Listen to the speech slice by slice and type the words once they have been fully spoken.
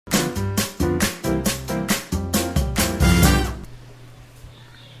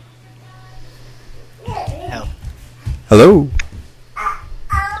Hello.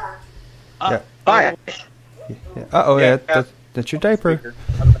 Yeah. Hi. Yeah. Uh-oh, yeah, that's your diaper.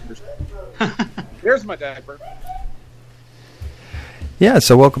 Here's my diaper. Yeah,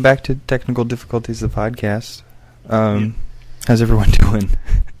 so welcome back to Technical Difficulties, the podcast. How's everyone doing?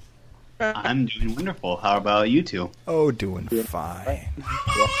 I'm doing wonderful. How about you two? Oh, doing fine.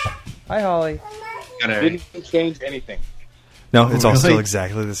 Hi, Holly. Didn't change anything. No, it's all really? still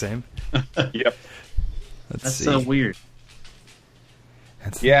exactly the same. Yep. Let's That's see. so weird.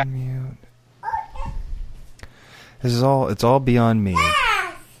 That's Yeah. mute. It's all beyond me.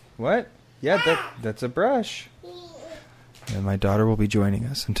 What? Yeah, that's a brush. And my daughter will be joining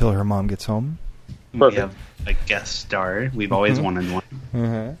us until her mom gets home. Perfect. We have a guest star. We've always wanted one.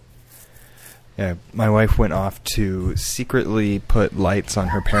 Uh-huh. Yeah, my wife went off to secretly put lights on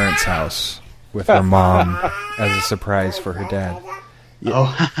her parents' house with her mom as a surprise for her dad.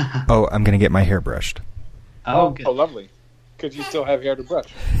 Oh. Oh, I'm going to get my hair brushed. Oh, good. Oh, lovely. Because you still have hair to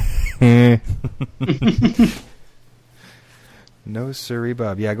brush. No siree,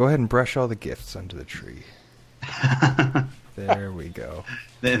 Bob. Yeah, go ahead and brush all the gifts under the tree. There we go.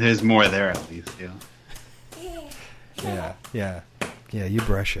 There's more there at least, yeah. Yeah, you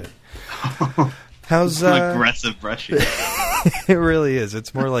brush it. How's Some aggressive brushing. It really is.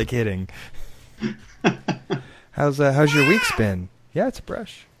 It's more like hitting. How's your week's been? Yeah, it's a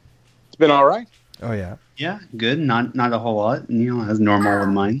brush. It's been all right. Oh yeah. Yeah, good. Not a whole lot. As normal with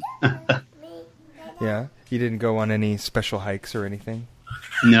mine. Yeah. You didn't go on any special hikes or anything?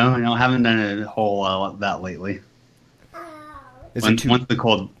 No, haven't done a whole lot of that lately. Is Once the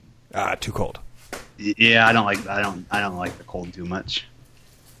cold. Too cold. Yeah, I don't like the cold too much.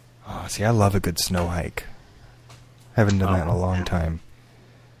 Oh, see, I love a good snow hike. Haven't done that in a long time.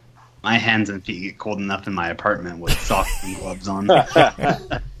 My hands and feet get cold enough in my apartment with socks and gloves on.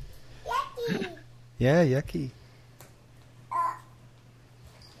 Yeah, yucky.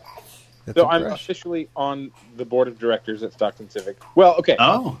 That's So a I'm brush. officially on the board of directors at Stockton Civic. Well, okay.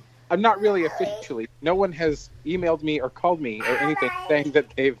 Oh. I'm not really officially. No one has emailed me or called me or anything saying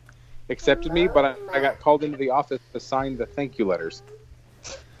that they've accepted me, but I got called into the office to sign the thank you letters.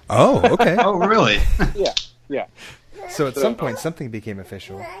 Oh, okay. Oh, really? Yeah. So at some point, something became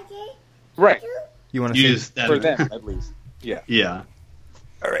official. Right. You want to You say... just For them, at least. Yeah. Yeah.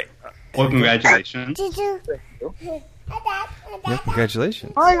 All right. Well, congratulations. Thank you. Yeah,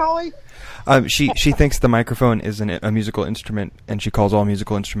 congratulations. Hi, Holly. She thinks the microphone is a musical instrument, and she calls all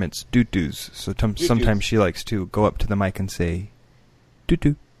musical instruments doo-doos. So sometimes she likes to go up to the mic and say,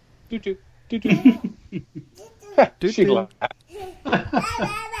 doo-doo. Doo-doo. Doo-doo. She laughed.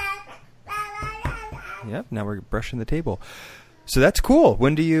 Yep, now we're brushing the table. So that's cool.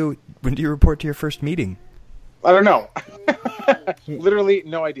 When do you report to your first meeting? I don't know. Literally,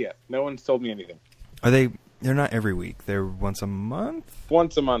 no idea. No one's told me anything. They're not every week. They're once a month?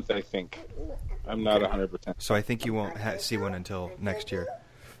 Once a month, I think. I'm not 100%. So I think you won't see one until next year.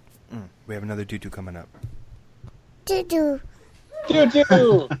 We have another doo-doo coming up. Doo-doo.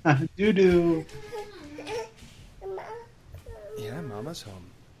 Doo-doo. Yeah, Mama's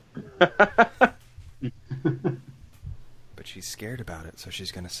home. But she's scared about it, so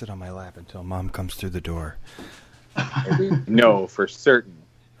she's going to sit on my lap until Mom comes through the door. No, for certain.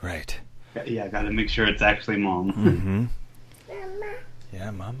 Right. Yeah, gotta make sure it's actually Mom. Mm-hmm.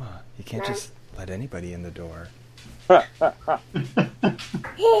 Yeah, Mama. You can't just let anybody in the door. Oh,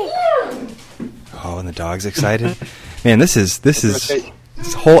 and the dog's excited. Man, this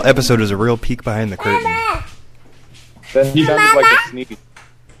whole episode is a real peek behind the curtain. That sounded like a sneeze.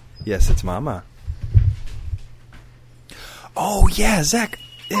 Yes, it's Mama. Oh, yeah, Zach.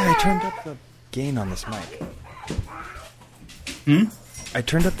 Yeah, I turned up the gain on this mic. I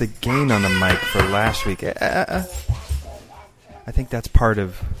turned up the gain on the mic for last week. I think that's part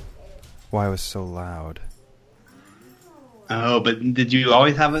of why it was so loud. Oh, but did you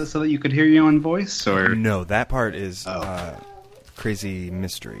always have it so that you could hear your own voice, or? No, that part is crazy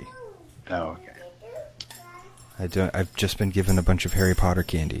mystery. Oh, okay. I've just been given a bunch of Harry Potter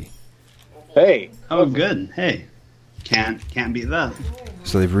candy. Hey. Oh, good. Hey, can't beat that.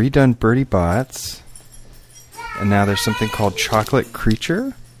 So they've redone Birdie Bots, and now there's something called Chocolate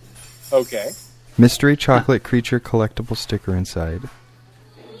Creature. Okay. Mystery Chocolate Creature collectible sticker inside.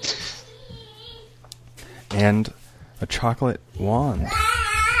 And a chocolate wand.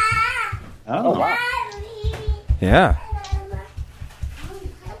 Oh, wow. Yeah.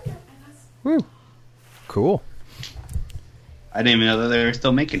 Woo. Cool. I didn't even know that they were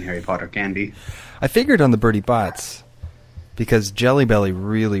still making Harry Potter candy. I figured on the Birdie Bots because Jelly Belly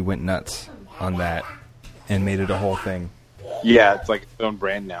really went nuts on that and made it a whole thing. Yeah, it's like its own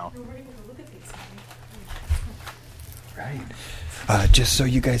brand now. Right. Just so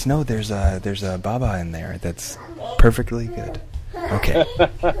you guys know, there's a Baba in there that's perfectly good. Okay.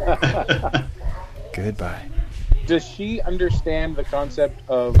 Goodbye. Does she understand the concept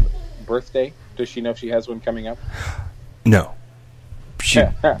of birthday? Does she know she has one coming up? No. She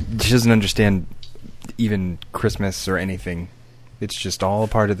doesn't understand even Christmas or anything. It's just all a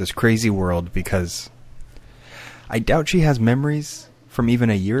part of this crazy world because I doubt she has memories from even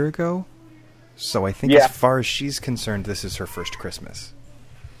a year ago. So I think as far as she's concerned, this is her first Christmas.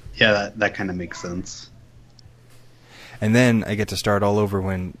 Yeah, that kind of makes sense. And then I get to start all over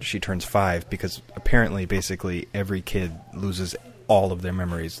when she turns 5 because apparently basically every kid loses all of their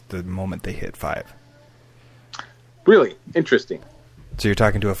memories the moment they hit 5. Really? Interesting. So you're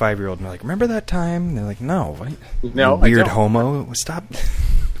talking to a 5-year-old and they're like, remember that time? And they're like, no. What? No, you weird I don't. homo. Stop.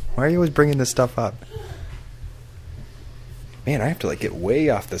 Why are you always bringing this stuff up? Man, I have to get way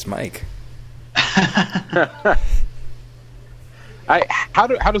off this mic. How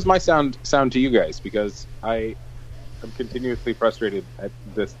does my sound to you guys? Because I am continuously frustrated at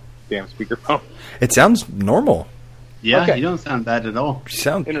this damn speakerphone. It sounds normal. Yeah, Okay. you don't sound bad at all. You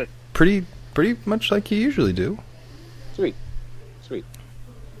sound pretty much like you usually do. Sweet.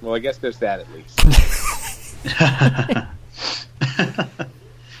 Well, I guess there's that at least.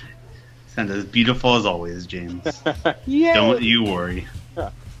 Sound as beautiful as always, James. Yeah. Don't you worry.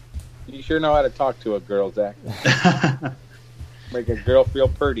 You sure know how to talk to a girl, Zach. Make a girl feel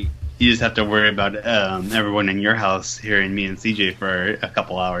pretty. You just have to worry about everyone in your house hearing me and CJ for a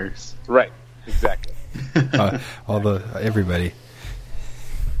couple hours. Right. Exactly. Everybody.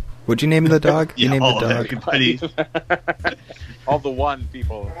 What'd you name the dog? You named all the of dog. everybody. All the one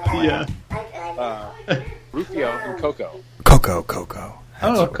people. Yeah. Rufio and Coco. Coco.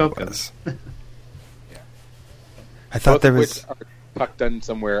 That's Oh, what it Coco. was. I thought Both there of was... which are tucked in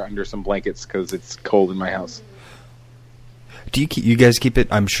somewhere under some blankets because it's cold in my house. Do you guys keep it...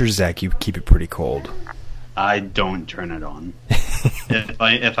 I'm sure, Zach, you keep it pretty cold. I don't turn it on.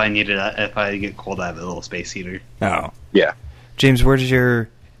 if I need it, if I get cold, I have a little space heater. Oh. Yeah. James, what's your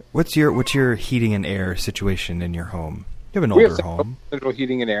heating and air situation in your home? You have an We have older home. central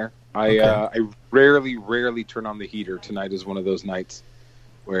heating and air. Okay. I rarely turn on the heater. Tonight is one of those nights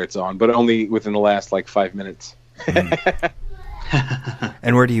where it's on, but only within the last 5 minutes.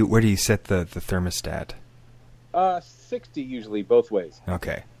 And where do you set the thermostat? 60 usually, both ways.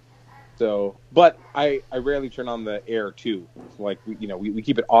 Okay. So, but I rarely turn on the air too. We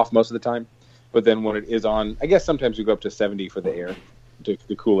keep it off most of the time, but then when it is on, I guess sometimes we go up to 70 for the air to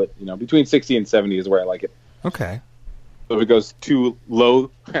cool it. Between 60 and 70 is where I like it. Okay. So if it goes too low,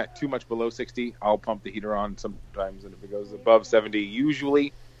 too much below 60, I'll pump the heater on sometimes, and if it goes above 70,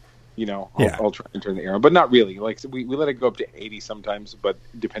 usually, I'll try and turn the air on, but not really. We let it go up to 80 sometimes, but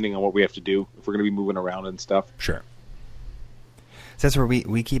depending on what we have to do, if we're going to be moving around and stuff. Sure. So that's where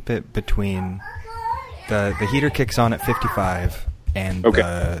we keep it between the heater kicks on at 55 and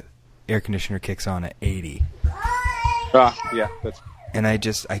the air conditioner kicks on at 80. Yeah, that's. And I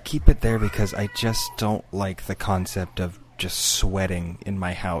keep it there because I just don't like the concept of just sweating in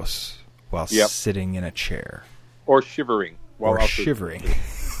my house while sitting in a chair. Or shivering. Or shivering.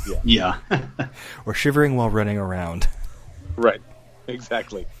 Yeah. Or shivering while running around. Right.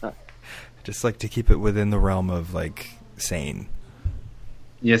 Exactly. Just like to keep it within the realm of sane.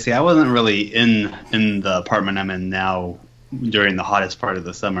 Yeah, see, I wasn't really in the apartment I'm in now during the hottest part of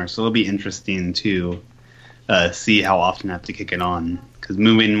the summer, so it'll be interesting to see how often I have to kick it on. Because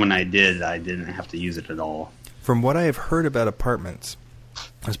moving when I didn't have to use it at all. From what I have heard about apartments,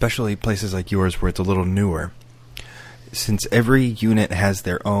 especially places like yours where it's a little newer, since every unit has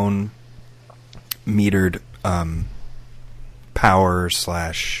their own metered power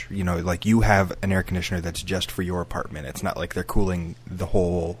 / you have an air conditioner that's just for your apartment. It's not like they're cooling the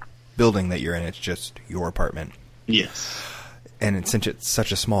whole building that you're in. It's just your apartment. Yes. And since it's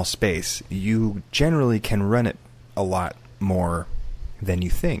such a small space, you generally can run it a lot more than you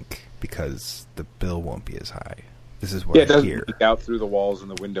think because the bill won't be as high. This is what it I doesn't hear. leak out through the walls and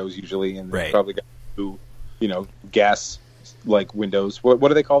the windows usually, and Right. it's probably got gas windows. What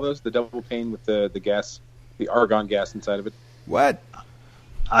do they call those? The double pane with the gas, the argon gas inside of it. What?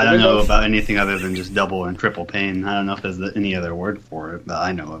 I don't know about anything other than just double and triple pane. I don't know if there's any other word for it, but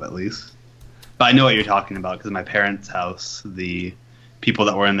I know of at least. But I know what you're talking about because my parents' house, the people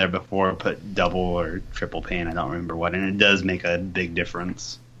that were in there before put double or triple pane. I don't remember what, and it does make a big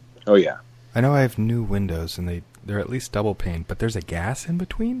difference. Oh yeah. I know I have new windows and they're at least double pane, but there's a gas in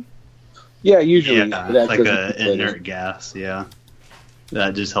between? Yeah, usually. Yeah, That's like because an inert gas. Yeah,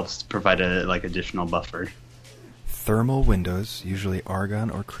 that just helps provide a additional buffer. Thermal windows, usually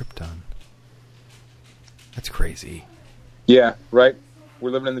argon or krypton. That's crazy. Yeah, right.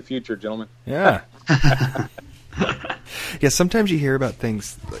 We're living in the future, gentlemen. Yeah. Yeah, sometimes you hear about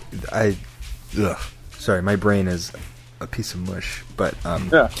things. Sorry, my brain is a piece of mush. But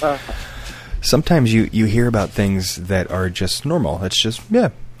sometimes you hear about things that are just normal. It's just,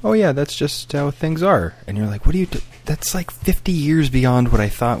 that's just how things are. And you're like, what do you do? That's like 50 years beyond what I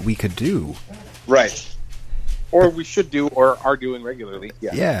thought we could do. Right. Or we should do or are doing regularly.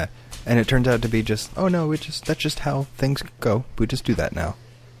 Yeah. Yeah. And it turns out to be just, that's just how things go. We just do that now.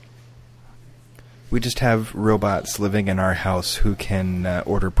 We just have robots living in our house who can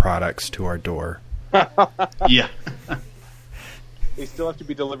order products to our door. Yeah. They still have to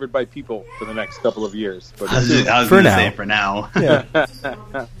be delivered by people for the next couple of years. But I was going to say for now. Yeah.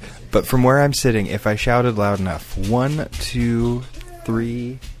 But from where I'm sitting, if I shouted loud enough, 1, 2,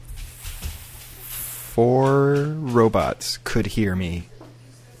 3, 4 robots could hear me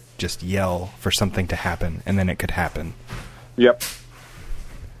just yell for something to happen, and then it could happen. Yep.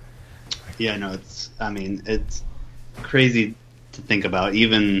 Yeah, no, it's crazy to think about,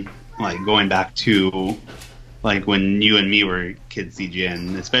 even like going back to like when you and me were kids, CJ,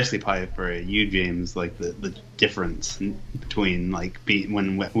 and especially probably for you, James, like the difference between like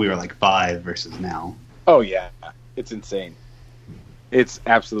when we were like 5 versus now. Oh yeah, it's insane. It's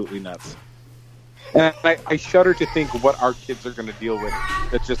absolutely nuts. And I shudder to think what our kids are going to deal with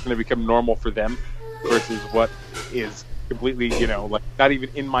that's just going to become normal for them versus what is completely, like not even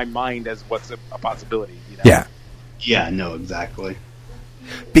in my mind as what's a possibility. Yeah. Yeah, no, exactly.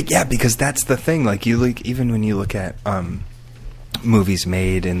 Because that's the thing. Like even when you look at movies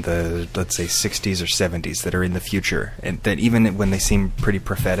made in the, let's say, 60s or 70s that are in the future, and that even when they seem pretty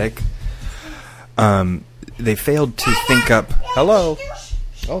prophetic, they failed to think up. Hello.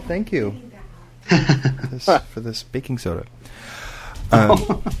 Oh, thank you. For this baking soda.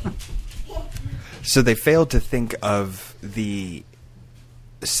 So they failed to think of the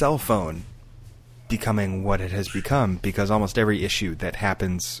cell phone becoming what it has become, because almost every issue that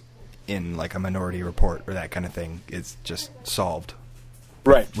happens in like a Minority Report or that kind of thing is just solved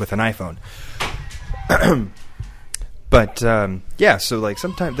with an iPhone. But so like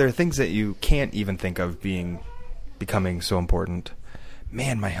sometimes there are things that you can't even think of becoming so important.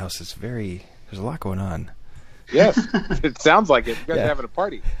 Man, my house is there's a lot going on. Yes, it sounds like it. You guys are having a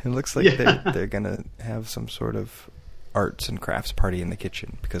party. It looks like they're going to have some sort of arts and crafts party in the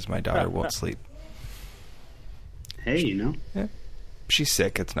kitchen because my daughter won't sleep. Hey, Yeah. She's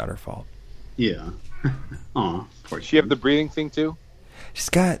sick. It's not her fault. Yeah. Aw. Does she have the breathing thing too? She's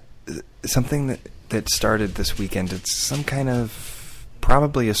got something that started this weekend. It's some kind of,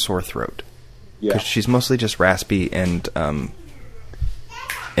 probably a sore throat. Yeah. Because she's mostly just raspy and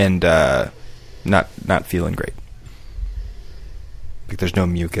not feeling great. Like there's no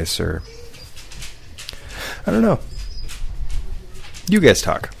mucus or, I don't know. You guys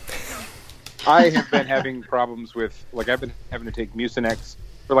talk. I have been having problems with, like, I've been having to take Mucinex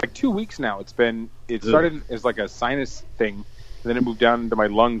for like 2 weeks now. It started as like a sinus thing, and then it moved down into my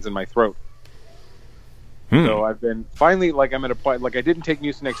lungs and my throat. So I've been finally, like, I'm at a point, like, I didn't take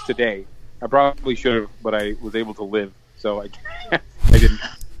Mucinex today. I probably should have, but I was able to live, so I didn't.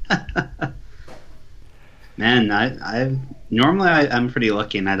 Man, I'm pretty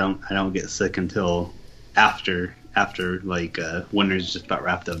lucky, and I don't get sick until after like winter's just about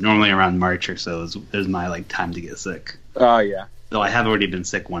wrapped up. Normally around March or so is my like time to get sick. Oh yeah. Though I have already been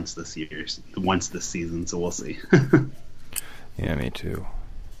sick once this season, so we'll see. Yeah, me too.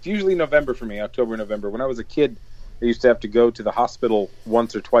 It's usually November for me, October, November. When I was a kid, I used to have to go to the hospital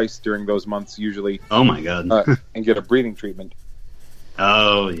once or twice during those months, usually. Oh my god. And get a breathing treatment.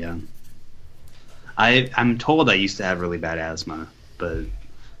 Oh yeah. I'm told I used to have really bad asthma, but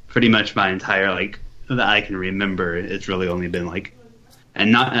pretty much my entire that I can remember, it's really only been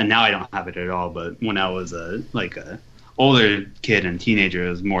and now I don't have it at all. But when I was a older kid and teenager, it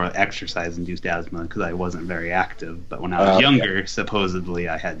was more exercise-induced asthma because I wasn't very active. But when I was younger, supposedly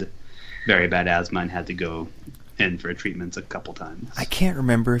I had very bad asthma and had to go in for treatments a couple times. I can't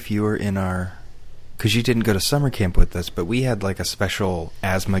remember if you were in because you didn't go to summer camp with us, but we had a special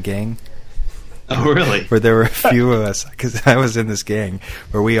asthma gang. Oh, really? Where there were a few of us, because I was in this gang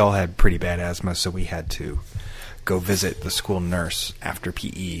where we all had pretty bad asthma, so we had to go visit the school nurse after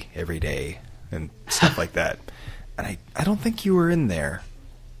PE every day and stuff like that. And I don't think you were in there,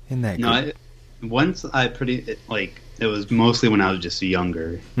 in that group. No, it was mostly when I was just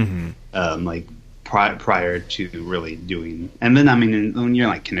younger, prior to really doing. And then, when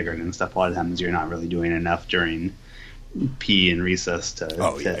you're in kindergarten and stuff, a lot of times you're not really doing enough during PE and recess to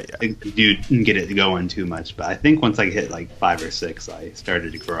get it going too much. But I think once I hit 5 or 6, I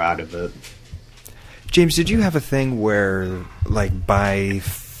started to grow out of it. James, did you have a thing where, like, by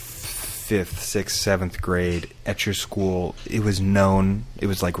 5th, 6th, 7th grade at your school, it was known, it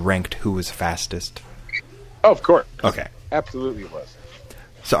was, like, ranked who was fastest? Oh, of course. Okay. Absolutely it was.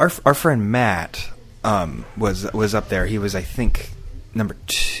 So our friend Matt was up there. He was, I think, number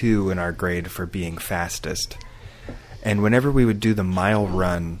 2 in our grade for being fastest. And whenever we would do the mile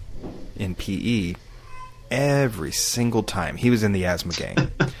run in PE, every single time, he was in the asthma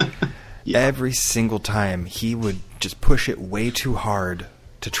gang. Yeah. Every single time, he would just push it way too hard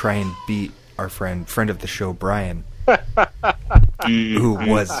to try and beat our friend of the show, Brian, who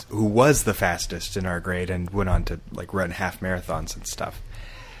was the fastest in our grade and went on to like run half marathons and stuff.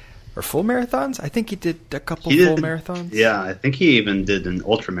 Or full marathons? I think he did a couple full marathons. Yeah, I think he even did an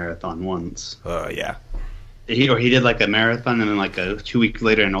ultra marathon once. Yeah. He did like a marathon and then like 2 weeks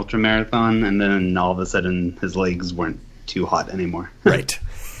later an ultra marathon, and then all of a sudden his legs weren't too hot anymore. Right.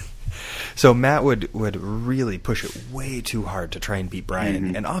 So Matt would really push it way too hard to try and beat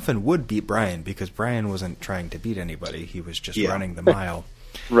Brian, and often would beat Brian because Brian wasn't trying to beat anybody. He was just running the mile.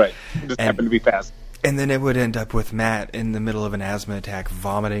 Right. Just happened to be fast. And then it would end up with Matt in the middle of an asthma attack,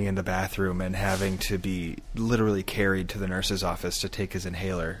 vomiting in the bathroom and having to be literally carried to the nurse's office to take his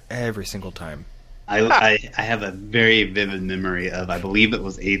inhaler every single time. I have a very vivid memory of, I believe it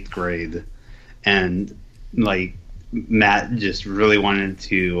was 8th grade, and like Matt just really wanted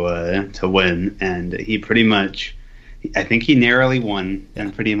to win, and he pretty much, I think he narrowly won,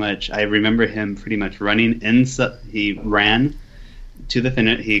 and pretty much I remember him pretty much running he ran to the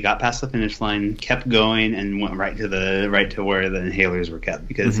finish, he got past the finish line, kept going, and went right to where the inhalers were kept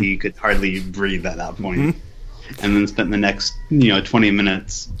because he could hardly breathe at that point. And then spent the next 20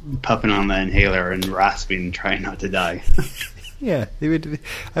 minutes puffing on the inhaler and rasping, trying not to die. Yeah, he would.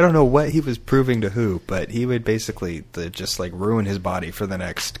 I don't know what he was proving to who, but he would basically just like ruin his body for the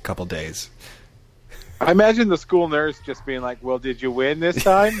next couple days. I imagine the school nurse just being like, "Well, did you win this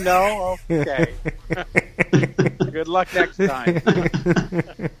time? No, okay. Good luck next time."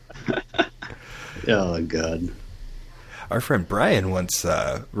 Oh God. Our friend Brian once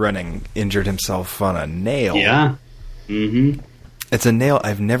running injured himself on a nail. Yeah. Mm-hmm. It's a nail.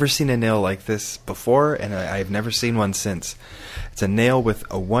 I've never seen a nail like this before, and I've never seen one since. It's a nail with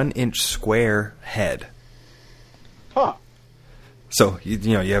a 1-inch square head. Huh. So, you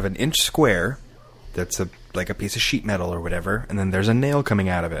have an inch square that's like a piece of sheet metal or whatever, and then there's a nail coming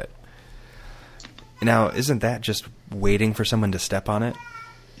out of it. Now, isn't that just waiting for someone to step on it?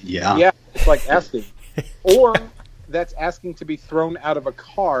 Yeah. Yeah, it's like asking. Or that's asking to be thrown out of a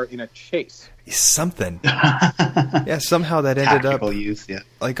car in a chase. Something. Yeah, somehow that ended up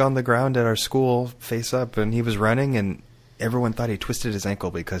like on the ground at our school, face up, and he was running, and everyone thought he twisted his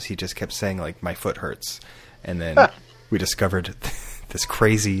ankle because he just kept saying, like, my foot hurts. And then we discovered this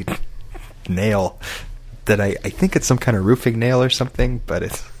crazy nail that I think it's some kind of roofing nail or something, but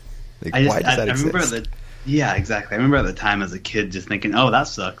it's like, why does that exist? Yeah, exactly. I remember at the time as a kid just thinking, oh, that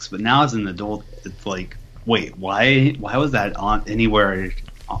sucks. But now as an adult, it's like, wait, why was that on anywhere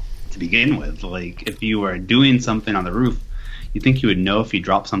to begin with? Like, if you were doing something on the roof, you think you would know if you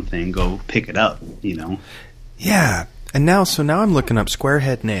drop something and go pick it up, Yeah. And now I'm looking up square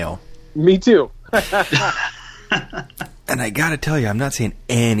head nail. Me too. And I gotta tell you, I'm not seeing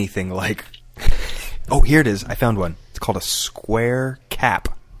anything like... Oh, here it is. I found one. It's called a square cap.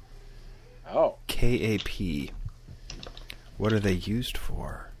 Oh. KAP. What are they used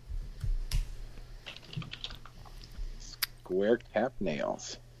for? Square cap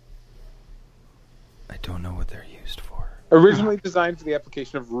nails. I don't know what they're used for. Originally designed for the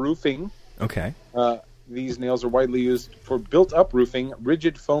application of roofing. Okay. These nails are widely used for built-up roofing,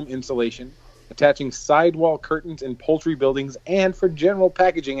 rigid foam insulation, attaching sidewall curtains in poultry buildings, and for general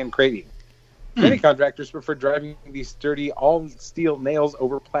packaging and crating. Many contractors prefer driving these sturdy all-steel nails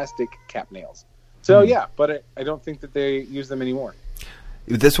over plastic cap nails. So, yeah, but I don't think that they use them anymore.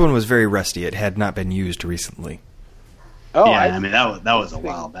 This one was very rusty. It had not been used recently. Oh, yeah, I mean, that was a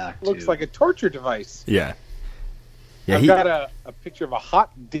while back, too. Looks like a torture device. Yeah. Yeah, I've got a picture of a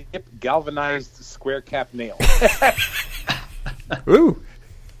hot dip galvanized square cap nail. Ooh.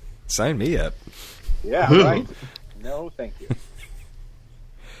 Sign me up. Yeah, right? No, thank you.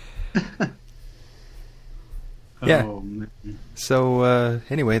 Yeah. Oh, man. So,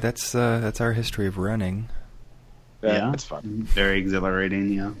 anyway, that's our history of running. Yeah, that's fun. Very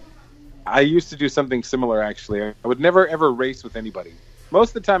exhilarating, yeah. I used to do something similar, actually. I would never, ever race with anybody. Most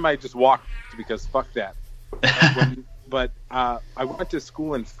of the time, I just walked because fuck that. But I went to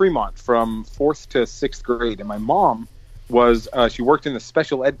school in Fremont from 4th to 6th grade, and my mom she worked in the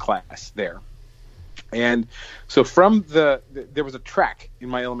special ed class there. And so from there was a track in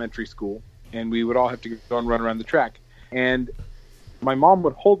my elementary school, and we would all have to go and run around the track. And my mom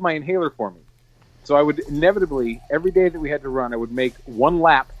would hold my inhaler for me. So I would inevitably, every day that we had to run, I would make one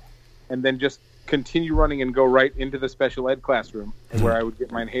lap and then just continue running and go right into the special ed classroom where I would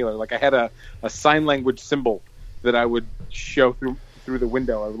get my inhaler. Like I had a sign language symbol that I would show through the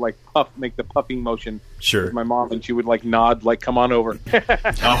window. I would like make the puffing motion with my mom, and she would like nod, like, come on over.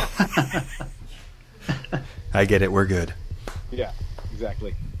 Oh. I get it. We're good. Yeah,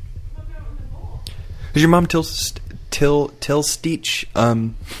 exactly. Is your mom till Steach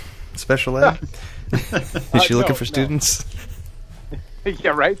special ed? Is she looking for students?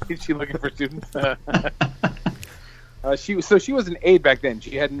 Yeah, right. Is she looking for students? She was an aide back then.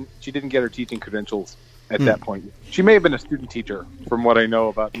 She didn't get her teaching credentials at that point. She may have been a student teacher, from what I know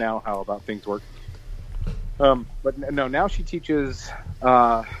about now, how about things work. But no, now she teaches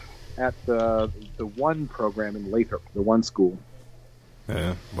at the One program in Lathrop, the One school.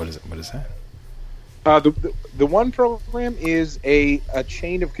 What is it? What is that? The One program is a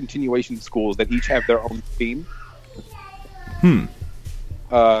chain of continuation schools that each have their own theme.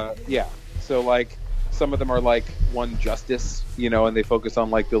 Yeah. So like some of them are like One Justice, and they focus on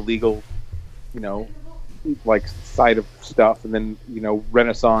like the legal, like side of stuff, and then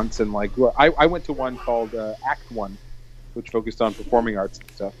Renaissance, and like I went to one called Act One, which focused on performing arts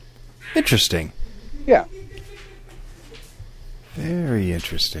and stuff. Interesting. Yeah. Very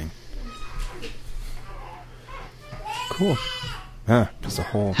interesting. Cool. There's a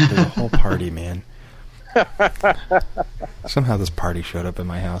whole party, man. Somehow this party showed up in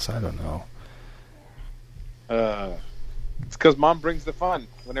my house. I don't know. It's because Mom brings the fun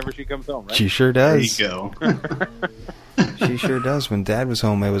whenever she comes home, right? She sure does. There you go. She sure does. When Dad was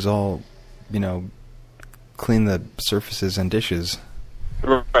home, it was all, clean the surfaces and dishes.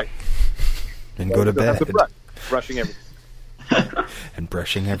 Right. And go to bed. Brushing everything. And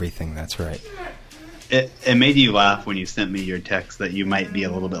brushing everything, that's right. It made you laugh when you sent me your text that you might be a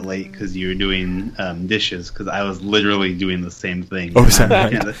little bit late because you were doing dishes, because I was literally doing the same thing. Oh, is that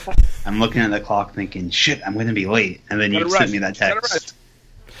right? I'm looking at the clock thinking, shit, I'm going to be late. And then you sent me that text.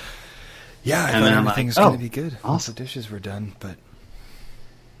 Yeah, I thought everything was going to be good once the dishes were done, but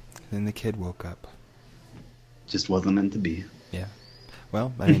then the kid woke up. Just wasn't meant to be. Yeah.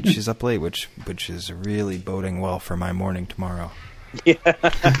 Well, I mean, she's up late, which is really boding well for my morning tomorrow. Yeah.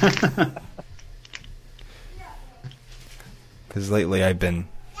 Because lately I've been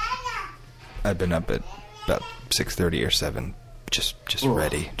up at about 6:30 or 7, just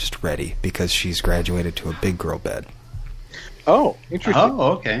ready, because she's graduated to a big girl bed. Oh, interesting.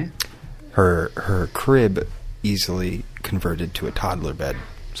 Oh, okay. Her crib easily converted to a toddler bed,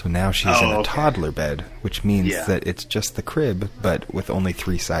 so now she's in a toddler bed, which means that it's just the crib, but with only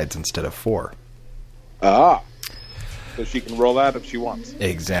 3 sides instead of 4. Ah, so she can roll out if she wants.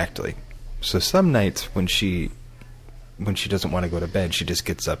 Exactly. So some nights when she doesn't want to go to bed, she just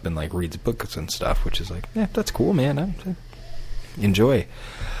gets up and like reads books and stuff, which is like, yeah, that's cool, man. Enjoy.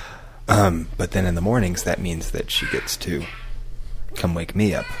 But then in the mornings, that means that she gets to come wake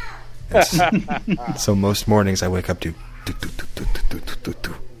me up. So most mornings I wake up to.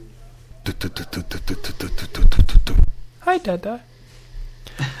 Hi, Dada.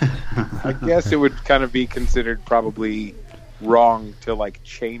 I guess it would kind of be considered probably wrong to like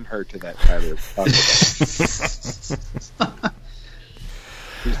chain her to that kind of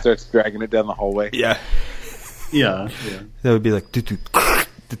He starts dragging it down the hallway. Yeah. That would be like as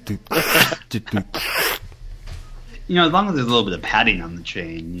long as there's a little bit of padding on the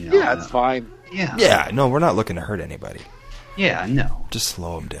chain, Yeah, it's fine. Yeah, no, we're not looking to hurt anybody. Yeah, no. Just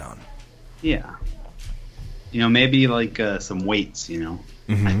slow them down. Yeah. Maybe like some weights,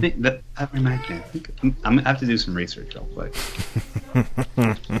 Mm-hmm. I think that reminds me. I have to do some research real quick.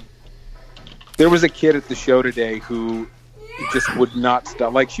 There was a kid at the show today who just would not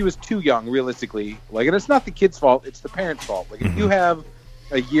stop. Like, she was too young, realistically. Like, and it's not the kid's fault; it's the parents' fault. Like, if you have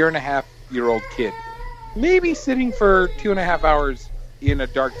a 1.5-year-old kid, maybe sitting for 2.5 hours in a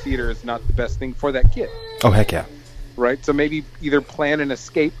dark theater is not the best thing for that kid. Oh, heck yeah! Right. So maybe either plan an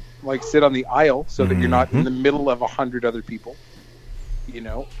escape, like sit on the aisle, so that you're not in the middle of 100 other people.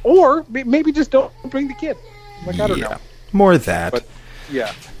 Or maybe just don't bring the kid. Like, I don't know. More of that. But,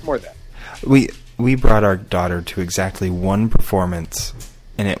 yeah, more of that. We brought our daughter to exactly one performance,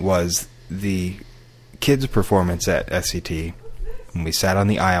 and it was the kids' performance at SCT. And we sat on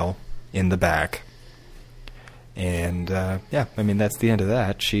the aisle in the back. And, that's the end of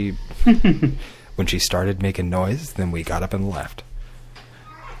that. She, when she started making noise, then we got up and left.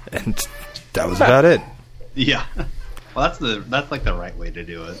 And that was about it. Yeah. Well, that's like the right way to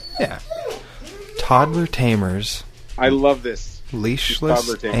do it. Yeah. Toddler tamers. I love this.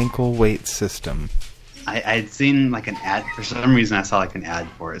 Leashless ankle weight system. I'd seen like an ad. For some reason, I saw like an ad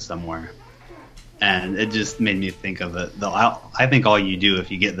for it somewhere. And it just made me think of it. Though I think all you do if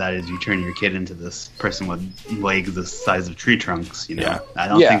you get that is you turn your kid into this person with legs the size of tree trunks. You know, Yeah. I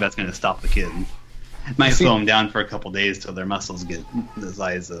don't think that's going to stop the kid. It might slow them down for a couple days till their muscles get the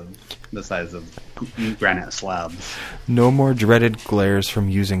size of granite slabs. No more dreaded glares from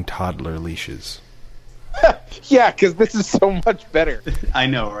using toddler leashes. Yeah, because this is so much better. I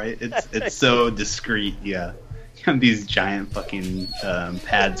know, right? It's so discreet. Yeah, you have these giant fucking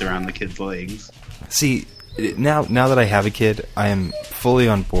pads around the kid's legs. See, now that I have a kid, I am fully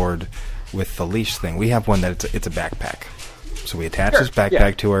on board with the leash thing. We have one that it's a backpack. So we attach this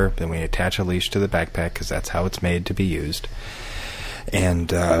backpack to her, then we attach a leash to the backpack because that's how it's made to be used.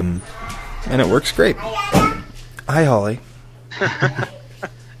 And it works great. Hi, Holly.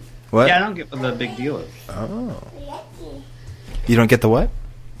 What? Yeah, I don't get what the big deal is. Oh. You don't get the what?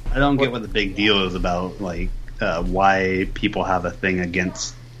 I don't get what the big deal is about, like, why people have a thing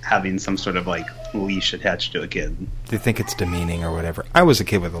against having some sort of, like, leash attached to a kid. They think it's demeaning or whatever. I was a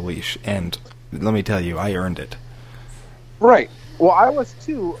kid with a leash, and let me tell you, I earned it. Right. Well, I was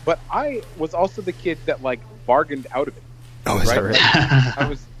too, but I was also the kid that, like, bargained out of it. Oh, is that right? I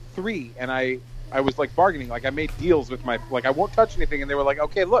was 3, and I was, like, bargaining. Like, I made deals with my... Like, I won't touch anything, and they were like,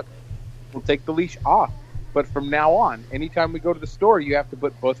 okay, look, we'll take the leash off. But from now on, anytime we go to the store, you have to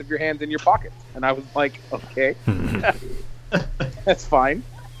put both of your hands in your pockets. And I was like, okay. That's fine.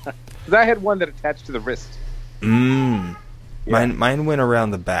 Because I had one that attached to the wrist. Yeah. Mine went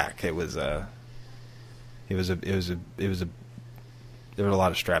around the back. There were a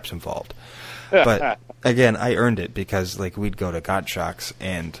lot of straps involved. But again, I earned it because like we'd go to God Shocks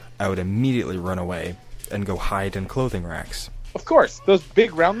and I would immediately run away and go hide in clothing racks. Of course, those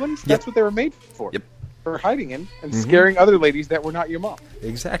big round ones, that's what they were made for. Yep. For hiding in and scaring other ladies that were not your mom.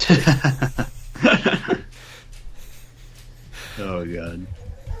 Exactly. Oh god.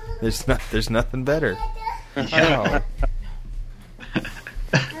 There's nothing better. Yeah.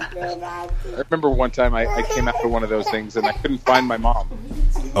 I remember one time I came after one of those things and I couldn't find my mom.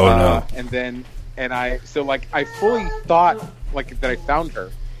 Oh no. And I fully thought like that I found her.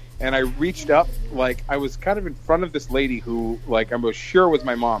 And I reached up, like I was kind of in front of this lady who like I was sure was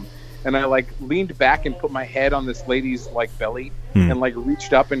my mom. And I like leaned back and put my head on this lady's like belly and like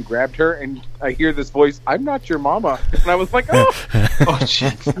reached up and grabbed her and I hear this voice, "I'm not your mama." And I was like, oh, Oh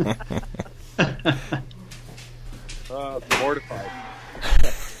shit. mortified.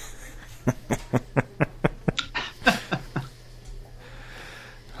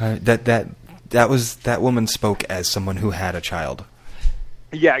 That woman spoke as someone who had a child.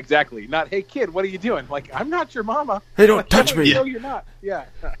 Yeah, exactly. Not, hey kid, what are you doing? Like, I'm not your mama. Hey, don't touch me. No, you're not. Yeah.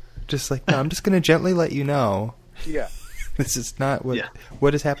 Just like, no, I'm just going to gently let you know. Yeah. This is not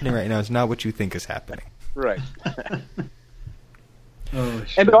what is happening right now is not what you think is happening. Right. Oh,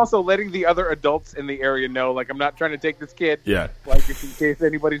 shit. And also letting the other adults in the area know, like, I'm not trying to take this kid. Yeah. Like, if in case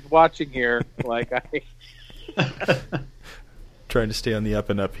anybody's watching here, like, Trying to stay on the up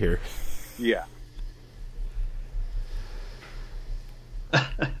and up here. Yeah.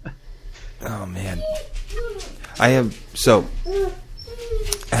 Oh man. I have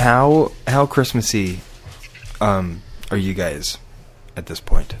how Christmassy are you guys at this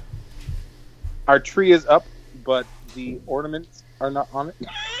point? Our tree is up, but the ornaments are not on it.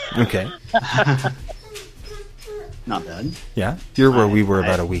 Okay. Not bad. Yeah. You're where we were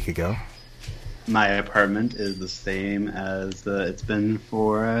about a week ago. My apartment is the same as it's been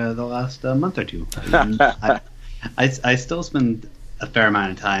for the last month or two. I still spend a fair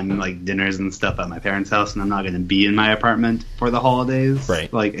amount of time, like dinners and stuff, at my parents' house, and I'm not going to be in my apartment for the holidays,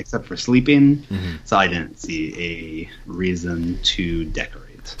 right? Like except for sleeping. Mm-hmm. So I didn't see a reason to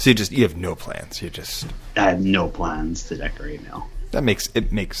decorate. So you have no plans. I have no plans to decorate now. That makes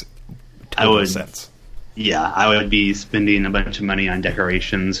total sense. Yeah, I would be spending a bunch of money on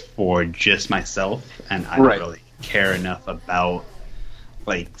decorations for just myself, and I don't really care enough about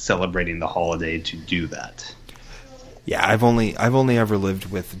like celebrating the holiday to do that. Yeah, I've only ever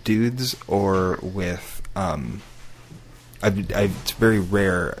lived with dudes or with it's very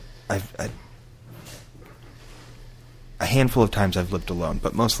rare. A handful of times I've lived alone,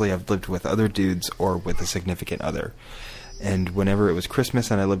 but mostly I've lived with other dudes or with a significant other. And whenever it was Christmas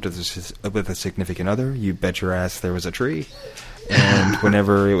and I lived with a significant other, you bet your ass there was a tree. And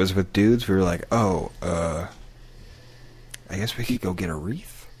whenever it was with dudes, we were like, I guess we could go get a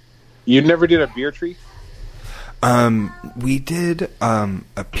wreath. You never did a beer tree? We did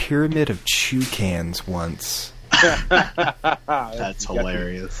a pyramid of chew cans once. That's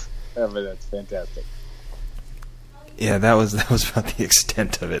hilarious. Yeah, but that's fantastic. Yeah, that was about the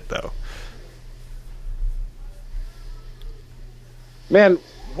extent of it, though. Man,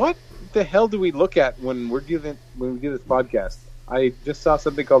 what the hell do we look at when we do this podcast? I just saw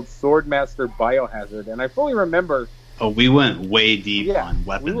something called Swordmaster Biohazard, and I fully remember. Oh, we went way deep on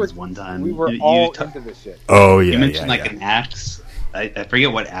weapons one time. We were all into this shit. Oh yeah, you mentioned an axe. I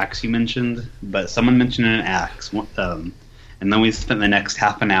forget what axe you mentioned, but someone mentioned an axe. And then we spent the next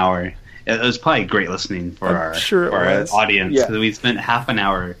half an hour. It was probably great listening for our audience, because we spent half an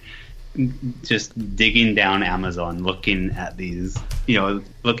hour just digging down Amazon, looking at these,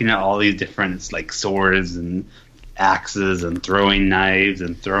 looking at all these different like swords and axes and throwing knives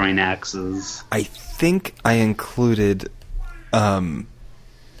and throwing axes. I think I included a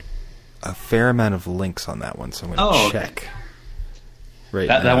fair amount of links on that one, so I'm going to check. Right,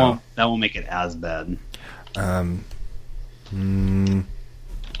 that won't make it as bad.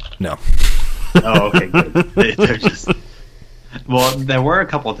 No. Oh, okay, good. They're just. Well, there were a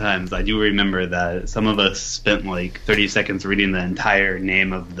couple times I do remember that some of us spent like 30 seconds reading the entire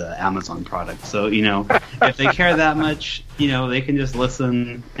name of the Amazon product. So, if they care that much, they can just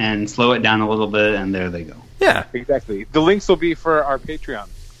listen and slow it down a little bit, and there they go. Yeah, exactly. The links will be for our Patreon.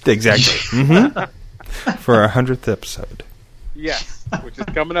 Exactly. Mm-hmm. For our 100th episode. Yes, which is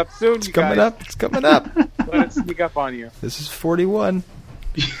coming up soon. It's coming up. Let it sneak up on you. This is 41.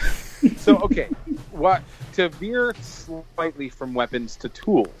 So, okay, to veer slightly from weapons to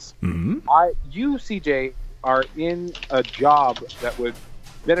tools, you, CJ, are in a job that would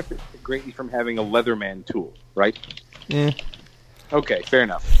benefit greatly from having a Leatherman tool, right? Yeah. Okay, fair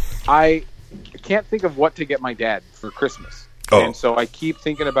enough. I can't think of what to get my dad for Christmas. Oh. And so I keep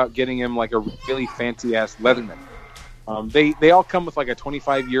thinking about getting him like a really fancy-ass Leatherman. They all come with like a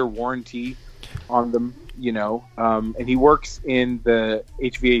 25-year warranty on them, and he works in the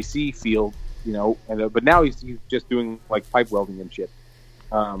HVAC field, but now he's just doing like pipe welding and shit.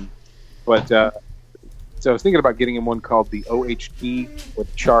 So I was thinking about getting him one called the OHT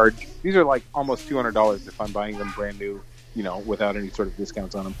with charge. These are like almost $200 if I'm buying them brand new, without any sort of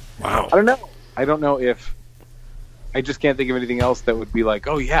discounts on them. Wow. I don't know if I just can't think of anything else that would be like,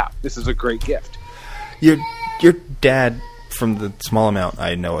 oh yeah, this is a great gift. Your dad, from the small amount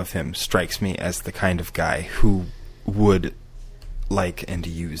I know of him, strikes me as the kind of guy who would like and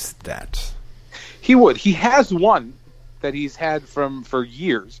use that. He would. He has one that he's had for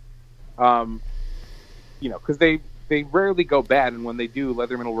years. Because they rarely go bad, and when they do,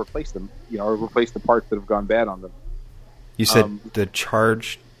 Leatherman will replace them, or replace the parts that have gone bad on them. You said the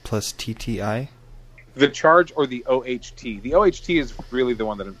Charge plus TTI? The Charge or the OHT. The OHT is really the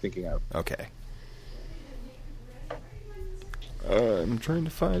one that I'm thinking of. Okay. I'm trying to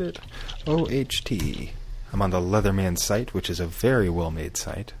find it. OHT. I'm on the Leatherman site, which is a very well-made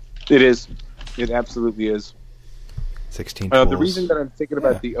site. It is. It absolutely is. 16 tools. The reason that I'm thinking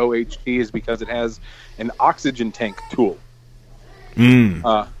about the OHT is because it has an oxygen tank tool.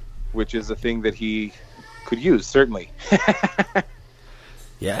 Which is a thing that he could use, certainly.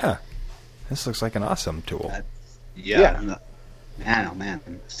 Yeah. This looks like an awesome tool. Yeah. Man, oh man,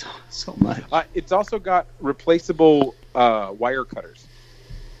 so much. It's also got replaceable wire cutters.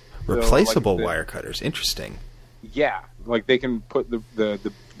 Replaceable wire cutters. Interesting. Yeah, like they can put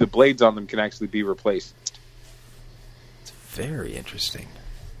the blades on them can actually be replaced. It's very interesting.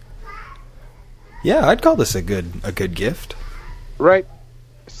 Yeah, I'd call this a good gift. Right.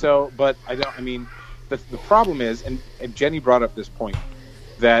 So, but the problem is, and Jenny brought up this point,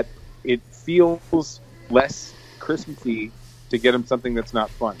 that it feels less Christmassy to get him something that's not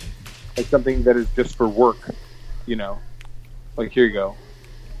fun, like something that is just for work, Like, here you go.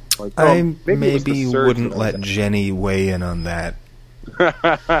 Like, I maybe wouldn't let Jenny weigh in on that.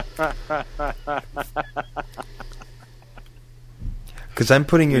 Because I'm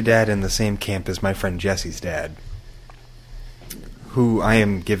putting your dad in the same camp as my friend Jesse's dad, who I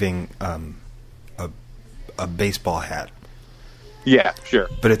am giving a baseball hat. Yeah, sure.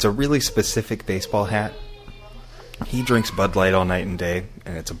 But it's a really specific baseball hat. He drinks Bud Light all night and day,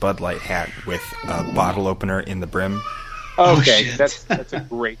 and it's a Bud Light hat with a bottle opener in the brim. Okay, that's a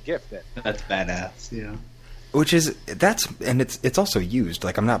great gift then. That's badass, yeah. It's also used.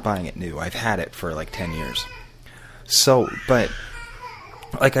 Like, I'm not buying it new. I've had it for like 10 years. So, but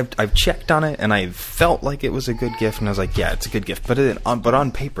like I've checked on it, and I felt like it was a good gift, and I was like, yeah, it's a good gift. But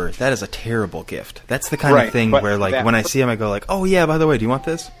on paper, that is a terrible gift. That's the kind of thing where, like, when I see him, I go like, oh yeah, by the way, do you want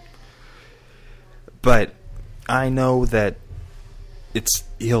this? But I know that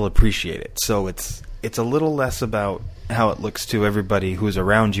he'll appreciate it. So it's a little less about how it looks to everybody who's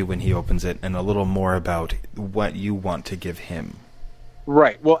around you when he opens it, and a little more about what you want to give him.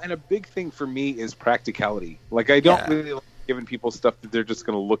 Right. Well, and a big thing for me is practicality. Like, I don't really like giving people stuff that they're just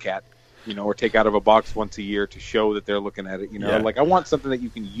going to look at, or take out of a box once a year to show that they're looking at it. Like, I want something that you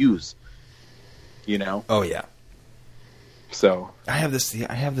can use. Oh yeah. So I have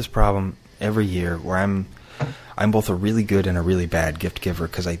this problem every year where I'm both a really good and a really bad gift giver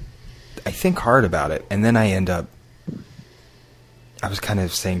because I think hard about it, and then I end up. I was kind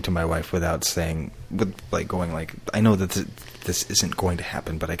of saying to my wife without saying, going I know that this isn't going to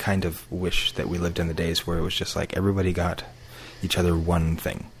happen, but I kind of wish that we lived in the days where it was just like everybody got each other one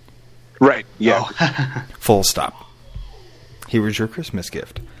thing. Right. Yeah. Oh. Full stop. Here was your Christmas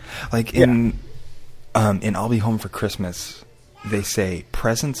gift. Like in I'll Be Home for Christmas, they say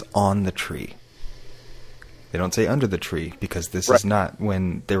presents on the tree. They don't say under the tree, because this is not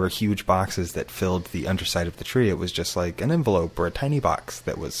when there were huge boxes that filled the underside of the tree. It was just like an envelope or a tiny box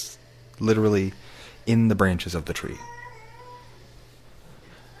that was literally in the branches of the tree.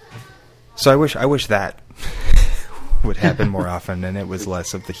 So I wish that would happen more often, and it was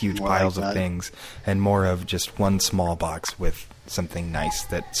less of the huge piles of things and more of just one small box with something nice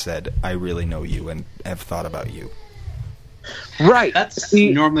that said, I really know you and have thought about you. Right. That's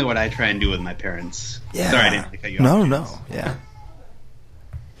normally what I try and do with my parents. Yeah. Sorry, I didn't cut you off. No. Yeah.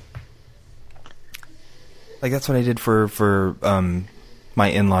 Like, that's what I did for my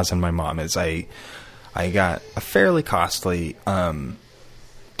in-laws and my mom, is I got a fairly costly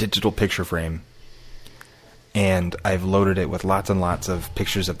digital picture frame, and I've loaded it with lots and lots of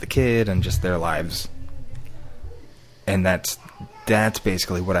pictures of the kid and just their lives. And that's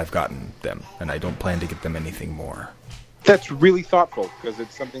basically what I've gotten them, and I don't plan to get them anything more. That's really thoughtful, because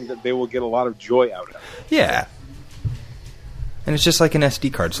it's something that they will get a lot of joy out of. Yeah. And it's just like an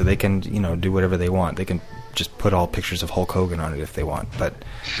SD card, so they can, do whatever they want. They can just put all pictures of Hulk Hogan on it if they want, but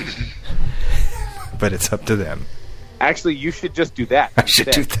it's up to them. Actually, you should just do that. I should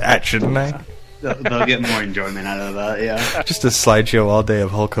do that, shouldn't I? They'll get more enjoyment out of that, yeah. Just a slideshow all day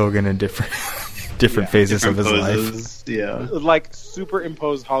of Hulk Hogan in different phases of his poses, life. Yeah. Like,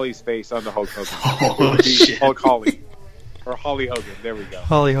 superimpose Holly's face onto Hulk Hogan. Oh, shit. Hulk Holly. Or Holly Hogan. There we go.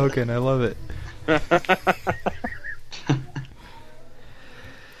 Holly Hogan. I love it.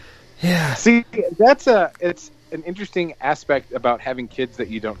 Yeah. See, it's an interesting aspect about having kids that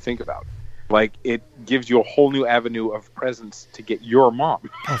you don't think about. Like, it gives you a whole new avenue of presents to get your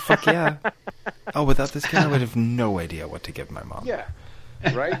mom. Oh, fuck yeah. Oh, without this kid, I would have no idea what to give my mom. Yeah.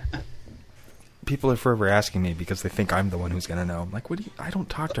 Right? People are forever asking me because they think I'm the one who's going to know. I'm like, I don't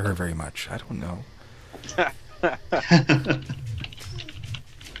talk to her very much. I don't know.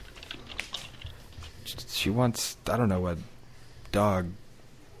 She wants, I don't know, a dog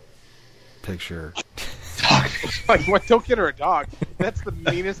picture. Like, what? Don't get her a dog. That's the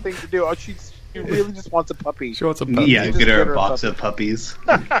meanest thing to do. Oh, she really just wants a puppy. She wants a puppy. Yeah, get her a box of puppies.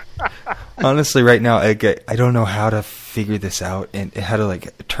 Honestly, right now, I don't know how to figure this out and how to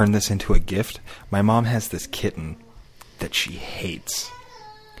turn this into a gift. My mom has this kitten that she hates.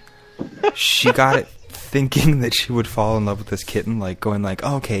 She got it thinking that she would fall in love with this kitten, going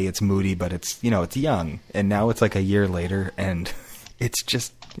oh, okay, it's moody, but it's it's young, and now it's a year later, and it's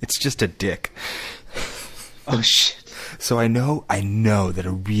just a dick. Oh shit! So I know that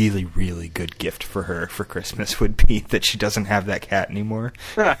a really, really good gift for her for Christmas would be that she doesn't have that cat anymore.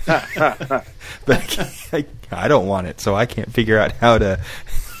 But I don't want it, so I can't figure out how to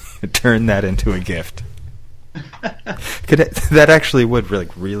turn that into a gift. That actually would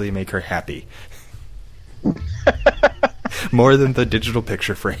really make her happy. More than the digital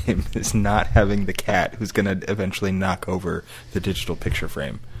picture frame is not having the cat who's going to eventually knock over the digital picture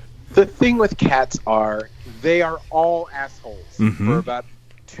frame. The thing with cats they are all assholes for about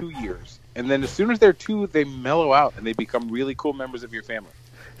 2 years. And then as soon as they're 2, they mellow out and they become really cool members of your family.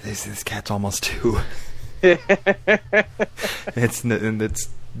 This cat's almost 2. There's nothing. Does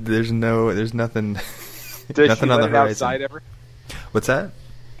nothing she on let the it horizon. Outside ever? What's that?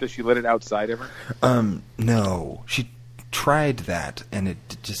 Does she let it outside ever? No. She tried that, and it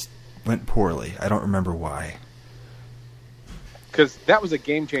just went poorly. I don't remember why. Because that was a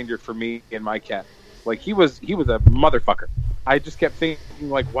game changer for me and my cat. He was a motherfucker. I just kept thinking,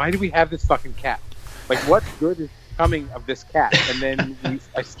 why do we have this fucking cat? What good is coming of this cat? And then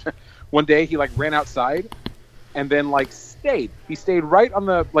one day he ran outside, and then stayed. He stayed right on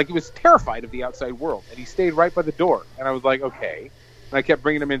the he was terrified of the outside world, and he stayed right by the door. And I was like, okay. And I kept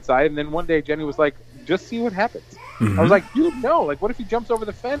bringing him inside, and then one day Jenny was like, just see what happens. Mm-hmm. I was like, dude, no. What if he jumps over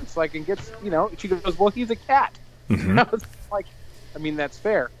the fence and gets She goes, well, he's a cat. Mm-hmm. And I was like, I mean, that's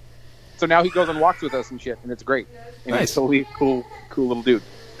fair. So now he goes on walks with us and shit, and it's great. And nice. He's totally cool little dude.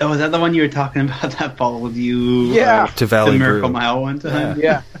 Oh, is that the one you were talking about that followed you? To Valley the Miracle Brew. Mile one time.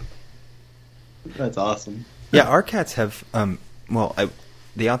 Yeah. That's awesome. Yeah, our cats have.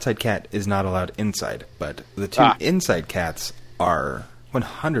 The outside cat is not allowed inside, but the two inside cats are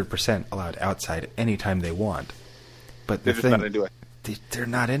 100% allowed outside anytime they want. But They're just not into it. They're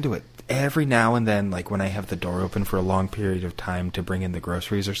not into it. Every now and then, like when I have the door open for a long period of time to bring in the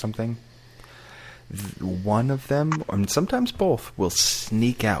groceries or something, one of them, and sometimes both, will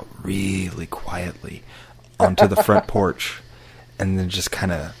sneak out really quietly onto the front porch and then just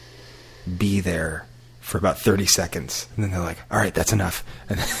kind of be there for about 30 seconds. And then they're like, all right, that's enough.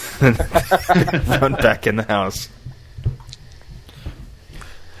 And then run back in the house.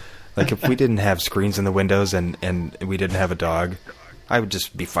 Like if we didn't have screens in the windows and we didn't have a dog, I would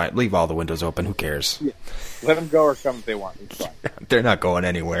just be fine. Leave all the windows open. Who cares? Yeah. Let them go or come if they want. It's fine. They're not going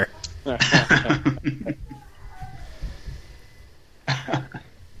anywhere.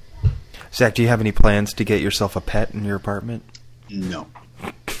 Zach, do you have any plans to get yourself a pet in your apartment? No.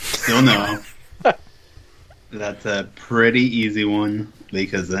 Still no. That's a pretty easy one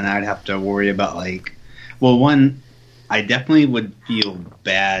because then I'd have to worry about one, I definitely would feel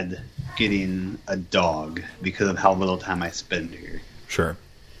bad getting a dog because of how little time I spend here. Sure.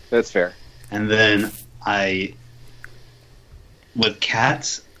 That's fair. And then with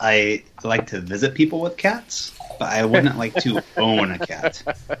cats, I like to visit people with cats, but I wouldn't like to own a cat,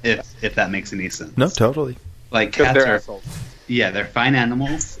 if that makes any sense. No, totally. Like cats they're are, assholes. yeah, they're fine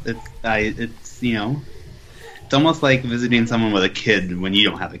animals. It's almost like visiting someone with a kid when you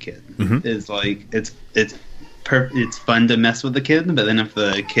don't have a kid. Mm-hmm. It's like it's fun to mess with the kid, but then if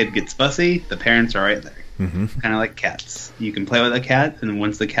the kid gets fussy, the parents are right there. Mm-hmm. Kind of like cats. You can play with a cat, and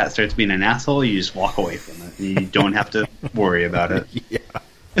once the cat starts being an asshole, you just walk away from it. You don't have to worry about it. Yeah.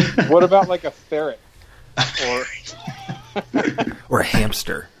 What about like a ferret? Or a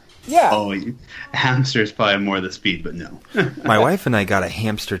hamster. Yeah. Oh, hamster's probably more the speed, but no. My wife and I got a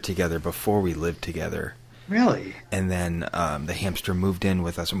hamster together before we lived together. Really? And then the hamster moved in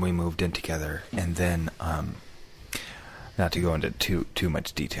with us, and we moved in together. And then, not to go into too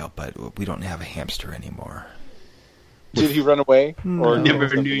much detail, but we don't have a hamster anymore. Did he run away? Or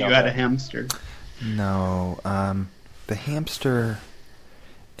never knew you had a hamster? No. The hamster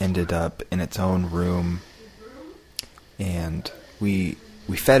ended up in its own room, and we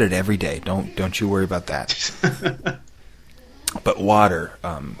fed it every day. Don't you worry about that. But water,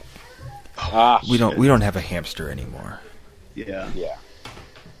 we don't have a hamster anymore. Yeah.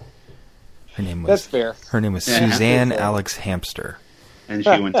 Her name was That's fair. Her name was Suzanne Alex Hamster. And she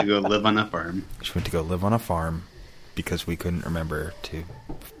went to go live on a farm. She went to go live on a farm because we couldn't remember to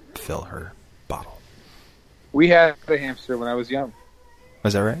fill her bottle. We had a hamster when I was young.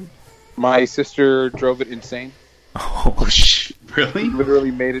 Was that right? My sister drove it insane. Oh, really?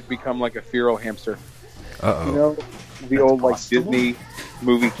 Literally made it become like a feral hamster. Uh-oh. You know, the old possible? Disney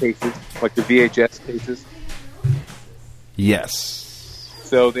movie cases, like the VHS cases. Yes.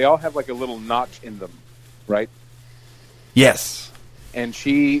 So they all have like a little notch in them, right? Yes. And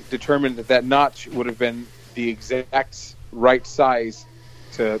she determined that notch would have been the exact right size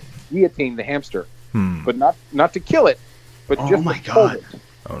to guillotine the hamster, but not to kill it, but just to hold it.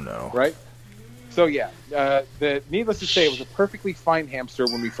 Oh no! Right? So yeah, needless to say, it was a perfectly fine hamster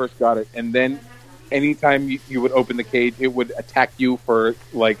when we first got it, and then anytime you would open the cage, it would attack you for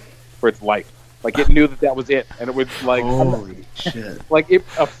its life. Like it knew that was it, and it would holy shit!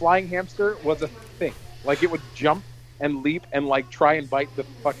 A flying hamster was a thing. Like it would jump and leap and try and bite the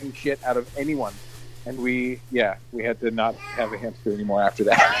fucking shit out of anyone. And we had to not have a hamster anymore after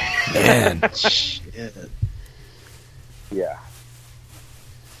that. Man, shit. Yeah.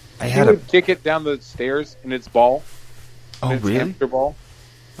 I would kick it down the stairs in its ball. Oh, its really? Hamster ball.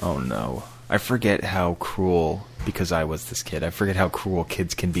 Oh no! I forget how cruel, because I was this kid. I forget how cruel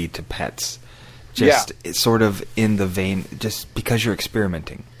kids can be to pets. Just it's sort of in the vein, just because you're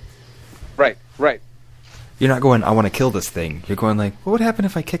experimenting. Right. You're not going, I want to kill this thing. You're going like, what would happen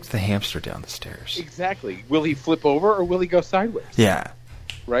if I kicked the hamster down the stairs? Exactly. Will he flip over or will he go sideways? Yeah.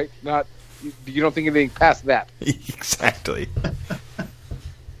 Right? You don't think anything past that. Exactly.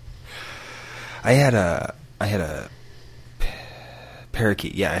 I had a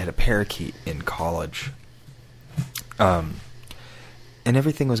parakeet. Yeah, I had a parakeet in college. And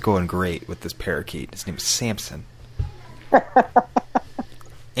everything was going great with this parakeet. His name was Samson.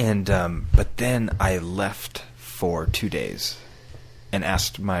 And but then I left for 2 days and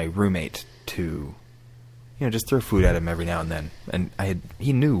asked my roommate to, just throw food at him every now and then. And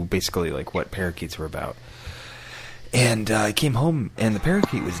he knew basically what parakeets were about. And I came home and the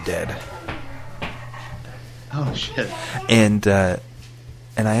parakeet was dead. Oh shit! And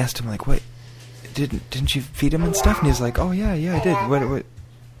And I asked him, like, "What? Didn't you feed him and stuff?" And he's like, "Oh, yeah, I did. What?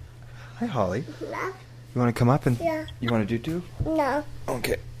 Hi, Holly. You want to come up and you want to do too? No.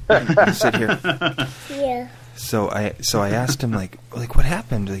 Okay. You sit here. Yeah. So I asked him, like, what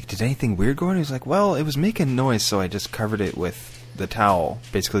happened? Like, did anything weird go on? He was like, well, it was making noise, so I just covered it with the towel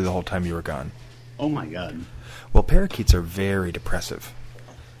basically the whole time you were gone. Oh, my God. Well, parakeets are very depressive.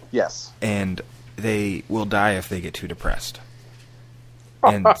 Yes. And they will die if they get too depressed.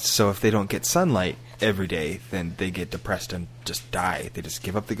 And so if they don't get sunlight every day, then they get depressed and just die. They just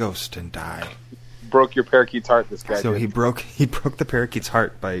give up the ghost and die. Broke your parakeet's heart, this guy. So did. he broke the parakeet's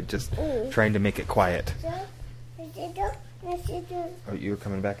heart by just trying to make it quiet. Oh, you were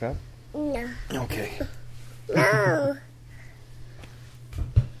coming back up? No. Okay. No.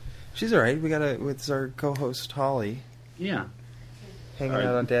 She's all right. It's our co-host Holly Yeah. hanging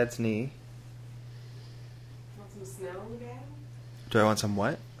out on Dad's knee. Want some snow, Dad? Do I want some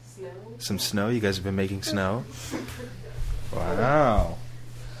what? Snow? Some snow? You guys have been making snow? Wow.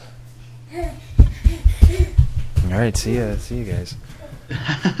 All right, see you guys.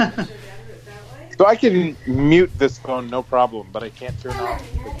 So I can mute this phone, no problem, but I can't turn off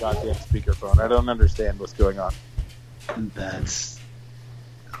the goddamn speakerphone. I don't understand what's going on. That's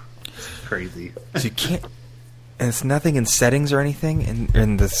crazy. So you can't. And it's nothing in settings or anything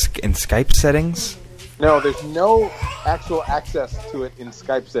in Skype settings. No, there's no actual access to it in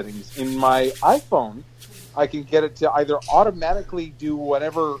Skype settings. In my iPhone, I can get it to either automatically do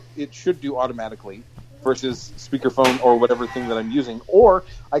whatever it should do automatically versus speakerphone or whatever thing that I'm using, or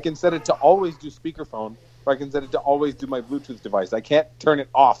I can set it to always do speakerphone, or I can set it to always do my Bluetooth device. I can't turn it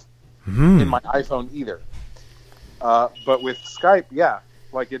off in my iPhone either. But with Skype, yeah,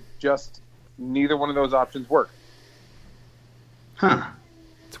 like it just, neither one of those options work. Huh.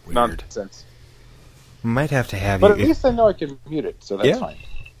 It's weird. Nonsense. Might have to have But you. at least I know I can mute it, so that's fine.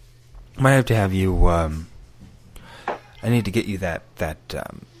 Might have to have you. I need to get you that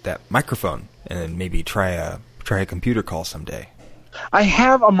microphone, and then maybe try a computer call someday. I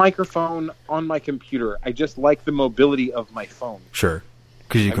have a microphone on my computer. I just like the mobility of my phone. Sure,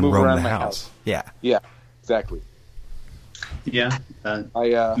 because you I can move roam around the my house. Yeah. Yeah, exactly. Yeah,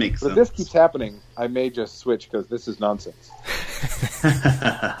 that makes but sense. if this keeps happening, I may just switch because this is nonsense.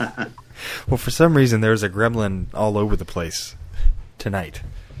 Well, for some reason, there's a gremlin all over the place tonight.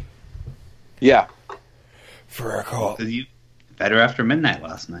 Yeah. For a call. You better after midnight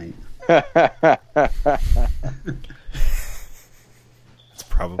last night. It's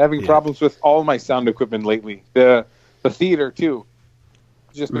probably Having problems with all my sound equipment lately. The theater too.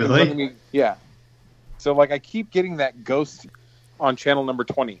 Just been Really? bugging me. Yeah. So like I keep getting that ghost on channel number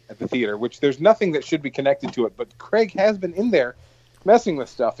 20 at the theater, which there's nothing that should be connected to it, but Craig has been in there messing with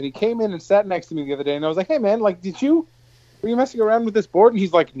stuff, and he came in and sat next to me the other day, and I was like, "Hey man, like were you messing around with this board?" And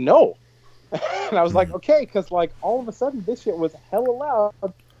he's like, "No." And I was like, "Okay," because like all of a sudden this shit was hella loud,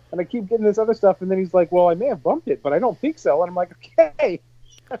 and I keep getting this other stuff, and then he's like, "Well, I may have bumped it, but I don't think so." And I'm like, "Okay."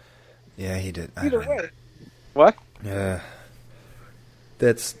 Yeah, he did. Either way. What? Yeah.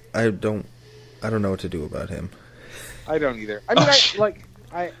 I don't know what to do about him. I don't either. I mean,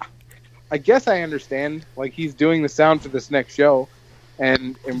 I guess I understand. Like he's doing the sound for this next show,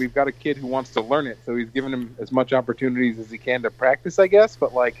 and we've got a kid who wants to learn it, so he's giving him as much opportunities as he can to practice, I guess.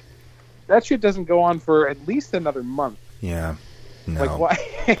 But like, that shit doesn't go on for at least another month. Yeah. No. Like why?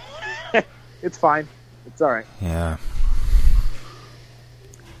 It's fine. It's all right. Yeah.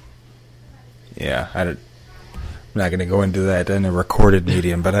 Yeah. I'm not going to go into that in a recorded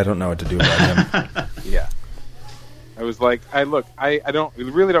medium, but I don't know what to do about him. Yeah. I was like, I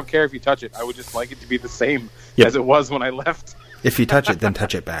really don't care if you touch it. I would just like it to be the same as it was when I left. If you touch it, then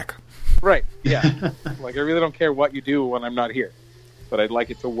touch it back. Right. Yeah. Like, I really don't care what you do when I'm not here, but I'd like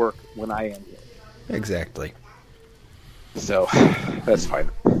it to work when I am here. Exactly. So, that's fine.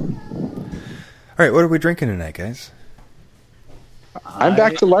 All right, what are we drinking tonight, guys? I'm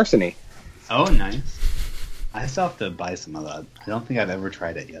back to larceny. Oh, nice. I still have to buy some of that. I don't think I've ever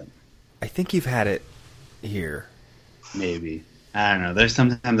tried it yet. I think you've had it here. Maybe. I don't know. There's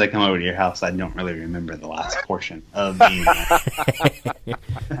sometimes I come over to your house, I don't really remember the last portion of being there.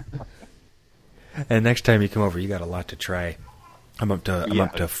 And next time you come over, you got a lot to try. I'm up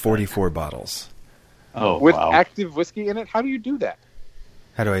to 44 bottles. Oh, With wow. active whiskey in it? How do you do that?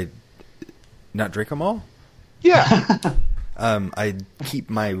 How do I not drink them all? Yeah. I keep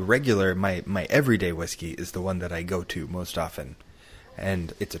my regular, my everyday whiskey is the one that I go to most often.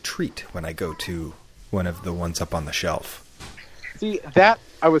 And it's a treat when I go to one of the ones up on the shelf. See,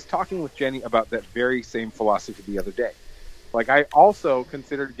 I was talking with Jenny about that very same philosophy the other day. Like, I also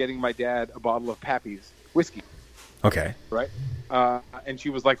considered getting my dad a bottle of Pappy's whiskey. Okay. right? And she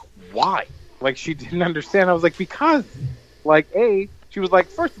was like, "Why?" Like she didn't understand. I was like, "Because, like, she was like,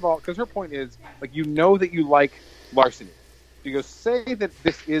 first of all, because her point is like, you know that you like larceny. She goes, say that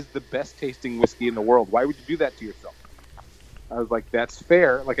this is the best tasting whiskey in the world. Why would you do that to yourself?" I was like, "That's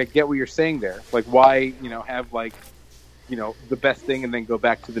fair. Like, I get what you're saying there. Like, why, have like, the best thing and then go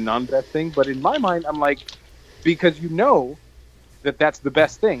back to the non-best thing?" But in my mind, I'm like, because that that's the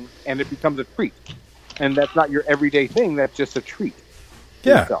best thing, and it becomes a treat, and that's not your everyday thing. That's just a treat.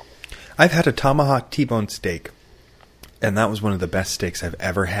 Yeah, I've had a tomahawk T-bone steak, and that was one of the best steaks I've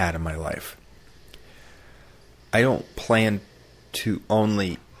ever had in my life. I don't plan to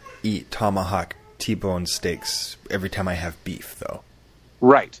only eat tomahawk T-bone steaks every time I have beef, though.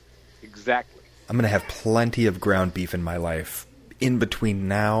 Right, exactly. I'm going to have plenty of ground beef in my life in between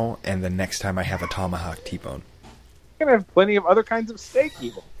now and the next time I have a tomahawk T-bone. You're going to have plenty of other kinds of steak,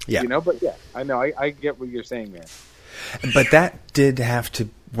 even. Yeah. But yeah, I know. I get what you're saying, man. But that did have to,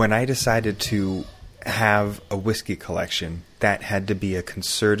 when I decided to have a whiskey collection, that had to be a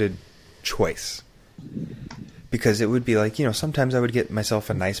concerted choice. Because it would be like, sometimes I would get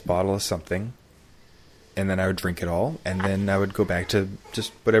myself a nice bottle of something, and then I would drink it all, and then I would go back to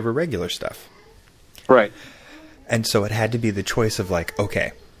just whatever regular stuff. Right. And so it had to be the choice of like,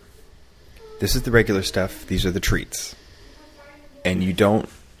 okay, this is the regular stuff, these are the treats. And you don't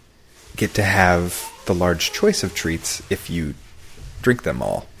get to have the large choice of treats if you drink them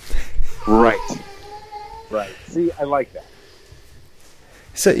all. Right. Right. See, I like that.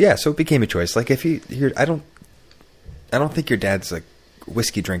 So it became a choice. Like if you're, I don't think your dad's a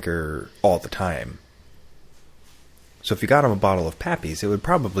whiskey drinker all the time. So if you got him a bottle of Pappy's, it would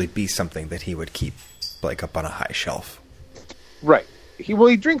probably be something that he would keep like up on a high shelf. Right. He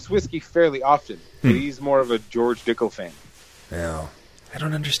drinks whiskey fairly often, but he's more of a George Dickel fan. Yeah. I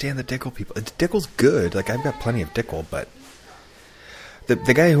don't understand the Dickel people. Dickel's good. Like I've got plenty of Dickel, but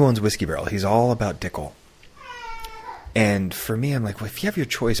the guy who owns Whiskey Barrel, he's all about Dickel. And for me, I'm like, well, if you have your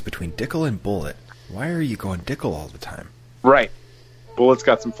choice between Dickel and Bullet, why are you going Dickel all the time? Right. Bullet's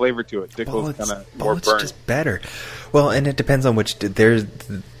got some flavor to it. Dickel's kind of more burnt. Bullet's just better. Well, and it depends on which.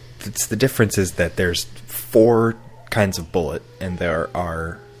 The difference is that there's 4 kinds of Bullet, and there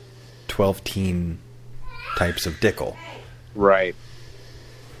are 12 types of Dickel. Right.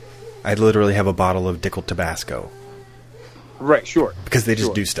 I literally have a bottle of Dickel Tabasco. Right, sure. Because they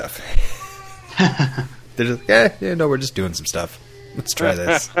just do stuff. They're just, we're just doing some stuff. Let's try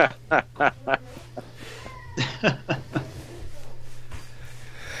this.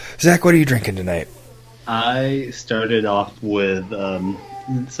 Zach, what are you drinking tonight? I started off with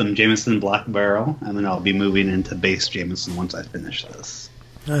some Jameson Black Barrel, and then I'll be moving into base Jameson once I finish this.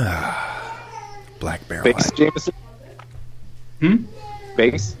 Black Barrel. Base Jameson?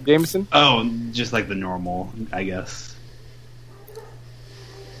 Base Jameson? Oh, just like the normal, I guess.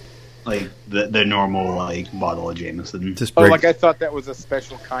 Like the normal bottle of Jameson. I thought that was a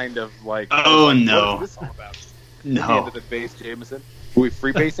special kind of Oh no! What is this all about? No. At the end of the base Jameson. Are we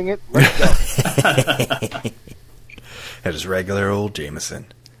freebasing it? Let's go. That is regular old Jameson.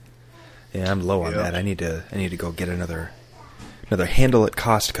 Yeah, I'm low on that. I need to go get another handle at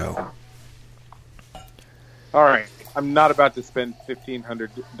Costco. All right, I'm not about to spend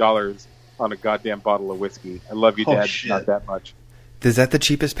 $1,500 on a goddamn bottle of whiskey. I love you, Dad. Shit. Not that much. Is that the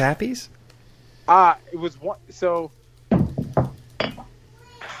cheapest Pappy's? It was one. So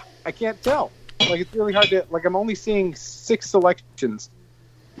I can't tell. It's really hard to. I'm only seeing 6 selections.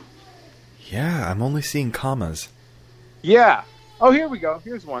 Yeah, I'm only seeing commas. Yeah. Oh, here we go.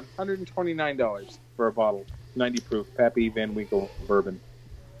 Here's one. $129 for a bottle. 90 proof. Pappy Van Winkle bourbon.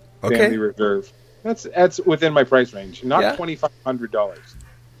 Okay. Family Reserve. That's within my price range. Not $2,500.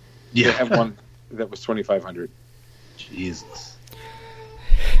 Yeah. They have one that was $2,500. Jesus.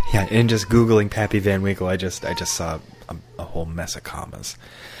 Yeah, and just Googling Pappy Van Winkle, I just saw a whole mess of commas.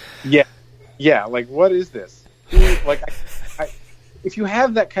 Yeah. Yeah, what is this? If you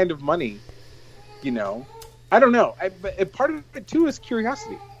have that kind of money, I don't know. But part of it, too, is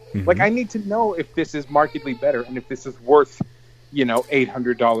curiosity. Mm-hmm. I need to know if this is markedly better and if this is worth,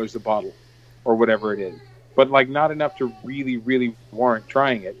 $800 a bottle or whatever it is. But, not enough to really, really warrant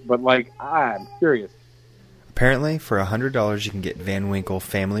trying it. But, I'm curious. Apparently, for $100, you can get Van Winkle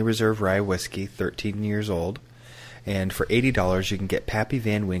Family Reserve Rye Whiskey, 13 years old. And for $80, you can get Pappy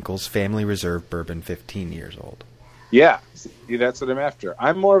Van Winkle's Family Reserve Bourbon, 15 years old. Yeah, see, that's what I'm after.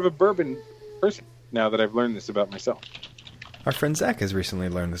 I'm more of a bourbon person now that I've learned this about myself. Our friend Zach has recently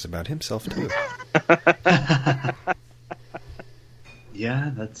learned this about himself, too. Yeah,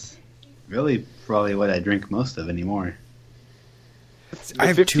 that's really probably what I drink most of anymore. I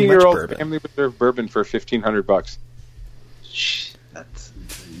have too much 15-year-old bourbon. Family Reserve bourbon for $1,500. That's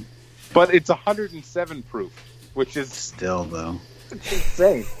insane. But it's 107 proof, which is Still, though.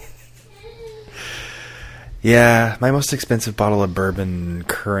 insane. Yeah, my most expensive bottle of bourbon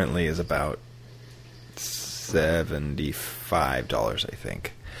currently is about $75, I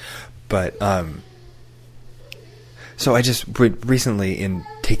think. But so I just recently, in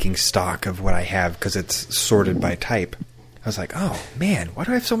taking stock of what I have, because it's sorted by type, I was like, oh man, why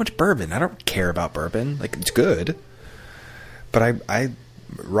do I have so much bourbon? I don't care about bourbon. Like, it's good, but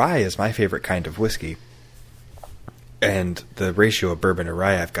rye is my favorite kind of whiskey, and the ratio of bourbon to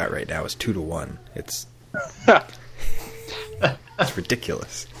rye I've got right now is 2-to-1. It's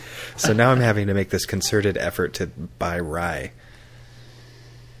ridiculous. So now I'm having to make this concerted effort to buy rye,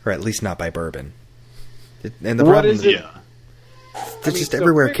 or at least not buy bourbon. And the problem is, just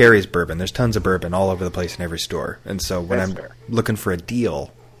everywhere carries bourbon. There's tons of bourbon all over the place in every store. And so when I'm looking for a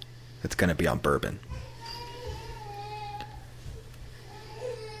deal, it's going to be on bourbon.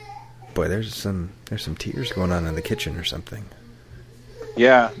 Boy, there's some tears going on in the kitchen or something.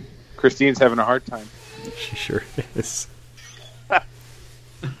 Yeah, Christine's having a hard time. She sure is.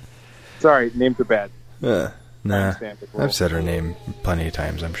 Sorry, names are bad. Nah, I've said her name plenty of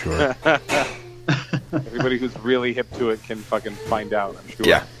times, I'm sure. Everybody who's really hip to it can fucking find out, I'm sure.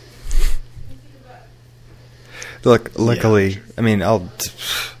 Yeah. Look, luckily, I mean,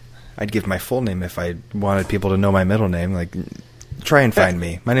 I'd give my full name if I wanted people to know my middle name. Like, try and find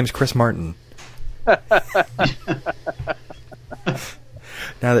me. My name's Chris Martin.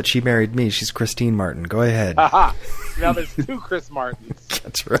 Now that she married me, she's Christine Martin. Go ahead. Aha! Now there's two Chris Martins.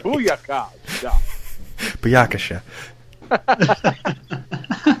 That's right. Booyaka! Yeah. Booyakasha.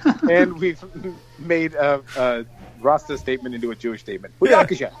 And we've made a Rasta statement into a Jewish statement.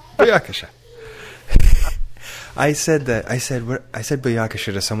 Booyakasha! Booyakasha. I said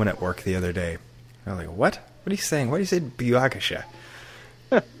Booyakasha to someone at work the other day. I was like, what? What are you saying? Why do you say Booyakasha?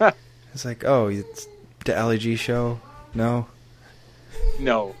 It's like, oh, it's the Ali G show? No?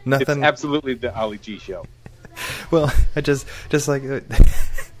 No. Nothing? It's absolutely the Ali G show. Well, I just like...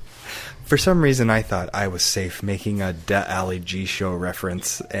 For some reason, I thought I was safe making a Da Ali G show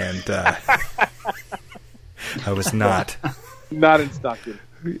reference, and I was not. Not in Stockton.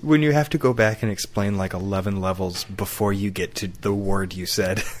 When you have to go back and explain like 11 levels before you get to the word you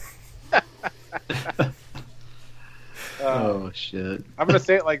said. Oh shit! I'm gonna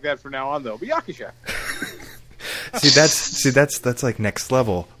say it like that from now on, though. Booyakasha. That's like next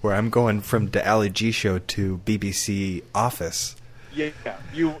level, where I'm going from Da Ali G show to BBC Office. Yeah,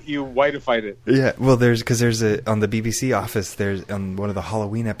 you whiteified it. Yeah, well, there's on the BBC Office, there's on one of the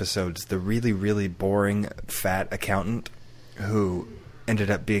Halloween episodes, the really, really boring fat accountant who ended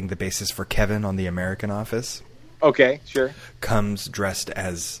up being the basis for Kevin on the American Office. Okay, sure. Comes dressed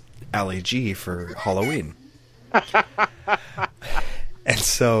as Ali G for Halloween. And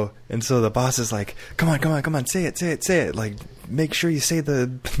so the boss is like, come on, say it. Like, make sure you say the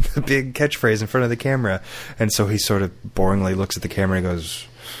big catchphrase in front of the camera. And so he sort of boringly looks at the camera and goes,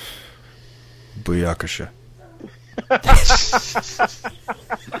 Booyakasha.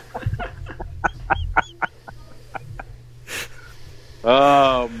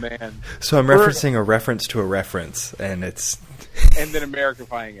 Oh, man. So I'm referencing a reference to a reference, and it's... And then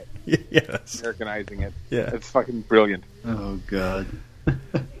Americanifying it. Yes. Americanizing it. Yeah. It's fucking brilliant. Oh, God.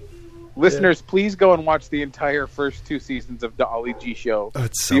 Listeners, please go and watch the entire first 2 seasons of the Ali G show. Oh,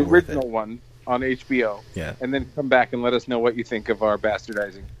 it's so the worth original it. one on HBO. Yeah. And then come back and let us know what you think of our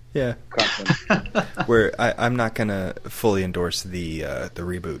bastardizing content. Where I'm not going to fully endorse the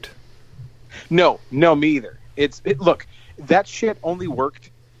reboot. No, me either. Look, that shit only worked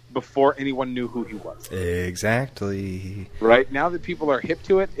before anyone knew who he was. Exactly. Right? Now that people are hip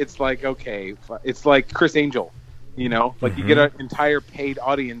to it, it's like, okay, it's like Chris Angel, you know? Like, you get an entire paid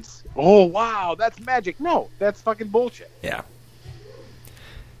audience. Oh, wow, that's magic. No, that's fucking bullshit. Yeah.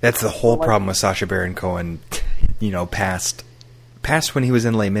 That's the whole problem with Sacha Baron Cohen, you know, past when he was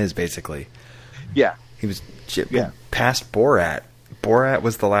in Les Mis, basically. Yeah. He was past Borat. Borat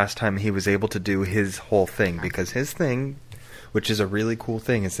was the last time he was able to do his whole thing, because his thing, which is a really cool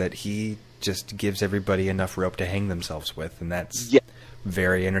thing, is that he just gives everybody enough rope to hang themselves with, and that's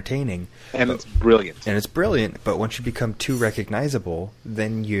very entertaining. It's brilliant. And it's brilliant, but once you become too recognizable,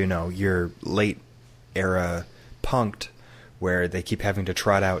 then, you know, you're late era punked, where they keep having to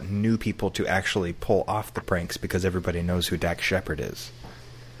trot out new people to actually pull off the pranks because everybody knows who Dax Shepard is.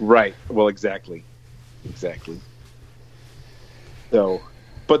 Right. Well, exactly. So,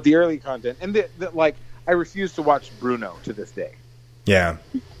 but the early content, and I refuse to watch Bruno to this day. Yeah.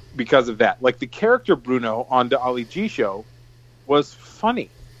 Because of that. Like, the character Bruno on the Ali G show was funny.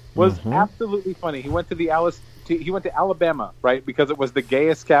 Was absolutely funny. He went to the Alice to Alabama, right? Because it was the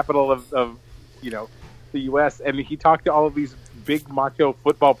gayest capital of the U.S. And he talked to all of these big macho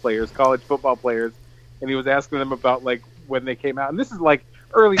football players, college football players, and he was asking them about like when they came out. And this is like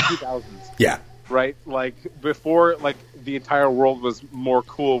early 2000s. Yeah. Right? Like before like the entire world was more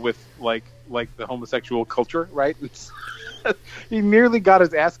cool with like the homosexual culture, right? He nearly got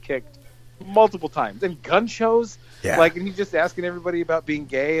his ass kicked multiple times. And gun shows, and he's just asking everybody about being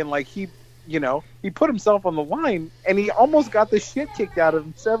gay, and like he put himself on the line, and he almost got the shit kicked out of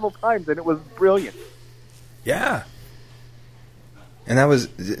him several times, and it was brilliant. Yeah. And that was...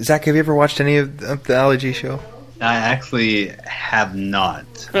 Zach, have you ever watched any of the Ali G show? I actually have not,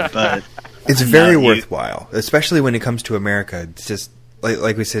 but... It's very worthwhile, especially when it comes to America. It's just,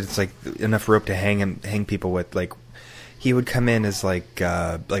 like we said, it's like enough rope to hang people with. Like, he would come in as like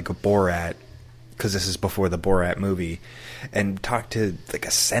a Borat, because this is before the Borat movie, and talk to like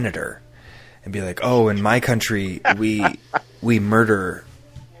a senator and be like, "Oh, in my country, we murder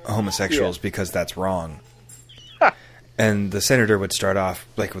homosexuals because that's wrong." And the senator would start off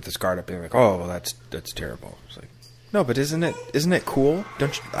like with his guard up, being like, "Oh, well, that's terrible." It's like, no, but isn't it cool?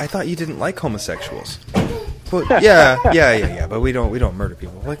 I thought you didn't like homosexuals. Well, yeah. But we don't murder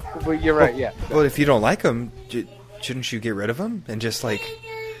people. Like, well, you're right. Yeah. Well, if you don't like them, shouldn't you get rid of them and just like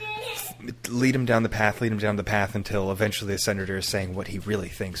lead him down the path until eventually the senator is saying what he really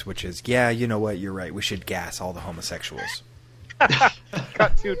thinks, which is, yeah, you know what, you're right. We should gas all the homosexuals.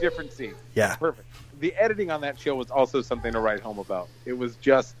 Cut two different scenes. Yeah. Perfect. The editing on that show was also something to write home about. It was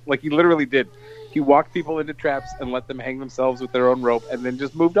just like he literally did. He walked people into traps and let them hang themselves with their own rope, and then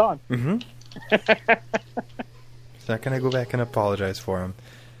just moved on. Mm-hmm. So can I go back and apologize for him?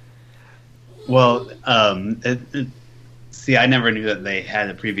 Well, see, I never knew that they had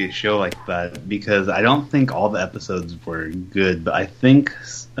a previous show like that, because I don't think all the episodes were good, but I think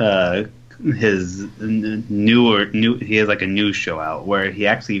his he has like a new show out where he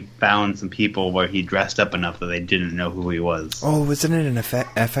actually found some people where he dressed up enough that they didn't know who he was. Oh, wasn't it an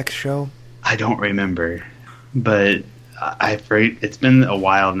FX show? I don't remember, but it's been a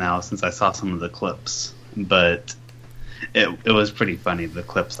while now since I saw some of the clips, but it was pretty funny, the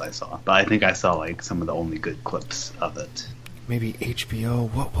clips I saw. But I think I saw like some of the only good clips of it. Maybe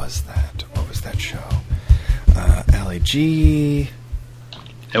HBO. What was that? What was that show? LAG.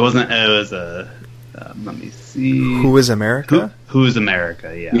 It wasn't. It was a. Let me see. Who is America? Who is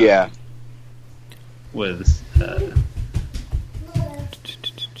America? Yeah. Yeah. With.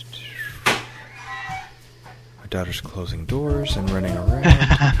 My daughter's closing doors and running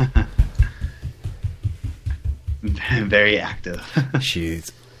around. Very active.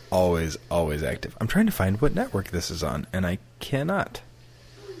 She's always active. I'm trying to find what network this is on, and I cannot.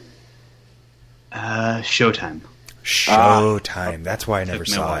 Showtime. Showtime. That's why I never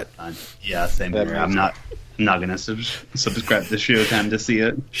saw it. Yeah, same here. I'm not going to subscribe to Showtime to see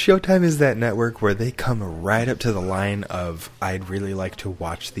it. Showtime is that network where they come right up to the line of, I'd really like to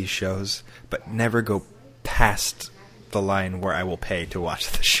watch these shows, but never go past the line where I will pay to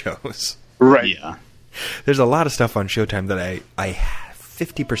watch the shows. Right. Yeah. There's a lot of stuff on Showtime that I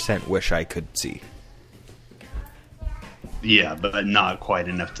 50% wish I could see. Yeah, but not quite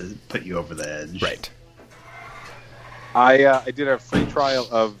enough to put you over the edge. Right. I did a free trial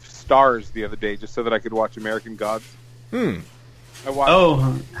of Stars the other day just so that I could watch American Gods. I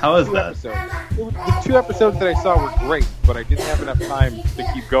watched how is 2 that? episodes. The 2 episodes that I saw were great, but I didn't have enough time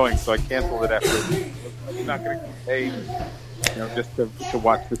to keep going, so I canceled it after. I'm not going to keep paying, just to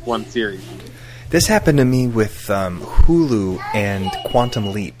watch this one series. This happened to me with Hulu and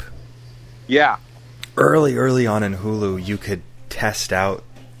Quantum Leap. Yeah. Early on in Hulu, you could test out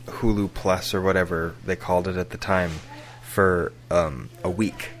Hulu Plus or whatever they called it at the time for a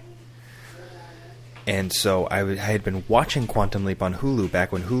week. And so I had been watching Quantum Leap on Hulu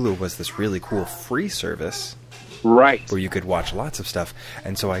back when Hulu was this really cool free service. Right. Where you could watch lots of stuff.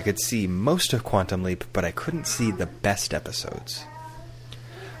 And so I could see most of Quantum Leap, but I couldn't see the best episodes.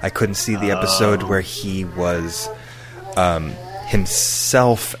 I couldn't see the episode where he was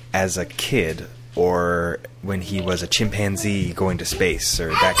himself as a kid, or when he was a chimpanzee going to space, or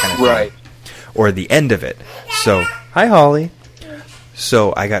that kind of thing. Right. Or the end of it. So, hi Holly.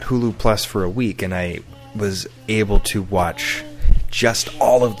 So I got Hulu Plus for a week, and I was able to watch just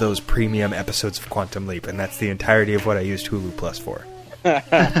all of those premium episodes of Quantum Leap, and that's the entirety of what I used Hulu Plus for.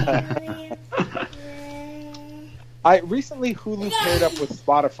 Recently Hulu paired up with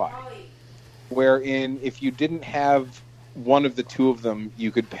Spotify, wherein if you didn't have one of the two of them,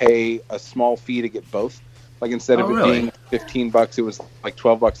 you could pay a small fee to get both. Like instead of it being $15, it was like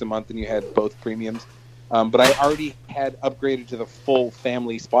 $12 a month, and you had both premiums. But I already had upgraded to the full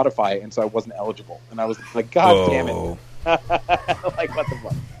family Spotify, and so I wasn't eligible. And I was like, God damn it. Like, what the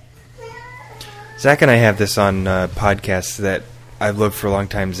fuck? Zach and I have this on podcasts that I've loved for a long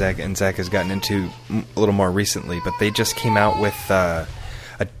time. Zach has gotten into a little more recently, but they just came out with a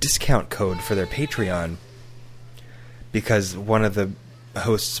discount code for their Patreon because one of the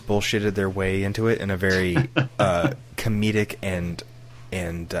hosts bullshitted their way into it in a very comedic and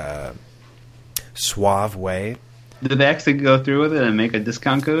suave way. Did they actually go through with it and make a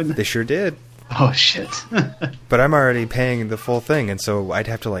discount code? They sure did. Oh shit! But I'm already paying the full thing, and so I'd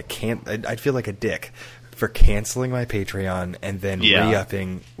have to I'd feel like a dick for canceling my Patreon and then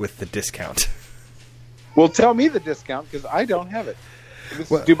re-upping with the discount. Well, tell me the discount because I don't have it. If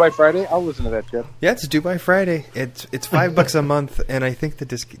this is due by Friday, I'll listen to that shit. Yeah, it's due by Friday. It's $5 a month, and I think the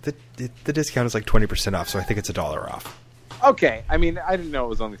discount is like 20% off. So I think it's $1 off. Okay, I mean, I didn't know it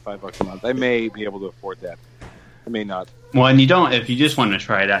was only $5 a month. I may be able to afford that. I may not. Well, and you don't. If you just want to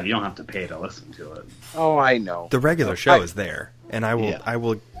try it out, you don't have to pay to listen to it. Oh, I know. The regular show is there, and I will. Yeah. I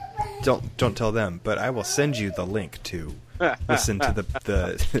will. Don't tell them, but I will send you the link to listen to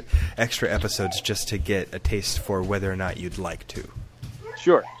the extra episodes just to get a taste for whether or not you'd like to.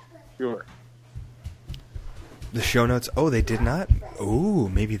 Sure. The show notes. Oh, they did not. Oh,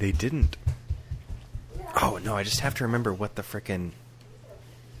 maybe they didn't. Oh no, I just have to remember what the frickin'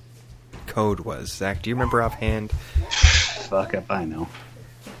 code was. Zach, do you remember offhand? Fuck if I know.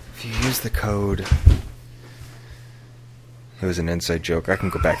 If you use the code, it was an inside joke. I can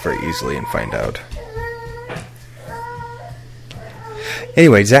go back very easily and find out.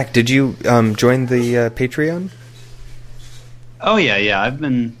 Anyway, Zach, did you join the Patreon? Oh yeah. I've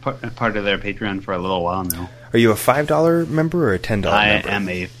been part of their Patreon for a little while now. Are you a $5 member or a $10 member? I am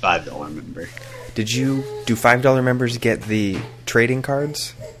a $5 member. Do $5 members get the trading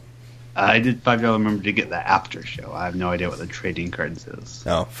cards? I did $5 member to get the after show. I have no idea what the trading cards is.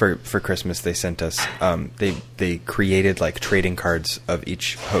 Oh, for Christmas they sent us. They created like trading cards of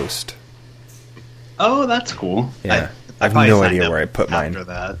each host. Oh, that's cool. Yeah, I have no idea where I put mine. After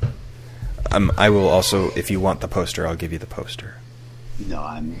that, I will also, if you want the poster, I'll give you the poster. No,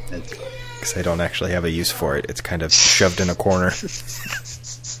 it's because I don't actually have a use for it. It's kind of shoved in a corner.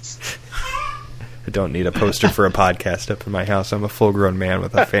 I don't need a poster for a podcast up in my house. I'm a full-grown man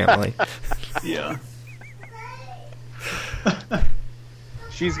with a family. Yeah.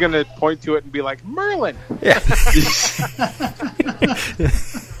 She's going to point to it and be like, Merlin! Yeah.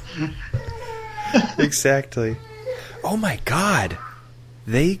 Exactly. Oh my god.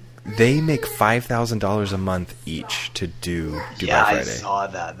 They make $5,000 a month each to do Dubai Friday. I saw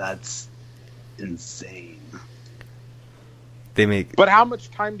that. That's insane. But how much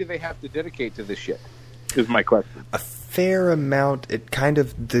time do they have to dedicate to this shit? Is my question. A fair amount. It kind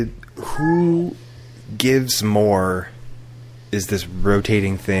of who gives more is this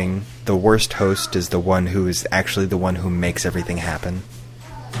rotating thing. The worst host is the one who is actually the one who makes everything happen.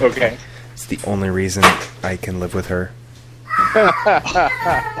 Okay. It's the only reason I can live with her.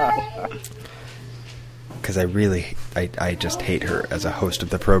 Because I just hate her as a host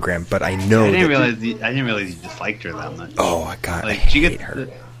of the program. But I know I didn't realize you disliked her that much. Oh god, like, I hate her.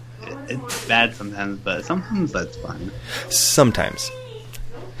 It's bad sometimes, but sometimes that's fine. Sometimes.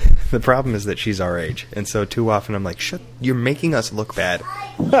 The problem is that she's our age, and so too often I'm like, "Shut! You're making us look bad."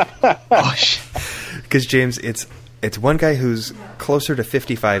 Oh shit! Because James, it's one guy who's closer to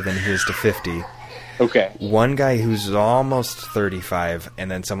 55 than he is to 50. Okay. One guy who's almost 35,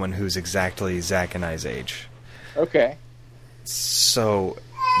 and then someone who's exactly Zach and I's age. Okay. So,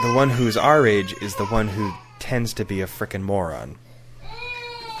 the one who's our age is the one who tends to be a frickin' moron.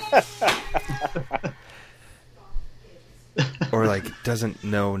 Or, like, doesn't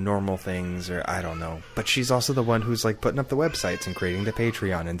know normal things, or I don't know. But she's also the one who's, like, putting up the websites and creating the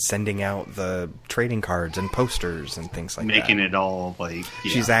Patreon and sending out the trading cards and posters and things like making that. it all, like...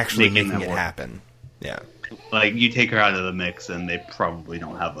 She's actually making it happen. Yeah. Like, you take her out of the mix and they probably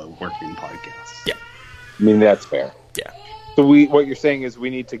don't have a working podcast. Yeah. I mean, that's fair. Yeah. So what you're saying is we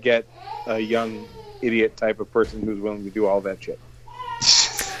need to get a young idiot type of person who's willing to do all that shit.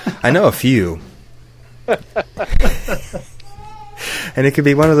 I know a few. And it could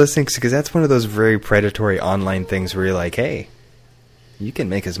be one of those things, because that's one of those very predatory online things where you're like, hey, you can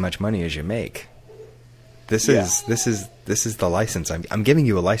make as much money as you make. This is the license. I'm giving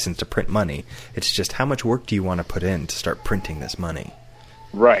you a license to print money. It's just how much work do you want to put in to start printing this money?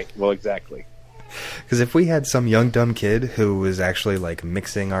 Right. Well, exactly. Because if we had some young dumb kid who was actually like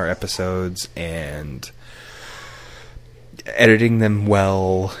mixing our episodes and editing them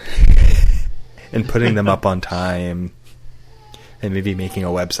well and putting them up on time and maybe making a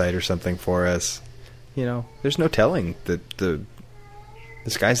website or something for us, there's no telling that the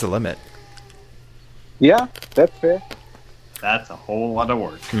sky's the limit. Yeah, that's fair. That's a whole lot of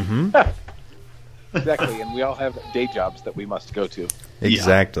work. Mm-hmm. Exactly, and we all have day jobs that we must go to.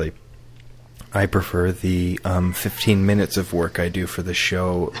 Exactly. Yeah. I prefer the 15 minutes of work I do for the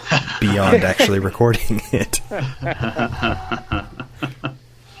show beyond actually recording it.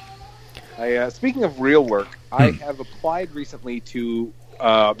 Speaking of real work, I have applied recently to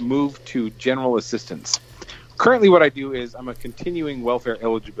move to general assistance. Currently what I do is I'm a continuing welfare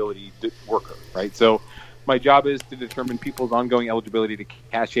eligibility worker, right? So my job is to determine people's ongoing eligibility to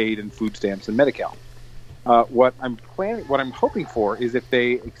cash aid and food stamps and Medi-Cal. What I'm hoping for is if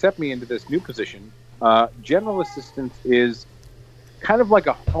they accept me into this new position, general assistance is kind of like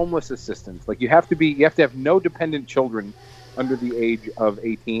a homeless assistance. Like you have to have no dependent children under the age of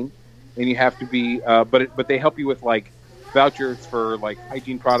 18, and you have to be, but they help you with like vouchers for like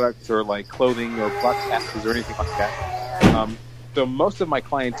hygiene products or like clothing or bus passes or anything like that. So most of my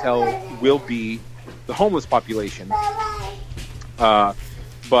clientele will be the homeless population, but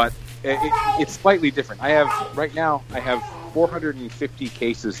it's slightly different. I have 450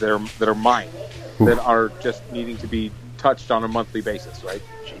 cases that are mine that are just needing to be touched on a monthly basis, right?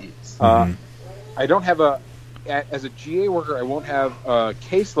 Jeez. I don't have as a GA worker, I won't have a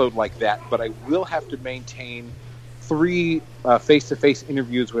caseload like that, but I will have to maintain 3 face-to-face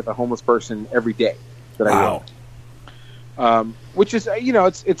interviews with a homeless person every day that I will. Which is,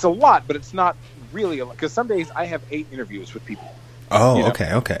 it's a lot, but it's not really a lot, because some days I have 8 interviews with people. Oh,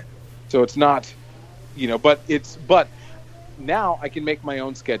 okay. So it's not, but now I can make my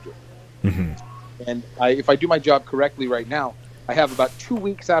own schedule. Mm-hmm. And if I do my job correctly right now, I have about 2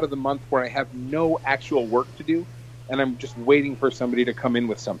 weeks out of the month where I have no actual work to do, and I'm just waiting for somebody to come in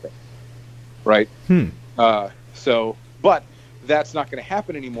with something, right? But that's not going to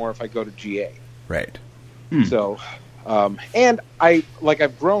happen anymore if I go to GA. Right. So, and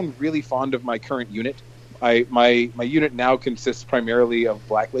I've grown really fond of my current unit. My unit now consists primarily of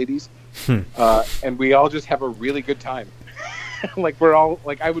black ladies, and we all just have a really good time. We're all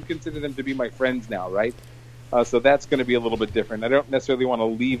I would consider them to be my friends now, right? So that's going to be a little bit different. I don't necessarily want to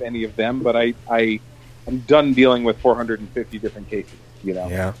leave any of them, but I'm done dealing with 450 different cases.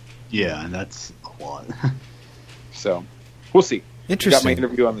 Yeah, and that's a lot. So we'll see. Interesting. Got my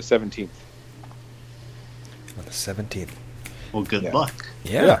interview on the 17th. On the 17th. Well, good luck.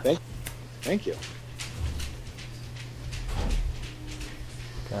 Yeah. Thank you.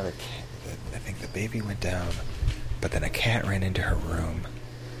 God, I think the baby went down, but then a cat ran into her room,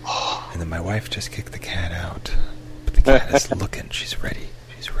 and then my wife just kicked the cat out. But the cat is looking. She's ready.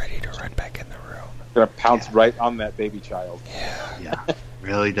 She's ready to run back in the room. Gonna pounce right on that baby child. Yeah.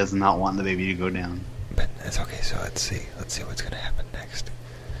 Really does not want the baby to go down. But it's okay. So let's see what's gonna happen next.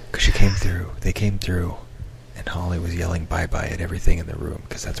 Because she came through. They came through, and Holly was yelling bye-bye at everything in the room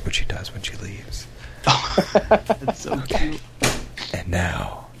because that's what she does when she leaves. That's so cute. And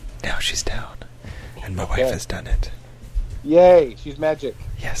now she's down, and my wife has done it. Yay! She's magic.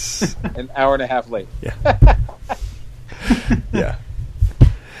 Yes. An hour and a half late. Yeah. Yeah.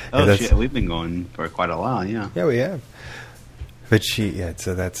 Oh shit! We've been going for quite a while. Yeah. Yeah, we have. But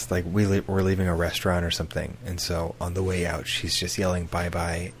so that's like we're leaving a restaurant or something, and so on the way out, she's just yelling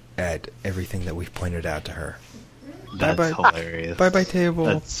bye-bye at everything that we've pointed out to her. That's bye-bye, hilarious. Bye-bye table.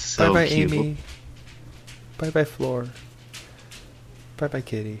 That's so bye-bye cute. Amy. Bye-bye floor. Bye-bye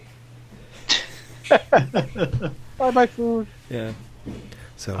kitty. Bye-bye food. Yeah.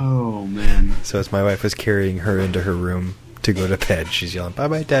 So. Oh man. So as my wife was carrying her into her room to go to bed, she's yelling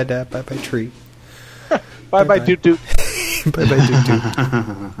bye-bye dada, bye-bye tree. Bye-bye doot-doot. Bye-bye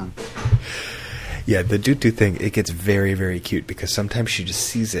doot-doot. Yeah, the doot-doot thing, it gets very, very cute because sometimes she just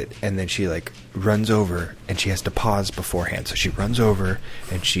sees it and then she runs over and she has to pause beforehand. So she runs over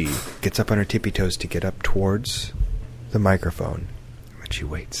and she gets up on her tippy toes to get up towards the microphone. And she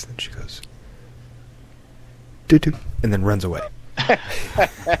waits and she goes doot-doot and then runs away.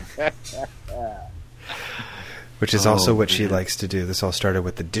 Which is also what she likes to do. This all started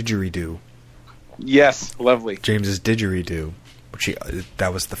with the didgeridoo. Yes, lovely. James's didgeridoo.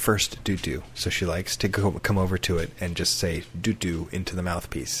 That was the first doo-doo. So she likes to come over to it and just say doo-doo into the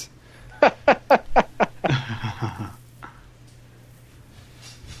mouthpiece. This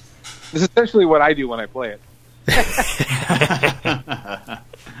is essentially what I do when I play it.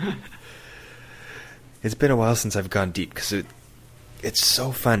 It's been a while since I've gone deep because it's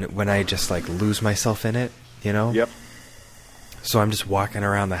so fun when I just lose myself in it, Yep. So I'm just walking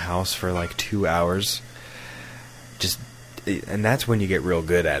around the house for 2 hours, and that's when you get real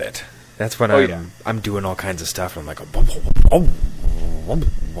good at it. That's when I'm doing all kinds of stuff. And I'm like,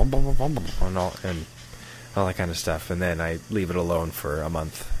 and all that kind of stuff, and then I leave it alone for a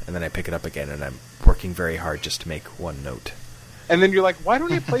month, and then I pick it up again, and I'm working very hard just to make one note. And then you're like, why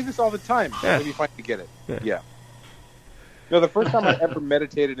don't you play this all the time? Yeah. And then you finally get it. Yeah. No, the first time I ever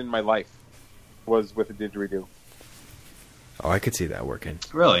meditated in my life was with a didgeridoo. Oh, I could see that working.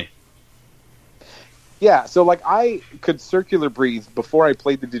 Really? Yeah, so like I could circular breathe before I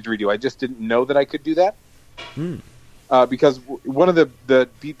played the didgeridoo. I just didn't know that I could do that. Because one of the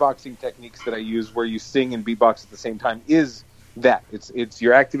beatboxing techniques that I use where you sing and beatbox at the same time is that. It's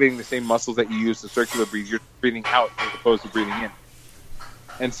you're activating the same muscles that you use to circular breathe. You're breathing out as opposed to breathing in.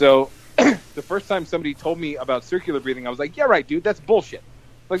 And so the first time somebody told me about circular breathing, I was like, yeah, right, dude, that's bullshit.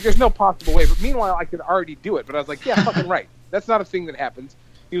 Like, there's no possible way. But meanwhile, I could already do it. But I was like, yeah, fucking right. That's not a thing that happens.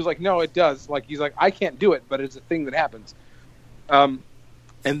 He was like, no, it does. Like, he's like, I can't do it, but it's a thing that happens. And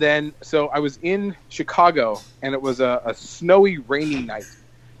then, so I was in Chicago, and it was a snowy, rainy night.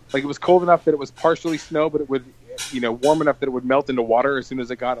 Like, it was cold enough that it was partially snow, but it would, warm enough that it would melt into water as soon as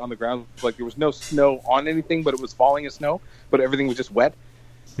it got on the ground. Like, there was no snow on anything, but it was falling as snow, but everything was just wet.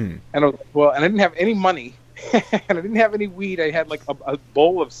 And I was like, well, and I didn't have any money, and I didn't have any weed. I had, like, a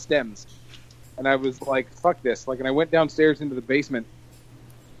bowl of stems. And I was like, fuck this. Like, and I went downstairs into the basement,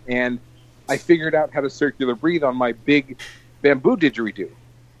 and I figured out how to circular breathe on my big bamboo didgeridoo.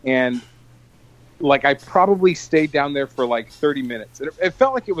 And, like, I probably stayed down there for, like, 30 minutes. It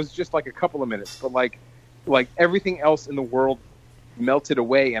felt like it was just, like, a couple of minutes. But, like everything else in the world melted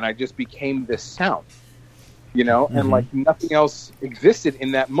away, and I just became this sound, And, like, nothing else existed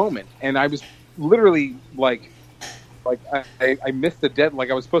in that moment. And I was literally, like I missed the deadline.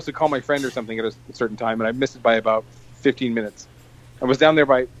 Like, I was supposed to call my friend or something at a certain time, and I missed it by about 15 minutes. I was down there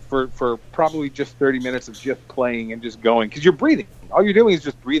for probably just 30 minutes of just playing and just going. Because you're breathing. All you're doing is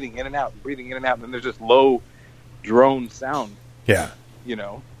just breathing in and out, and then there's just low drone sound. Yeah.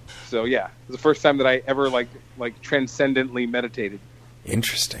 So, yeah. It was the first time that I ever, like transcendently meditated.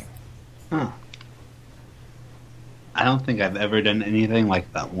 Interesting. Huh. I don't think I've ever done anything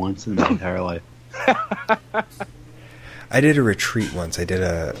like that once in my entire life. I did a retreat once. I did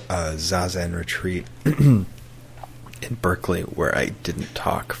a Zazen retreat in Berkeley where I didn't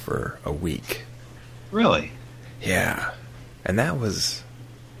talk for a week. Really? Yeah. And that was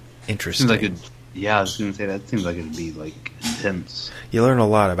interesting. Seems like I was going to say, that seems like it'd be, like, intense. You learn a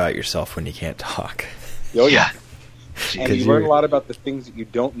lot about yourself when you can't talk. Oh, yeah. And you learn a lot about the things that you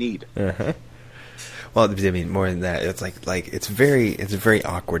don't need. Uh-huh. Well, I mean, more than that, it's like it's very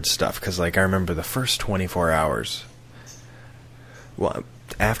awkward stuff, because, like, I remember the first 24 hours. Well,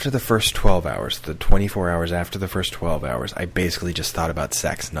 after the first 12 hours, the 24 hours after the first 12 hours, I basically just thought about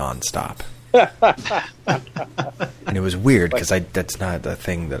sex nonstop. And it was weird, because that's not a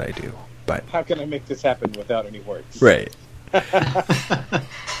thing that I do. But how can I make this happen without any words? Right.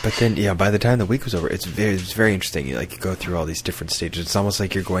 But then, yeah, by the time the week was over, it's very interesting. You go through all these different stages. It's almost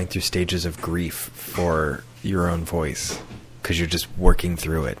like you're going through stages of grief for your own voice, because you're just working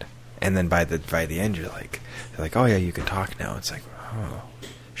through it. And then by the end, you're like, oh yeah, you can talk now. It's like, oh,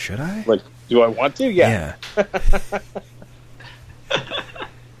 should I? Like, do I want to? Yeah. Is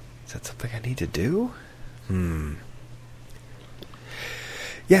that something I need to do?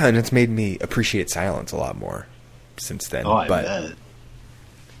 Yeah, and it's made me appreciate silence a lot more since then. Oh, I bet.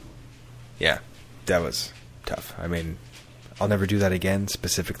 Yeah, that was tough. I mean, I'll never do that again,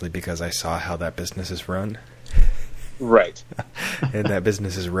 specifically because I saw how that business is run. Right. And that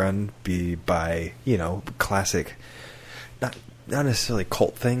business is run by, classic, not necessarily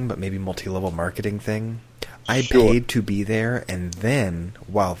cult thing, but maybe multi-level marketing thing. I paid to be there, and then,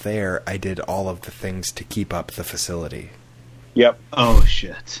 while there, I did all of the things to keep up the facility. Yep. Oh,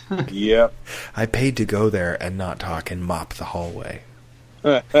 shit. Yep. I paid to go there and not talk and mop the hallway.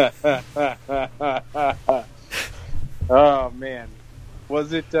 Oh, man.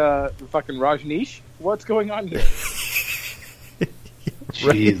 Was it fucking Rajneesh? What's going on here?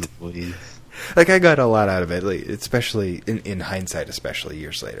 Jeez Louise. Like, I got a lot out of it, like, especially in hindsight, especially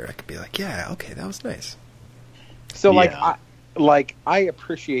years later. I could be like, yeah, okay, that was nice. So, Yeah. I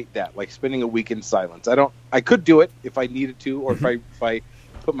appreciate that, like spending a week in silence. I could do it if I needed to, or if I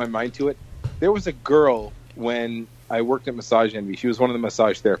put my mind to it. There was a girl when I worked at Massage Envy. She was one of the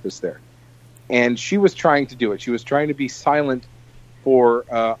massage therapists there, and she was trying to do it. She was trying to be silent for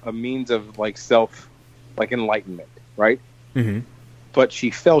a means of enlightenment, right? Mm-hmm. But she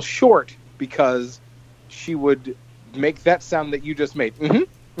fell short because she would make that sound that you just made.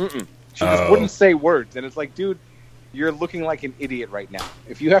 Mm-hmm. Mm-mm. She just wouldn't say words, and it's like, dude, you're looking like an idiot right now.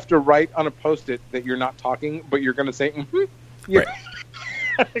 If you have to write on a Post-it that you're not talking, but you're going to say, right.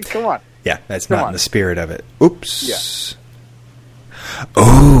 Come on. Yeah, that's not in the spirit of it. Oops. Yeah.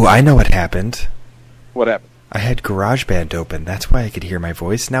 Oh, I know what happened. What happened? I had GarageBand open. That's why I could hear my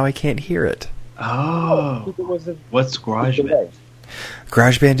voice. Now I can't hear it. Oh. What's GarageBand?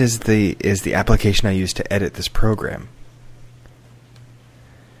 GarageBand is the application I use to edit this program.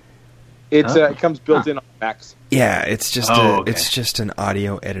 It's it comes built in on Macs. Yeah, it's just it's just an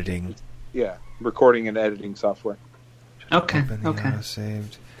audio editing. Yeah, recording and editing software. Okay. Open the Okay. auto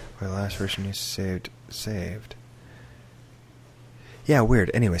saved. Or the last version you saved. Yeah,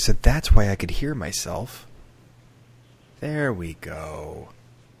 weird. Anyway, so that's why I could hear myself. There we go.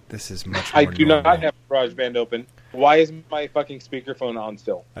 This is much more I do normal. not have GarageBand open. Why is my fucking speakerphone on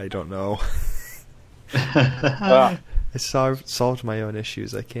still? I don't know. Uh, I solved my own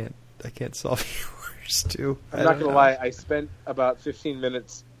issues. I can't solve yours too. I'm not gonna lie. I spent about 15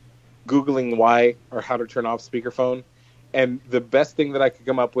 minutes Googling why or how to turn off speakerphone, and the best thing that I could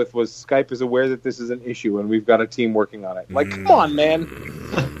come up with was Skype is aware that this is an issue, and we've got a team working on it. Like, come on, man.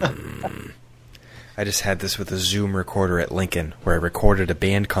 I just had this with a Zoom recorder at Lincoln, where I recorded a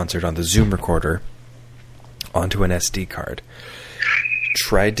band concert on the Zoom recorder onto an SD card.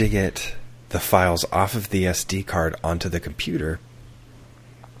 Tried to get the files off of the SD card onto the computer,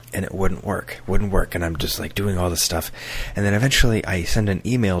 and it wouldn't work. And I'm just like doing all this stuff. And then eventually I send an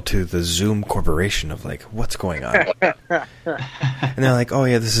email to the Zoom Corporation of like, what's going on? And they're like, oh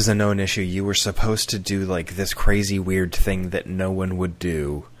yeah, this is a known issue. You were supposed to do like this crazy weird thing that no one would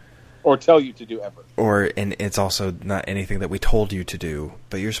do. Or tell you to do ever. And it's also not anything that we told you to do,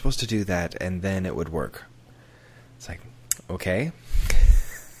 but you're supposed to do that and then it would work. It's like, okay.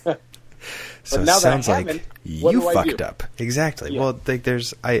 So But now it sounds that I like haven't, what you do I fucked do? up. Exactly. Yeah. Well, like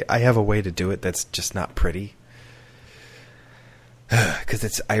I have a way to do it that's just not pretty.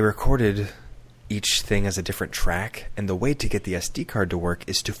 Because I recorded each thing as a different track, and the way to get the SD card to work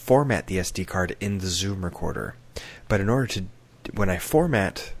is to format the SD card in the Zoom recorder. But in order to, when I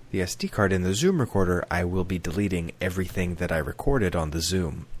format the SD card in the Zoom recorder, I will be deleting everything that I recorded on the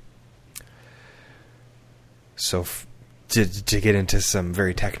Zoom. So to get into some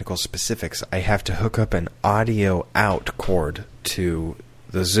very technical specifics, I have to hook up an audio out cord to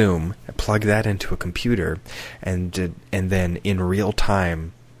the Zoom, plug that into a computer, and then in real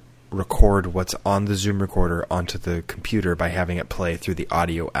time record what's on the Zoom recorder onto the computer by having it play through the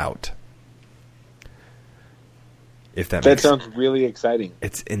audio out. If that sounds really exciting.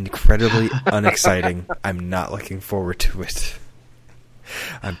 It's incredibly unexciting. I'm not looking forward to it.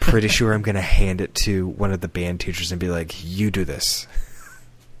 I'm pretty sure I'm going to hand it to one of the band teachers and be like, you do this.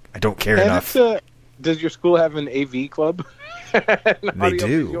 I don't care enough. Does your school have an AV club? They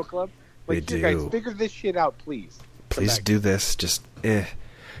do. Visual club? Like, They guys, do. figure this shit out, please. Please do this. Just,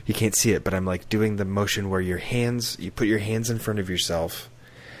 You can't see it, but I'm like doing the motion where you put your hands in front of yourself,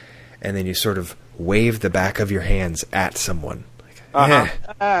 and then you sort of wave the back of your hands at someone. Like,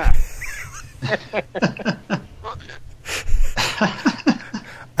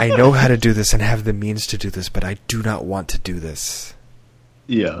 I know how to do this and have the means to do this, but I do not want to do this.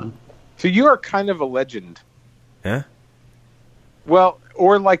 Yeah. So you are kind of a legend. Huh? Well,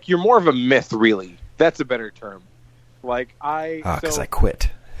 or like you're more of a myth, really. That's a better term. Like because I quit.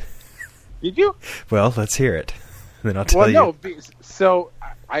 Did you? Well, let's hear it. Then I'll tell you. Well, no. So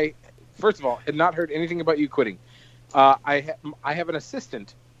I first of all had not heard anything about you quitting. I have an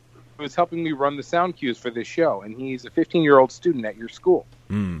assistant who is helping me run the sound cues for this show, and he's a 15-year-old student at your school.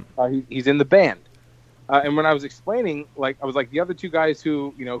 He's in the band. And when I was explaining, like, I was like, the other two guys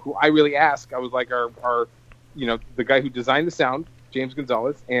who I really ask, I was like, are the guy who designed the sound, James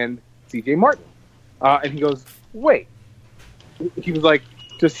Gonzalez, and CJ Martin. And he goes, wait. He was like,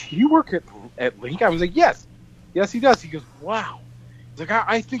 does he work at Link? I was like, yes, he does. He goes, wow. He's like,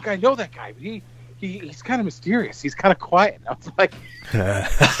 I think I know that guy, but he's kind of mysterious. He's kind of quiet. And I was like,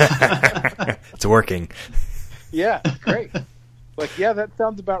 it's working. Yeah, great. Like, yeah, that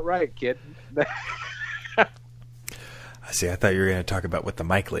sounds about right, kid. See, I thought you were going to talk about with the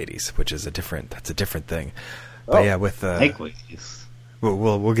mic ladies, which is a different thing. But yeah, with mic ladies.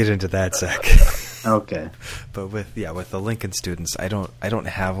 We'll get into that, Zach. Okay. But with the Lincoln students, I don't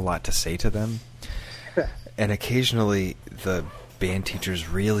have a lot to say to them. And occasionally the band teachers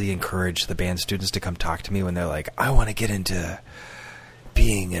really encourage the band students to come talk to me when they're like, I want to get into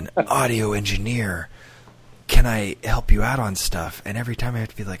being an audio engineer. Can I help you out on stuff? And every time I have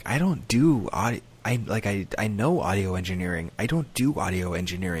to be like, I don't do audio. I know audio engineering. I don't do audio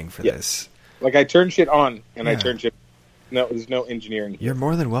engineering for this. Like, I turn shit on and I turn shit. No, there's no engineering. You're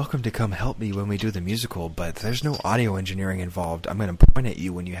more than welcome to come help me when we do the musical, but there's no audio engineering involved. I'm going to point at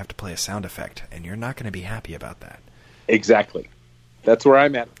you when you have to play a sound effect, and you're not going to be happy about that. Exactly. That's where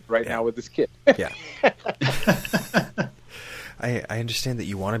I'm at right now with this kid. Yeah. I understand that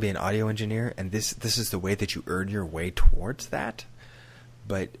you want to be an audio engineer, and this is the way that you earn your way towards that.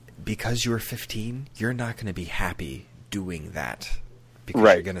 But because you're 15, you're not going to be happy doing that. Because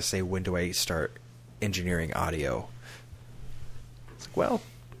Right. you're going to say, when do I start engineering audio? It's like, well,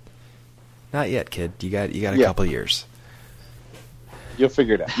 not yet, kid. You got a couple years. You'll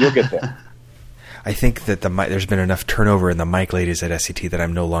figure it out. You'll get there. I think that there's been enough turnover in the mic ladies at SCT that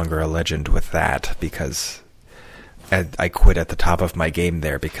I'm no longer a legend with that, because I quit at the top of my game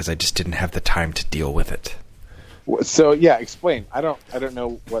there because I just didn't have the time to deal with it. So yeah, explain. I don't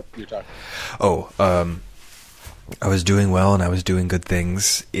know what you're talking about. Oh, I was doing well and I was doing good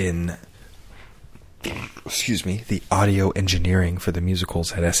things in, the audio engineering for the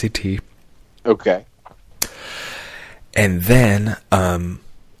musicals at SCT. Okay. And then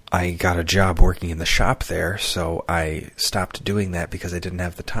I got a job working in the shop there, so I stopped doing that because I didn't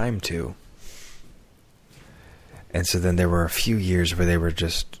have the time to. And so then there were a few years where they were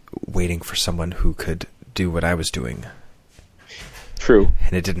just waiting for someone who could do what I was doing. True.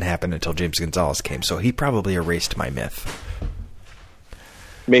 And it didn't happen until James Gonzalez came, so he probably erased my myth.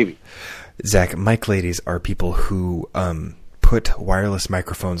 Maybe. Zach, mic ladies are people who put wireless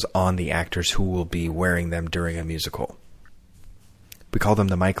microphones on the actors who will be wearing them during a musical. We call them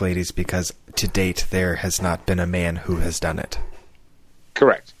the mic ladies because to date there has not been a man who has done it.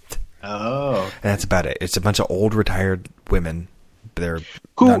 Correct. Oh. And that's about it. It's a bunch of old retired women.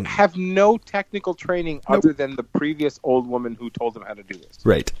 Who have no technical training other than the previous old woman who told them how to do this.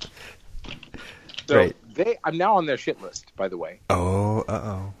 Right. So right. I'm now on their shit list, by the way.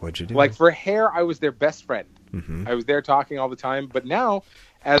 Oh, what'd you do? Like for hair, I was their best friend. Mm-hmm. I was there talking all the time. But now,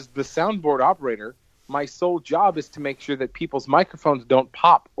 as the soundboard operator, my sole job is to make sure that people's microphones don't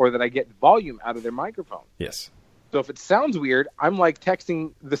pop or that I get volume out of their microphone. Yes. So if it sounds weird, I'm like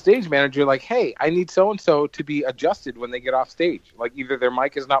texting the stage manager like, hey, I need so-and-so to be adjusted when they get off stage. Like either their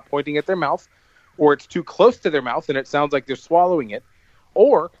mic is not pointing at their mouth or it's too close to their mouth and it sounds like they're swallowing it,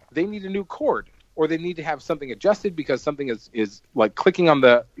 or they need a new cord, or they need to have something adjusted because something is like clicking on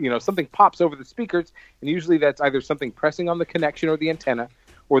the, something pops over the speakers, and usually that's either something pressing on the connection or the antenna,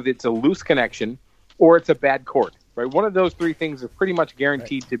 or it's a loose connection, or it's a bad cord, right? One of those three things is pretty much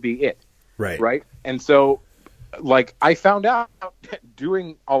guaranteed to be it. Right? And so, like, I found out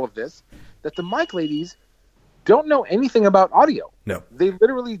doing all of this that the mic ladies don't know anything about audio. No. They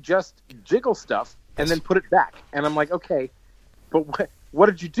literally just jiggle stuff and then put it back. And I'm like, okay, but what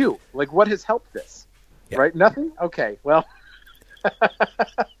did you do? Like, what has helped this? Yeah. Right? Nothing? Okay, well.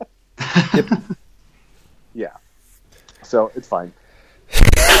 Yep. Yeah. So, it's fine.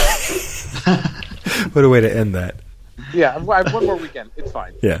 What a way to end that. Yeah, I have one more weekend. It's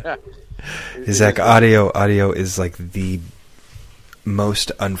fine. Yeah. Zach, audio is like the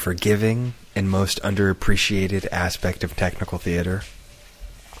most unforgiving and most underappreciated aspect of technical theater.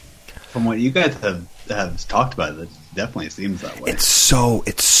 From what you guys have talked about, it definitely seems that way. It's so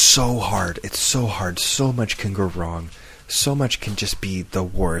hard. It's so hard. So much can go wrong. So much can just be the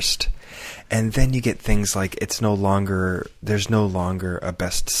worst. And then you get things like there's no longer a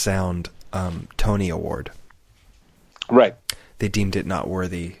best sound Tony Award. Right. They deemed it not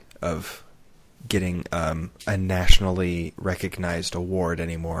worthy of getting a nationally recognized award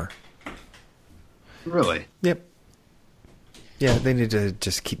anymore. Really? Yep. Yeah, they need to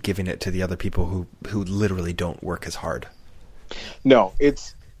just keep giving it to the other people who literally don't work as hard. No,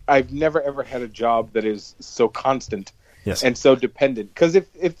 I've never ever had a job that is so constant and so dependent. Because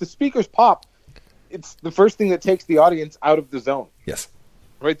if the speakers pop, it's the first thing that takes the audience out of the zone. Yes.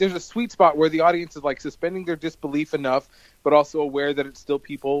 Right? There's a sweet spot where the audience is like suspending their disbelief enough, but also aware that it's still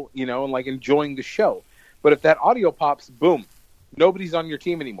people, and like enjoying the show. But if that audio pops, boom, nobody's on your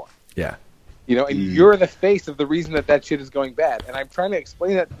team anymore. Yeah. And you're the face of the reason that shit is going bad. And I'm trying to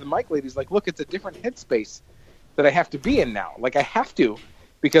explain that to the mic ladies, like, look, it's a different headspace that I have to be in now. Like, I have to,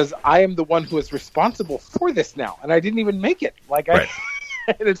 because I am the one who is responsible for this now, and I didn't even make it. Like, right.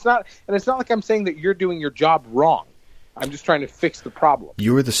 and it's not like I'm saying that you're doing your job wrong. I'm just trying to fix the problem.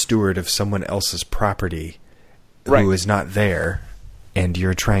 You are the steward of someone else's property who is not there, and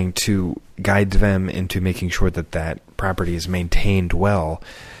you're trying to guide them into making sure that property is maintained well,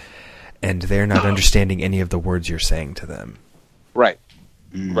 and they're not understanding any of the words you're saying to them. Right.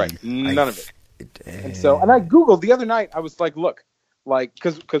 Right. None of it. And I Googled the other night, I was like, look, like,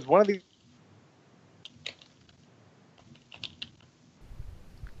 because one of the...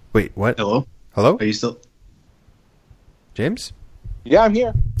 Wait, what? Hello? Are you still... James? Yeah, I'm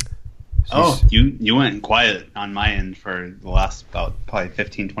here. Oh, you went quiet on my end for the last about probably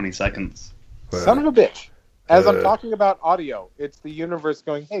 15, 20 seconds. Son of a bitch. As I'm talking about audio, it's the universe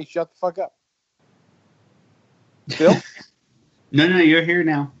going, hey, shut the fuck up. Bill? No, you're here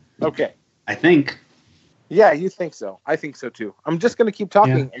now. Okay. I think. Yeah, you think so. I think so, too. I'm just going to keep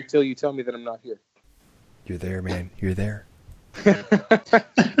talking until you tell me that I'm not here. You're there, man. You're there.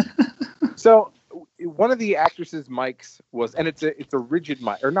 So, one of the actresses' mics was, and it's a rigid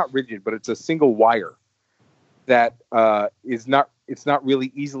mic, or not rigid, but it's a single wire that it's not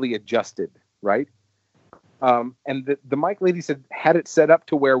really easily adjusted, right? And the mic lady said had it set up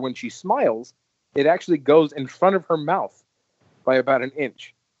to where when she smiles, it actually goes in front of her mouth by about an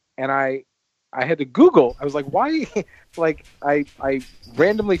inch. And I had to Google. I was like, why? Like, I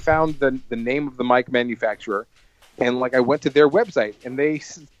randomly found the name of the mic manufacturer, and like I went to their website, and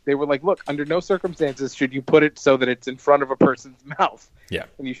they were like, look, under no circumstances should you put it so that it's in front of a person's mouth. Yeah.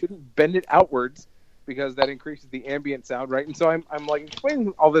 And you shouldn't bend it outwards because that increases the ambient sound, right? And so I'm like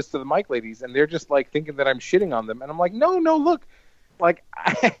explaining all this to the mic ladies, and they're just like thinking that I'm shitting on them, and I'm like, no, look, like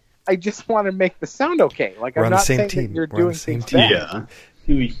I just want to make the sound okay. Like, I'm not saying that you're doing things bad.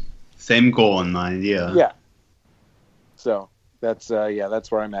 Yeah. Same goal in mind, yeah. Yeah. So that's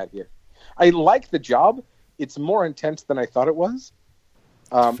where I'm at here. I like the job. It's more intense than I thought it was.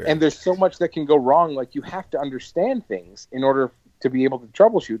 And there's so much that can go wrong. Like, you have to understand things in order to be able to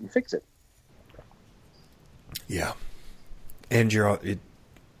troubleshoot and fix it. Yeah. And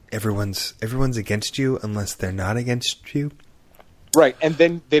everyone's against you unless they're not against you. Right. And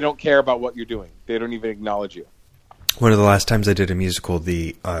then they don't care about what you're doing. They don't even acknowledge you. One of the last times I did a musical,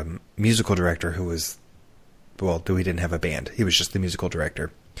 the musical director who was, we didn't have a band. He was just the musical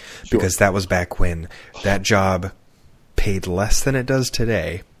director. Sure. Because that was back when that job paid less than it does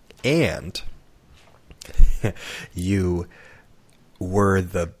today. And you were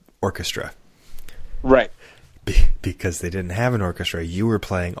the orchestra. Right. Because they didn't have an orchestra. You were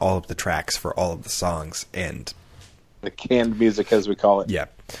playing all of the tracks for all of the songs. And the canned music, as we call it. Yeah.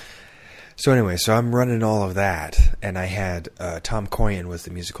 So anyway, I'm running all of that, and I had Tom Coyan was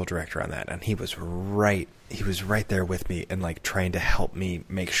the musical director on that, and he was right there with me and like trying to help me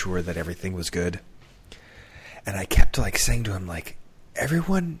make sure that everything was good. And I kept like saying to him, like,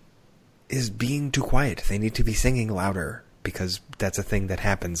 everyone is being too quiet. They need to be singing louder, because that's a thing that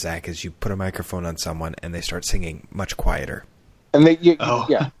happens, Zach, is you put a microphone on someone and they start singing much quieter. And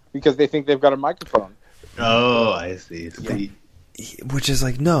because they think they've got a microphone. Oh, I see. Yeah. Which is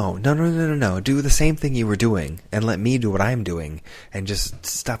like, no. Do the same thing you were doing and let me do what I'm doing and just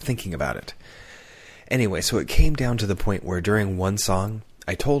stop thinking about it. Anyway, so it came down to the point where during one song,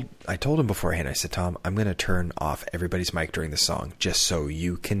 I told him beforehand, I said, Tom, I'm going to turn off everybody's mic during the song just so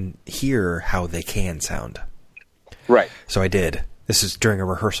you can hear how they can sound. Right. So I did. This is during a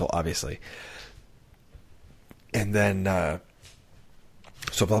rehearsal, obviously. And then,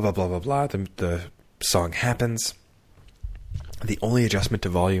 so blah, blah, blah, blah, blah. The song happens. The only adjustment to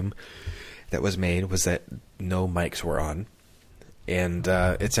volume that was made was that no mics were on, and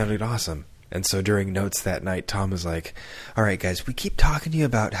it sounded awesome. And so during notes that night, Tom was like, all right, guys, we keep talking to you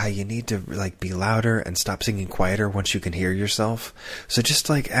about how you need to like be louder and stop singing quieter once you can hear yourself. So just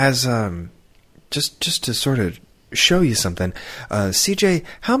like as just to sort of show you something, CJ,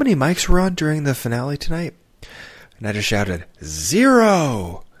 how many mics were on during the finale tonight? And I just shouted,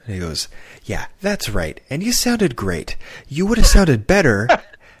 0! And he goes, yeah, that's right. And you sounded great. You would have sounded better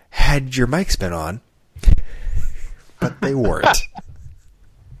had your mics been on. But they weren't.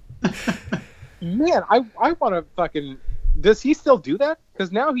 Man, I want to fucking... Does he still do that?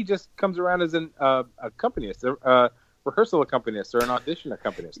 Because now he just comes around as an accompanist, a rehearsal accompanist, or an audition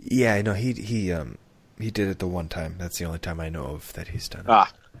accompanist. Yeah, I know. He did it the one time. That's the only time I know of that he's done it.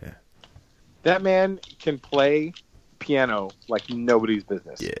 Yeah. That man can play piano like nobody's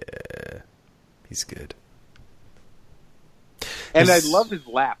business. Yeah. He's good. And I love his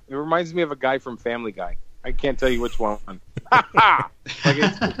laugh. It reminds me of a guy from Family Guy. I can't tell you which one.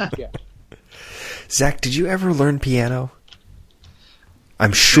 Yeah. Zach, did you ever learn piano?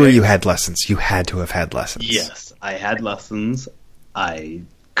 I'm sure you had lessons. You had to have had lessons. Yes, I had lessons. I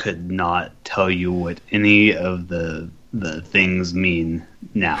could not tell you what any of the things mean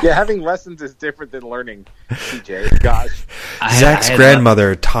now. Yeah, having lessons is different than learning, TJ. Gosh. Zach's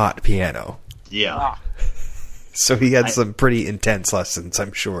grandmother taught piano. Yeah. So he had some pretty intense lessons,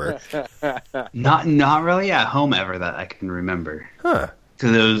 I'm sure. Not really at home ever that I can remember. Huh.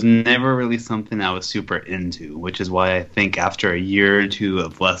 Because it was never really something I was super into, which is why I think after a year or two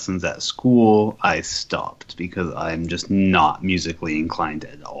of lessons at school, I stopped, because I'm just not musically inclined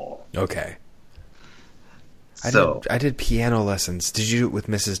at all. Okay. So I did piano lessons. Did you do it with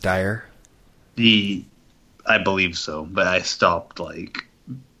Mrs. Dyer? I believe so, but I stopped like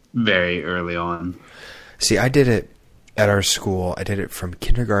very early on. See, I did it at our school. I did it from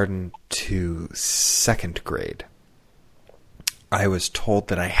kindergarten to 2nd grade. I was told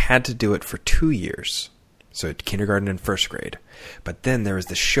that I had to do it for 2 years. So kindergarten and first grade. But then there was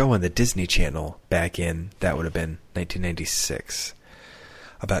the show on the Disney Channel back in, that would have been 1996,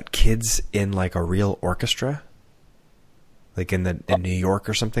 about kids in like a real orchestra. Like in New York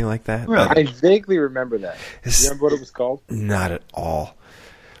or something like that. Really? I vaguely remember that. Do you remember what it was called? Not at all.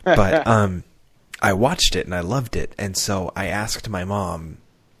 But I watched it and I loved it. And so I asked my mom,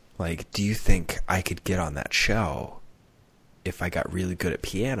 like, do you think I could get on that show if I got really good at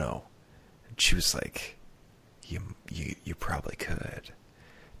piano? And she was like, you probably could.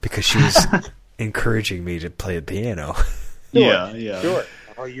 Because she was encouraging me to play the piano. Yeah. Sure.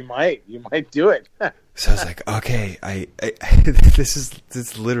 Oh, you might do it. So I was like, okay, I this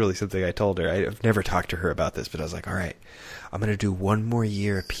is literally something I told her. I've never talked to her about this, but I was like, all right, I'm going to do 1 more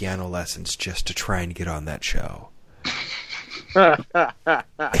year of piano lessons just to try and get on that show.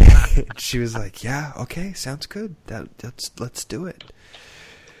 She was like, yeah, okay, sounds good. Let's do it.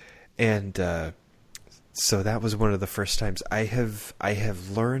 And so that was one of the first times I have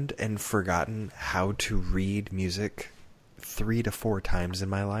learned and forgotten how to read music 3 to 4 times in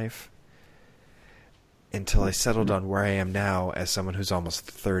my life until I settled on where I am now as someone who's almost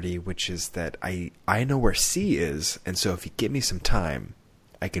 30, which is that I know where C is, and so if you give me some time,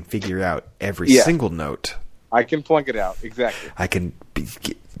 I can figure out every single note. I can plunk it out, exactly. I can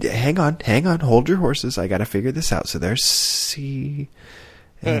hang on, hold your horses. I got to figure this out. So there's C,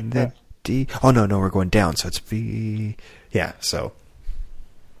 and then D. Oh no, we're going down, so it's B. Yeah, so.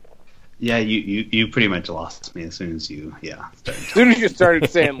 Yeah, you pretty much lost me as soon as you started. As soon as you started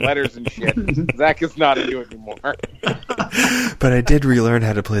saying letters and shit, Zach is not into it anymore. But I did relearn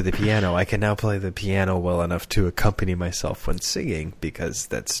how to play the piano. I can now play the piano well enough to accompany myself when singing, because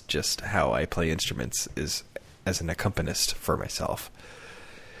that's just how I play instruments, is as an accompanist for myself.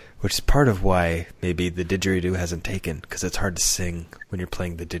 Which is part of why maybe the didgeridoo hasn't taken, because it's hard to sing when you're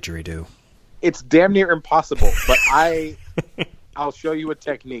playing the didgeridoo. It's damn near impossible, but I'll show you a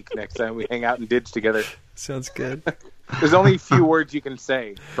technique next time we hang out and didge together. Sounds good. There's only a few words you can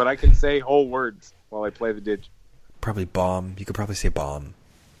say, but I can say whole words while I play the didge. Probably bomb. You could probably say bomb.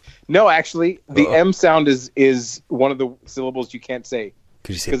 No, actually, the M sound is one of the syllables you can't say.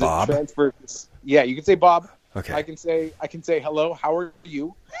 Could you say Bob? It transfers. Yeah, you can say Bob. Okay. I can say hello. How are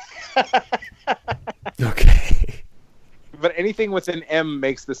you? Okay. But anything with an M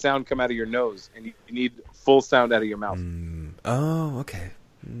makes the sound come out of your nose, and you need full sound out of your mouth. Oh, okay.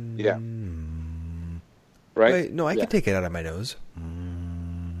 Yeah. Right? Wait, no, I can take it out of my nose.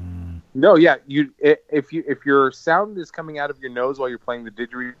 No, yeah. If your sound is coming out of your nose while you're playing the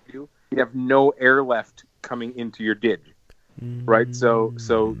didgeridoo, you have no air left coming into your didge. Right? So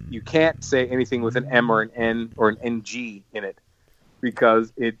you can't say anything with an M or an N or an NG in it,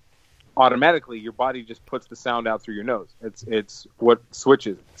 because it automatically, your body just puts the sound out through your nose. It's what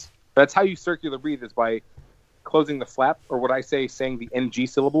switches. That's how you circular breathe, is by closing the flap, or what I say, saying the NG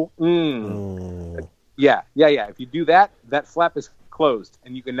syllable. Yeah. If you do that, that flap is closed,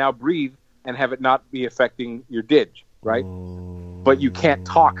 and you can now breathe and have it not be affecting your didge, right? But you can't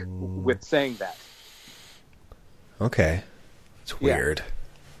talk with saying that. Okay. It's weird. Yeah.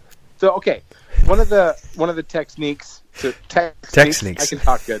 So, okay, one of the techniques. So techniques. I can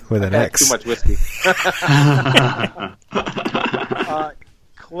talk good. With an X. Too much whiskey.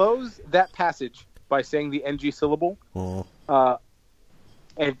 Close that passage by saying the NG syllable,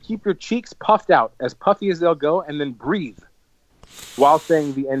 and keep your cheeks puffed out, as puffy as they'll go, and then breathe while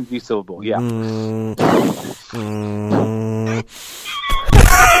saying the NG syllable. Yeah.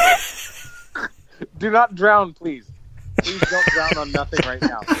 Do not drown, please. Please don't drown on nothing right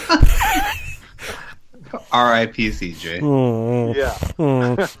now. R.I.P. CJ. Yeah.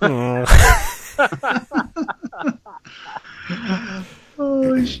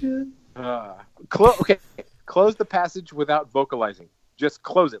 Oh shit. Okay. Close the passage without vocalizing. Just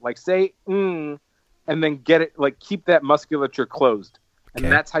close it. Like say and then get it. Like keep that musculature closed, and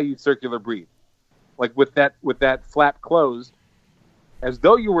that's how you circular breathe. Like with that flap closed, as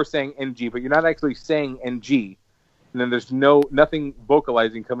though you were saying NG, but you're not actually saying NG. And then there's nothing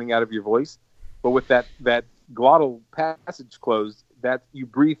vocalizing coming out of your voice. But with that glottal passage closed, that you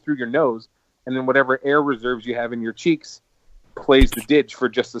breathe through your nose, and then whatever air reserves you have in your cheeks plays the didge for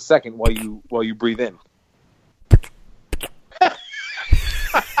just a second while you breathe in.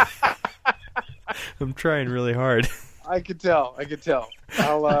 I'm trying really hard. I could tell.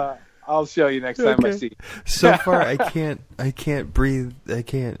 I'll show you next time I see you. So far, I can't breathe. I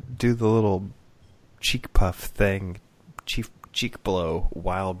can't do the little cheek puff thing, cheek blow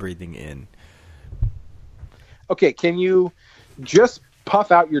while breathing in. Okay, can you just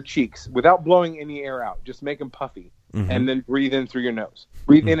puff out your cheeks without blowing any air out? Just make them puffy. and then breathe in through your nose.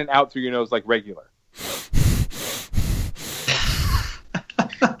 Breathe in and out through your nose like regular.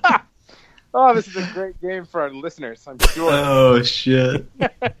 Oh, this is a great game for our listeners, I'm sure. Oh, shit.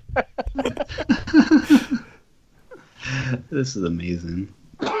 This is amazing.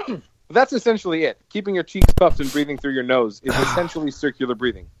 That's essentially it. Keeping your cheeks puffed and breathing through your nose is essentially circular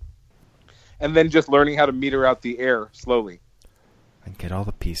breathing. And then just learning how to meter out the air slowly. I get all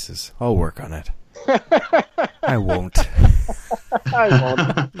the pieces. I'll work on it. I won't. I won't.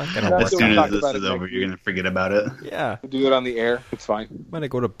 I'm not gonna As soon as this about is it over, next you're going to forget about it. Yeah. Do it on the air. It's fine. I'm gonna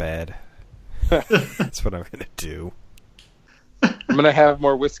go to bed. That's what I'm gonna do. I'm going to have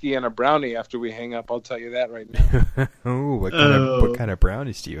more whiskey and a brownie after we hang up. I'll tell you that right now. Oh, what kind of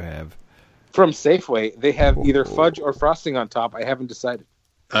brownies do you have? From Safeway, they have either fudge or frosting on top. I haven't decided.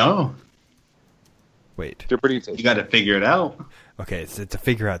 Oh. Wait. They're pretty tasty. You got to figure it out. Okay, it's a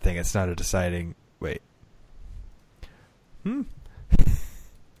figure out thing. It's not a deciding. Wait. Wait,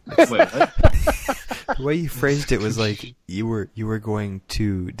 what? The way you phrased it was like you were going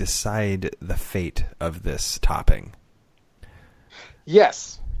to decide the fate of this topping.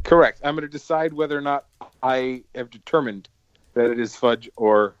 Yes, correct. I'm going to decide whether or not I have determined that it is fudge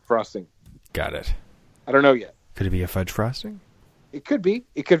or frosting. Got it. I don't know yet. Could it be a fudge frosting? It could be.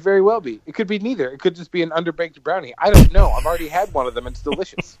 It could very well be. It could be neither. It could just be an underbaked brownie. I don't know. I've already had one of them. It's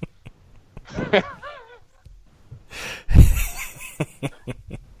delicious.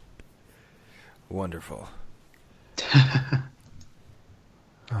 Wonderful.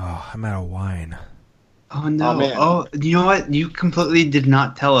 Oh, I'm out of wine. Oh, no. Oh, man. Oh, you know what? You completely did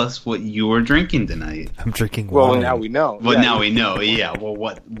not tell us what you were drinking tonight. I'm drinking Well, wine. now we know. Well, Yeah. now we know. Yeah. Well,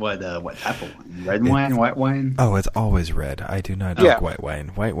 what type of wine? Red wine? White wine? Oh, it's always red. I do not drink white wine.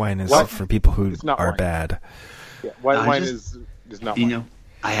 White wine is for people who It's not are wine. bad. Yeah, white I wine just- is not You wine. know,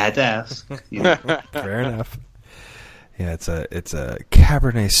 I had to ask. You know. Fair enough. Yeah, it's a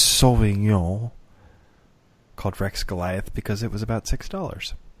Cabernet Sauvignon called Rex Goliath because it was about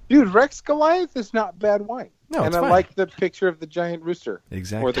 $6. Dude, Rex Goliath is not bad wine. No, and it's I fine. like the picture of the giant rooster.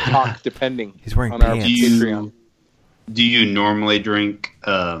 Exactly. Or the cock, depending. He's wearing on our pants. Patreon. Do you normally drink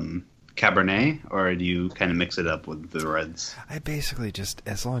Cabernet, or do you kind of mix it up with the reds? I basically just,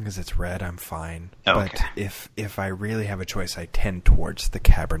 as long as it's red, I'm fine. Okay. But if I really have a choice, I tend towards the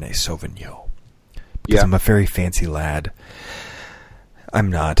Cabernet Sauvignon. Because Yeah. I'm a very fancy lad. I'm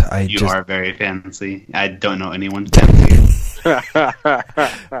not. You are very fancy. I don't know anyone fancy.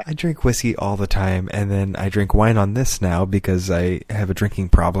 I drink whiskey all the time, and then I drink wine on this now because I have a drinking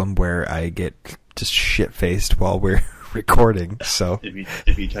problem where I get just shit-faced while we're recording. So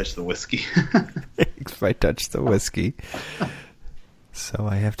if you touch the whiskey. if I touch the whiskey, so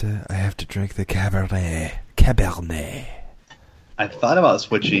I have to drink the Cabernet. I've thought about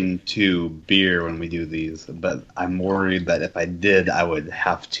switching to beer when we do these, but I'm worried that if I did, I would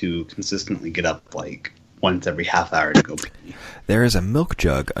have to consistently get up like once every half hour to go pee. There is a milk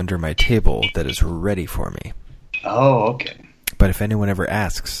jug under my table that is ready for me. Oh, okay. But if anyone ever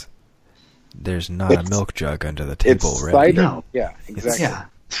asks, there's not a milk jug under the table It's ready. cider. No. Yeah, exactly. Yeah.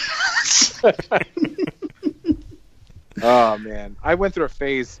 Oh, man. I went through a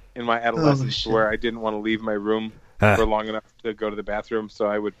phase in my adolescence shit. where I didn't want to leave my room for long enough to go to the bathroom, so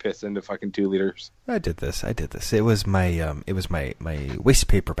I would piss into fucking 2 liters. I did this. It was my waste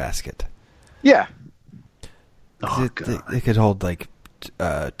paper basket. Yeah. Oh, it God. could hold like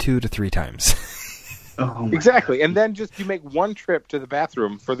 2 to 3 times. Oh, my Exactly. God. And then just you make one trip to the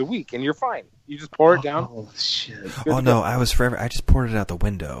bathroom for the week, and you're fine. You just pour it down. Oh, shit. Oh no, I just poured it out the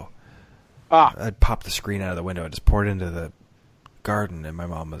window. Ah, I'd pop the screen out of the window. I just poured it into the garden, and my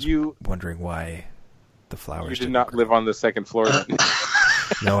mom was wondering why the flowers. you did didn't not grow. live on the second floor. Then.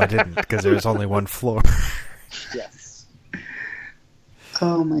 No, I didn't, because there was only one floor. Yes.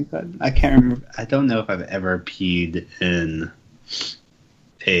 Oh, my God. I can't remember. I don't know if I've ever peed in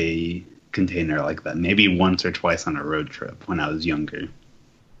a container like that. Maybe once or twice on a road trip when I was younger.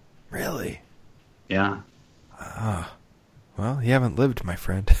 Really? Yeah. Well, you haven't lived, my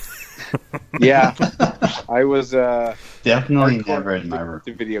friend. Yeah. I was Definitely hardcore never in my room.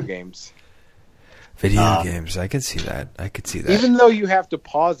 to video games. Video games. I could see that. Even though you have to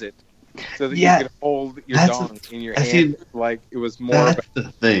pause it so that Yeah, you can hold your that's dong in your I hand. see- Like, it was more That's the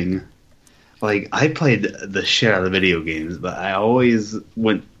thing. Like, I played the shit out of video games, but I always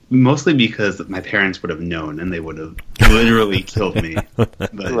went, mostly because my parents would have known and they would have literally killed me. But,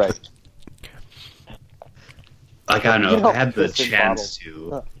 right. like, I don't know, You if don't I had the piss in chance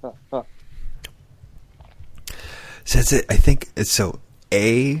to. So I think it's so.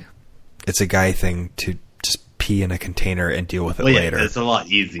 It's a guy thing to just pee in a container and deal with it Well, yeah, later. it's a lot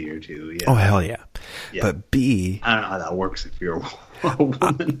easier too. Yeah. Oh, hell yeah. Yeah. But B, I don't know how that works if you're a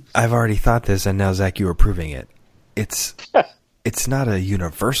woman. I've already thought this, and now, Zach, you are proving it. It's not a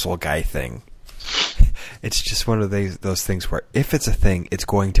universal guy thing. It's just one of those things where if it's a thing, it's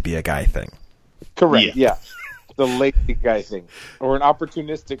going to be a guy thing. Correct. Yeah. The lazy guy thing, or an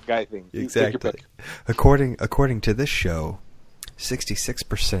opportunistic guy thing. You take your Exactly. pick. According to this show,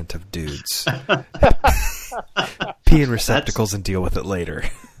 66% of dudes pee in receptacles and deal with it later.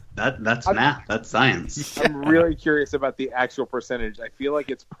 That's math. That's science. I'm really curious about the actual percentage. I feel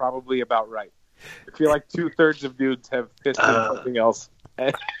like it's probably about right. I feel like 2/3 of dudes have pissed in something else.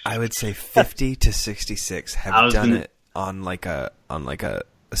 I would say 50 to 66 have done it on like a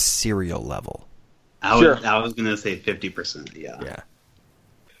serial level. I was gonna say 50%. Yeah. Yeah.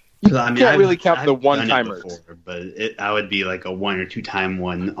 You can't really count the one-timers. Before, but I would be like a 1 or 2 time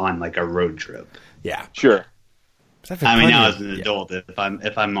one on like a road trip. Yeah. Sure. I mean, now as an adult, if I'm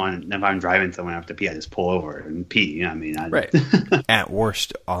driving somewhere, I have to pee. I just pull over and pee. I mean, right. At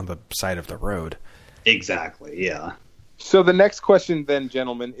worst, on the side of the road. Exactly. Yeah. So the next question, then,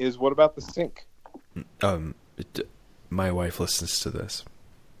 gentlemen, is what about the sink? My wife listens to this.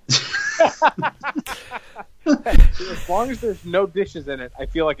 As long as there's no dishes in it, I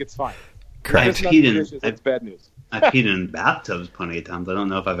feel like it's fine. Correct. It's bad news. I've peed in bathtubs plenty of times. I don't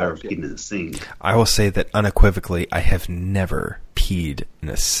know if I've ever peed in a sink. I will say that unequivocally, I have never peed in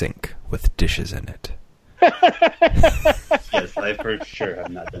a sink with dishes in it. Yes, I for sure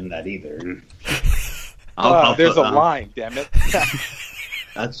have not done that either. There's a line, damn it.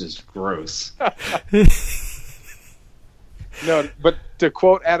 That's just gross. No, but to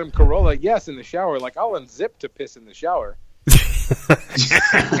quote Adam Carolla, yes, in the shower. Like, I'll unzip to piss in the shower.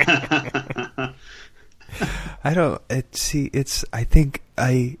 I think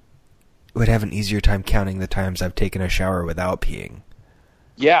I would have an easier time counting the times I've taken a shower without peeing.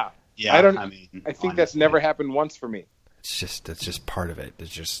 Yeah. Yeah. I think honestly, that's never happened once for me. That's just part of it.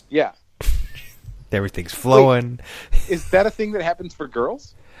 It's just yeah. Everything's flowing. Wait, is that a thing that happens for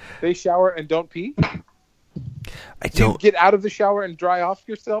girls? They shower and don't pee? Do you get out of the shower and dry off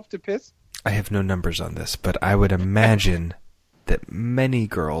yourself to piss? I have no numbers on this, but I would imagine that many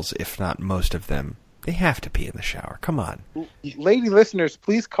girls, if not most of them, they have to pee in the shower. Come on. Lady listeners,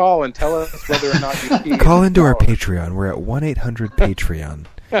 please call and tell us whether or not you pee. Call into our Patreon. We're at 1-800-PATREON.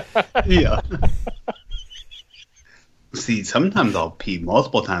 Yeah. See, sometimes I'll pee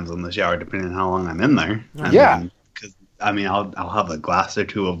multiple times in the shower, depending on how long I'm in there. Because I'll have a glass or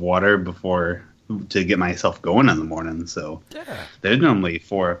two of water to get myself going in the morning. So there's normally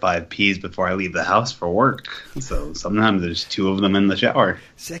 4 or 5 pees before I leave the house for work. So sometimes there's 2 of them in the shower.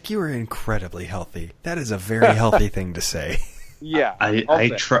 Zach, you are incredibly healthy. That is a very healthy thing to say. Yeah.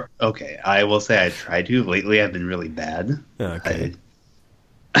 I try. Okay, I will say I try to. Lately, I've been really bad. Okay.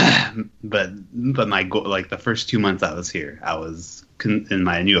 But my goal, like the first 2 months I was here, I was in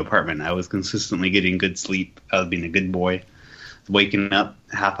my new apartment. I was consistently getting good sleep. I was being a good boy. Waking up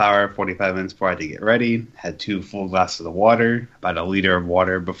half hour, 45 minutes before I had to get ready. Had 2 full glasses of water, about a liter of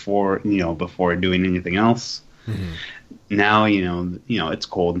water before doing anything else. Mm-hmm. Now, it's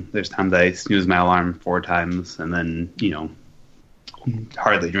cold. There's times I snooze my alarm 4 times and then,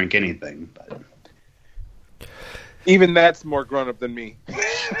 hardly drink anything. But even that's more grown up than me.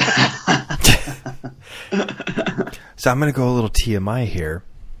 So I'm going to go a little TMI here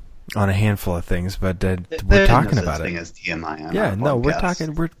on a handful of things, but we're talking no about such it. thing as TMI on Yeah, our no, podcast. we're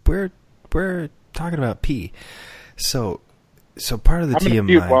talking about pee. So part of the I'm TMI.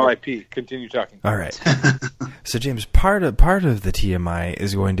 going to while I pee. Continue talking. All right. So James, part of the TMI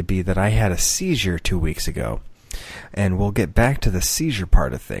is going to be that I had a seizure 2 weeks ago, and we'll get back to the seizure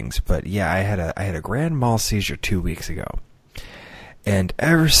part of things. But yeah, I had a grand mal seizure 2 weeks ago, and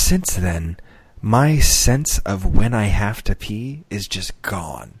ever since then, my sense of when I have to pee is just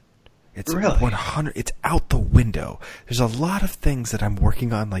gone. It's really? 100. It's out the window. There's a lot of things that I'm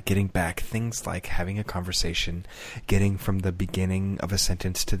working on, like getting back. Things like having a conversation, getting from the beginning of a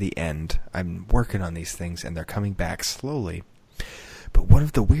sentence to the end. I'm working on these things, and they're coming back slowly. But one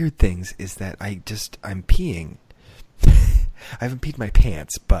of the weird things is that I'm peeing. I haven't peed my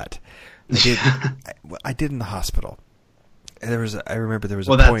pants, but I did in the hospital. I remember there was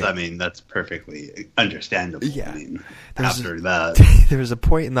a point. That's perfectly understandable. Yeah. After that. There was a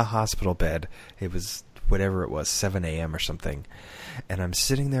point in the hospital bed. It was whatever it was, 7 a.m. or something. And I'm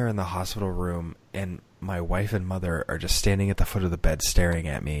sitting there in the hospital room, and my wife and mother are just standing at the foot of the bed staring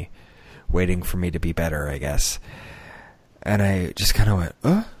at me, waiting for me to be better, I guess. And I just kind of went,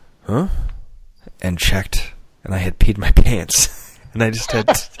 huh? And checked, and I had peed my pants. And I just had...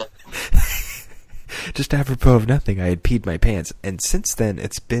 just apropos of nothing, I had peed my pants. And since then,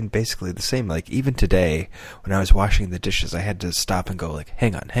 it's been basically the same. Like, even today, when I was washing the dishes, I had to stop and go, like,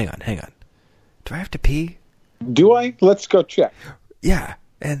 hang on. Do I have to pee? Do I? Let's go check. Yeah.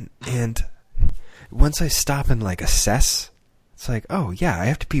 And once I stop and, like, assess, it's like, oh, yeah, I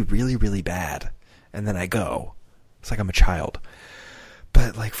have to pee really, really bad. And then I go. It's like I'm a child.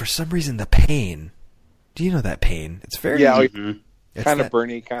 But, like, for some reason, the pain... Do you know that pain? It's very... Yeah, it's kind of that,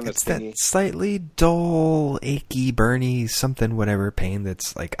 burny, kind of it's stingy. that slightly dull, achy, burny, something, whatever pain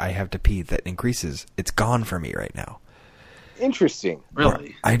that's like I have to pee that increases. It's gone for me right now. Interesting.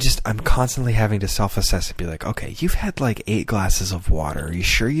 Really? I'm constantly having to self-assess and be like, okay, you've had like 8 glasses of water. Are you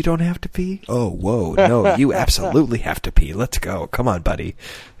sure you don't have to pee? Oh, whoa, no, you absolutely have to pee. Let's go. Come on, buddy.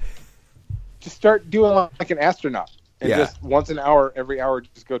 Just start doing like an astronaut. And Yeah. just once an hour, every hour,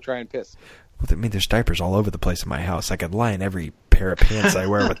 just go try and piss. Well, I mean, there's diapers all over the place in my house. I could lie in every pair of pants I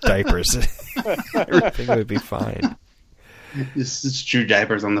wear with diapers. Everything would be fine. Just strew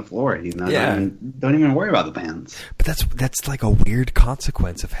diapers on the floor, Yeah. Don't even worry about the pants. But that's like a weird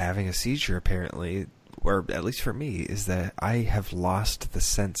consequence of having a seizure, apparently, or at least for me, is that I have lost the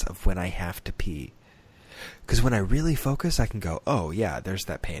sense of when I have to pee. Because when I really focus, I can go, oh, yeah, there's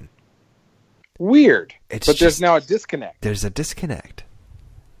that pain. Weird. It's but there's just- now a disconnect. There's a disconnect.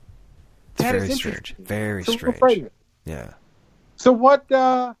 It's That is very interesting. strange. Very It's a little strange. frightening. Yeah. So what's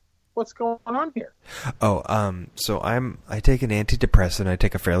going on here? Oh, so I take an antidepressant. I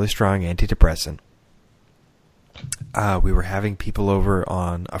take a fairly strong antidepressant. We were having people over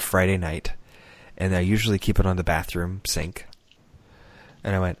on a Friday night, and I usually keep it on the bathroom sink.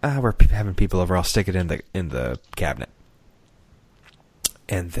 And I went, we're having people over. I'll stick it in the cabinet.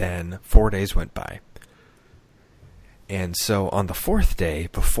 And then 4 days went by. And so on the 4th day,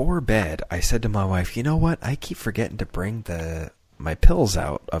 before bed, I said to my wife, you know what? I keep forgetting to bring my pills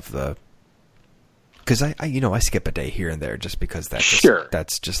out of the... Because I skip a day here and there just because that's just life.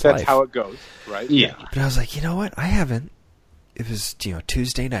 That's how it goes, right? Yeah. But I was like, you know what? I haven't... It was,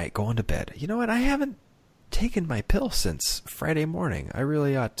 Tuesday night, going to bed. You know what? I haven't taken my pill since Friday morning. I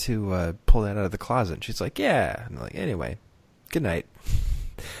really ought to pull that out of the closet. And she's like, yeah. And I'm like, anyway, good night.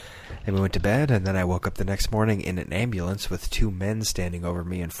 And we went to bed, and then I woke up the next morning in an ambulance with 2 men standing over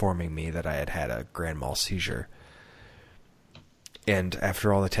me informing me that I had had a grand mal seizure. And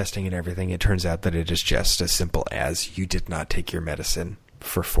after all the testing and everything, it turns out that it is just as simple as you did not take your medicine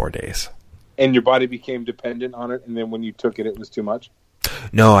for 4 days. And your body became dependent on it, and then when you took it, it was too much?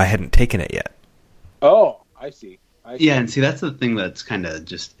 No, I hadn't taken it yet. Oh, I see. Yeah, and see, that's the thing that's kind of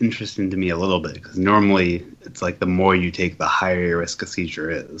just interesting to me a little bit, because normally it's like the more you take, the higher your risk of seizure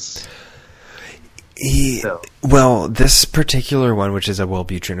is. Well, this particular one, which is a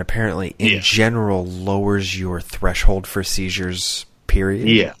Wellbutrin, apparently in general lowers your threshold for seizures, period.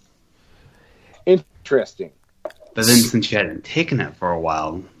 Yeah. Interesting. But then since you hadn't taken it for a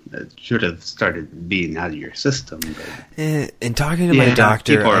while, it should have started being out of your system. But... In talking to my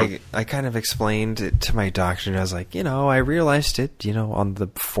doctor, are... I kind of explained it to my doctor, and I was like, I realized it, on the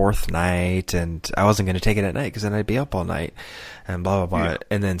 4th night, and I wasn't going to take it at night because then I'd be up all night, and blah, blah, blah. Yeah.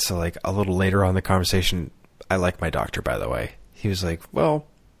 And then so like a little later on in the conversation, I like my doctor, by the way. He was like, well,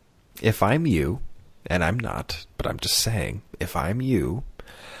 if I'm you, and I'm not, but I'm just saying, if I'm you,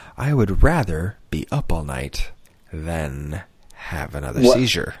 I would rather be up all night than have another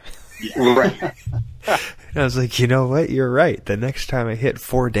seizure. Yeah. Right. I was like, you know what? You're right. The next time I hit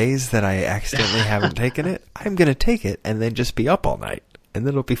 4 days that I accidentally haven't taken it, I'm going to take it and then just be up all night. And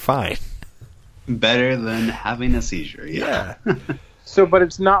then it'll be fine. Better than having a seizure. Yeah. So, but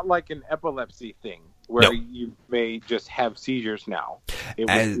it's not like an epilepsy thing where you may just have seizures now.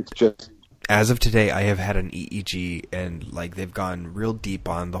 It's just... As of today, I have had an EEG, and like they've gone real deep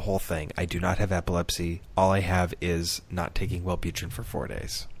on the whole thing. I do not have epilepsy. All I have is not taking Wellbutrin for 4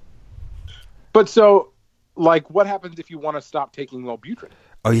 days. But so, like, what happens if you want to stop taking Wellbutrin?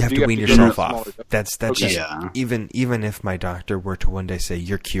 Oh, you have to wean yourself off. That's okay. just, even if my doctor were to one day say,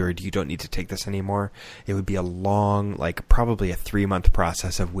 you're cured, you don't need to take this anymore, it would be a long, like probably a 3-month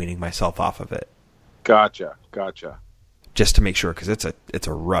process of weaning myself off of it. Gotcha. Just to make sure, because it's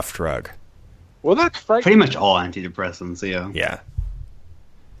a rough drug. Well, that's frightening. Pretty much all antidepressants, Yeah.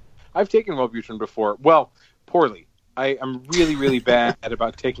 I've taken Wellbutrin before. Well, poorly. I'm really, really bad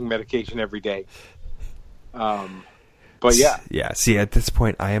about taking medication every day. But yeah. Yeah, see, at this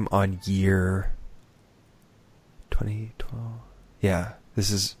point, I am on year 2012. Yeah, this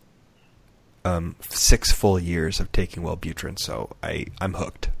is 6 full years of taking Wellbutrin, so I'm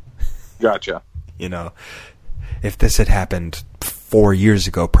hooked. Gotcha. If this had happened 4 years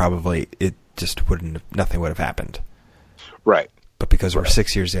ago, probably it just nothing would have happened. Right. But because we're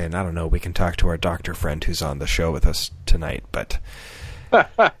 6 years in, I don't know, we can talk to our doctor friend who's on the show with us tonight, but...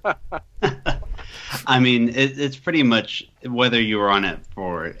 I mean, it's pretty much whether you were on it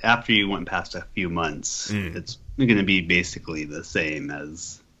for after you went past a few months, it's going to be basically the same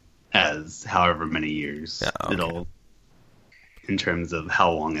as however many years it'll, in terms of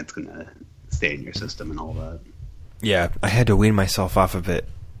how long it's going to stay in your system and all that. Yeah, I had to wean myself off of it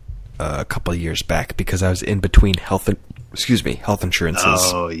a couple of years back because I was in between health insurances.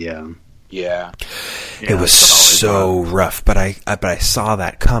 Oh yeah. Yeah. It was so rough, but I saw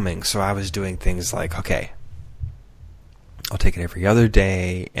that coming, so I was doing things like, okay, I'll take it every other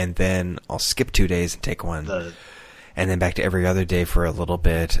day, and then I'll skip 2 days and take one, and then back to every other day for a little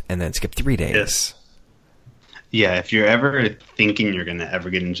bit, and then skip 3 days. Yes. Yeah, if you're ever thinking you're going to ever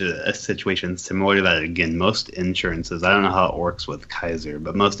get into a situation similar to that again, most insurances, I don't know how it works with Kaiser,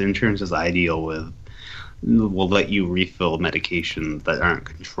 but most insurances I deal with will let you refill medications that aren't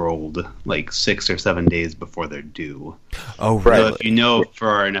controlled like 6 or 7 days before they're due. Oh, really? So if you know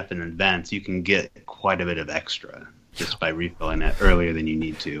far enough in advance, you can get quite a bit of extra just by refilling it earlier than you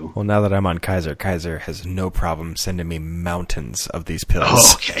need to. Well, now that I'm on Kaiser has no problem sending me mountains of these pills.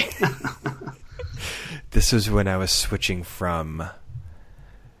 Oh, okay. This was when I was switching from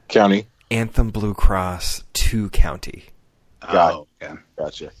County. Anthem Blue Cross to County. Oh, okay.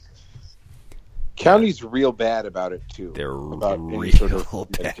 Gotcha. County's real bad about it too. They're about real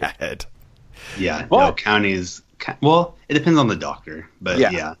bad. Yeah, But, no, counties. Well, it depends on the doctor, but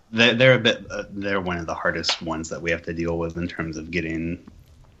yeah, they're a bit. They're one of the hardest ones that we have to deal with in terms of getting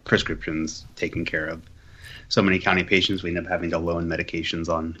prescriptions taken care of. So many county patients we end up having to loan medications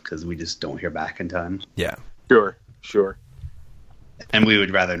on because we just don't hear back in time. Yeah. Sure. And we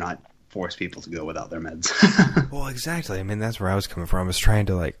would rather not force people to go without their meds. Well, exactly. I mean, that's where I was coming from. I'm trying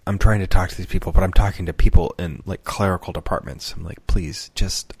to talk to these people, but I'm talking to people in like clerical departments. I'm like, please,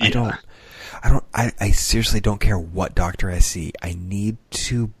 just, I seriously don't care what doctor I see. I need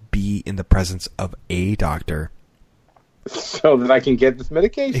to be in the presence of a doctor. So that I can get this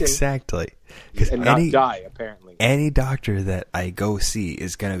medication. Exactly. And not die, apparently. Any doctor that I go see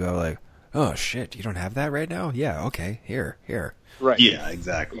is going to go like, oh shit, you don't have that right now? Yeah, okay, here. Right. Yeah,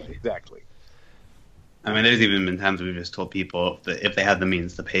 exactly. I mean, there's even been times we've just told people that if they have the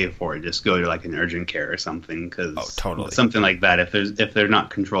means to pay for it, just go to like an urgent care or something. Because something like that, if they're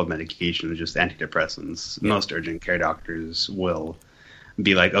not controlled medications, just antidepressants, most urgent care doctors will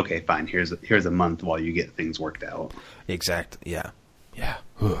be like, okay, fine, here's a month while you get things worked out. Exactly. Yeah. Yeah.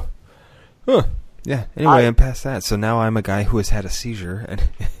 Anyway, I'm past that. So now I'm a guy who has had a seizure,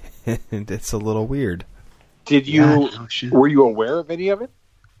 and it's a little weird. Did you? Were you aware of any of it?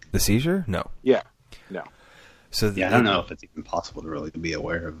 The seizure? No. Yeah. No. So I don't know if it's even possible to really be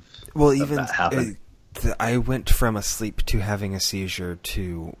aware of. Well, even that happen. I went from asleep to having a seizure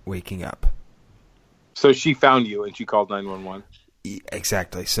to waking up. So she found you and she called 911.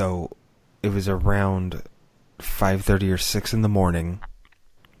 Exactly. So it was around 5:30 or 6 in the morning.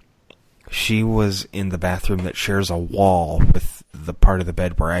 She was in the bathroom that shares a wall with the part of the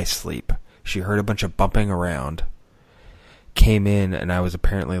bed where I sleep. She heard a bunch of bumping around, came in, and I was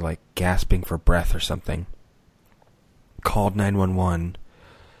apparently like gasping for breath or something. Called 911.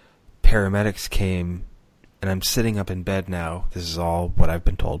 Paramedics came, and I'm sitting up in bed now. This is all what I've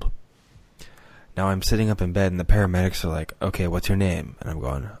been told. Now I'm sitting up in bed, and the paramedics are like, okay, what's your name? And I'm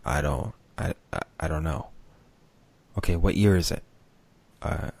going, I don't know. Okay, what year is it?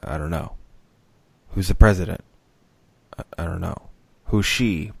 I don't know. Who's the president? I don't know. Who's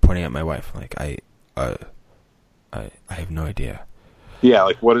she? Pointing at my wife. Like, I have no idea. Yeah,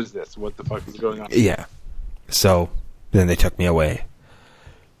 like, what is this? What the fuck is going on? Yeah. So, then they took me away.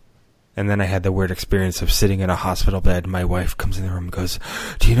 And then I had the weird experience of sitting in a hospital bed. My wife comes in the room and goes,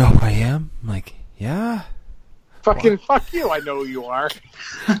 do you know who I am? I'm like, yeah. Fucking fuck you, I know who you are.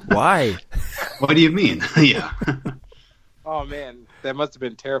 Why? What do you mean? Yeah. Oh, man. That must have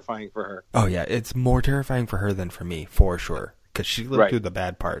been terrifying for her. Oh, yeah. It's more terrifying for her than for me, for sure. Because she lived through the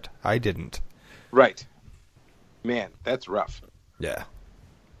bad part. I didn't. Right. Man, that's rough. Yeah.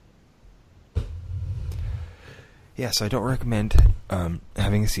 Yeah, so I don't recommend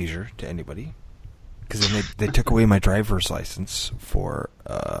having a seizure to anybody. Because then they took away my driver's license for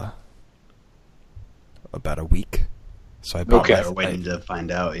about a week. So I bought we're waiting to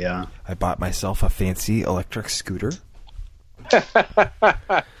find out, yeah. I bought myself a fancy electric scooter. We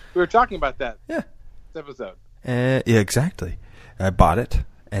were talking about that. Yeah. This episode. Yeah, exactly. I bought it,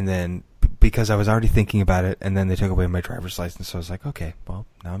 and then because I was already thinking about it, and then they took away my driver's license, so I was like, okay, well,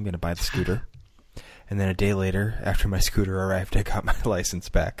 now I'm going to buy the scooter. And then a day later, after my scooter arrived, I got my license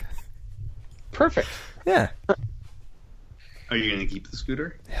back. Perfect. Yeah. Are you going to keep the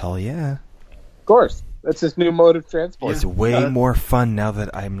scooter? Hell yeah. Of course. That's his new mode of transport. It's way more fun now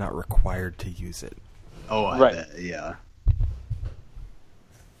that I'm not required to use it. Oh, I Right. bet. Yeah.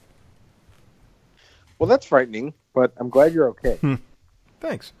 Well, that's frightening, but I'm glad you're okay.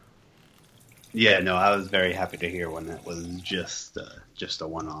 Thanks. Yeah, no, I was very happy to hear when it was just a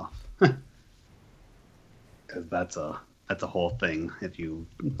one-off. Because that's a whole thing if you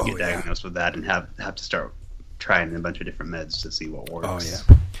get diagnosed with that and have to start trying a bunch of different meds to see what works. Oh yeah,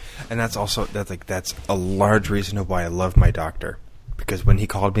 and that's a large reason why I love my doctor, because when he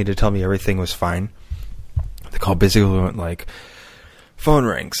called me to tell me everything was fine, the call basically went like, phone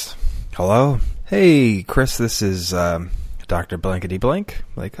rings. Hello, hey Chris, this is Dr. Blankety Blank.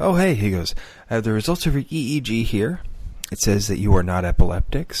 Like, oh hey, he goes, I have the results of your EEG here. It says that you are not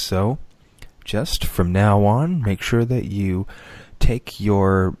epileptic, so just from now on, make sure that you take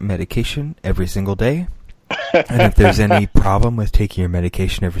your medication every single day. And if there's any problem with taking your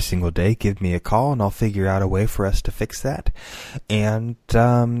medication every single day, give me a call and I'll figure out a way for us to fix that. And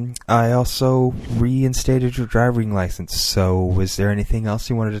I also reinstated your driving license. So was there anything else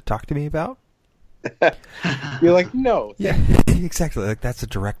you wanted to talk to me about? You're like, no. Yeah, exactly. Like, that's a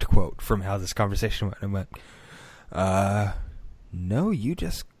direct quote from how this conversation went. I went, no, you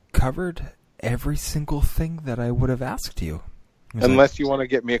just covered every single thing that I would have asked you. Unless you want to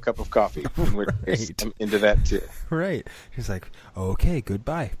get me a cup of coffee, in which case I'm into that too. Right. He's like, okay,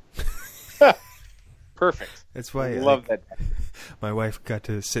 goodbye. Perfect. That's why I love that. My wife got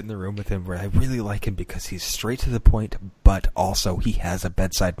to sit in the room with him, where I really like him because he's straight to the point, but also he has a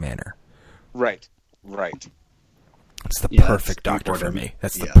bedside manner. Right. It's the Yeah, perfect that's doctor for important. me.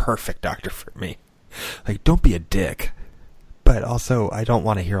 That's the Yeah. perfect doctor for me. Like, don't be a dick, but also I don't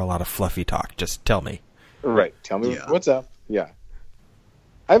want to hear a lot of fluffy talk. Just tell me. Right. Tell me Yeah. what's up. Yeah.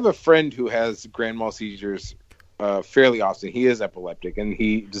 I have a friend who has grand mal seizures fairly often. He is epileptic, and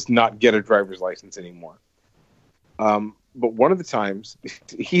he does not get a driver's license anymore. But one of the times,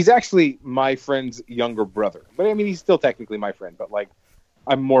 he's actually my friend's younger brother. But I mean, he's still technically my friend. But like,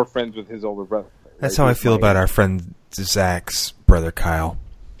 I'm more friends with his older brother. Right? That's how I feel about our friend Zach's brother Kyle.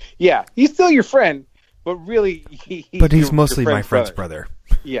 Yeah, he's still your friend, but really, But he's your mostly my friend's brother.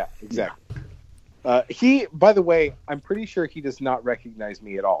 Yeah, exactly. He, by the way, I'm pretty sure he does not recognize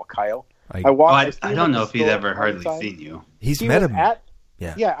me at all, Kyle. I don't know if he's ever hardly seen you. He's met him.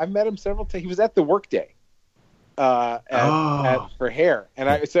 Yeah, I've met him several times. He was at the Workday for hair,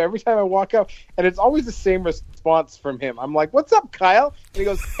 and so every time I walk up, and it's always the same response from him. I'm like, "What's up, Kyle?" And he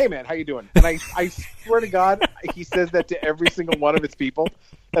goes, "Hey, man, how you doing?" And I swear to God, he says that to every single one of his people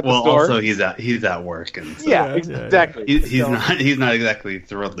at the store. Also he's at work, and so yeah, exactly. He's not exactly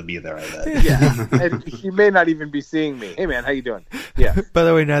thrilled to be there. I bet. Yeah, and he may not even be seeing me. Hey, man, how you doing? Yeah. By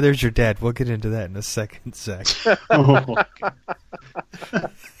the way, now there's your dad. We'll get into that in a second, Zach.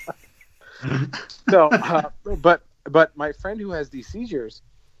 So, but my friend who has these seizures,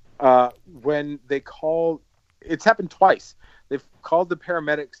 when they call, it's happened twice. They've called the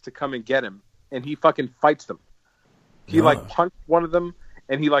paramedics to come and get him, and he fucking fights them. He like punched one of them,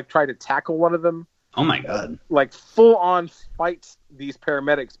 and he like tried to tackle one of them. Oh my God! Like full on fights these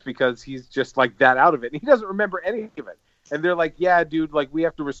paramedics because he's just like that out of it. And he doesn't remember any of it. And they're like, "Yeah, dude, like we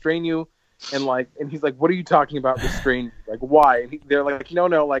have to restrain you." And he's like, "What are you talking about, restrain? Like, why?" And they're like, no,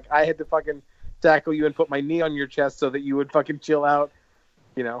 like I had to fucking tackle you and put my knee on your chest so that you would fucking chill out,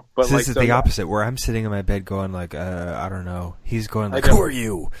 you know. But so this is the opposite, where I'm sitting in my bed going like, I don't know. He's going like, "Who are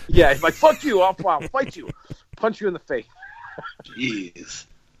you?" Yeah, he's like, "Fuck you! I'll fight you, punch you in the face." Jeez.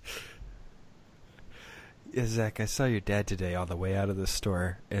 Yeah, Zach, I saw your dad today on the way out of the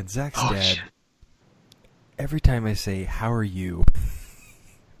store, and Zach's dad. Shit. Every time I say, "How are you?"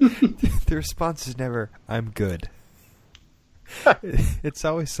 the response is never, "I'm good." It's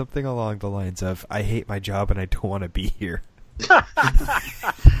always something along the lines of, "I hate my job and I don't want to be here."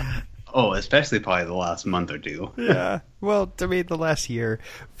 Oh, especially probably the last month or two. Yeah. Well, I mean, the last year,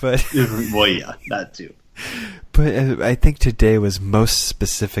 but Well, yeah, that too. But I think today was most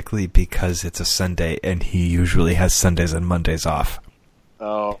specifically because it's a Sunday, and he usually has Sundays and Mondays off.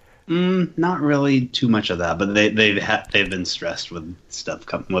 Oh. Not really too much of that, but they've been stressed with stuff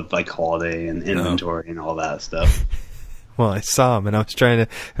coming with like holiday and inventory and all that stuff. Well, I saw him, and I was trying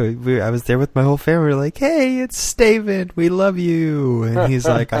to. I was there with my whole family. We were like, "Hey, it's David. We love you." And he's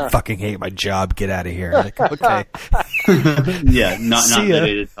like, "I fucking hate my job. Get out of here." I'm like, okay. Yeah, not the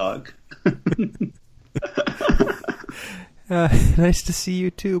day to talk. Nice to see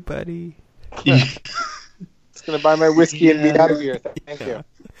you too, buddy. Just gonna buy my whiskey and be out of here. Thank you.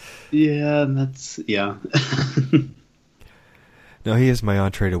 Yeah, No, he is my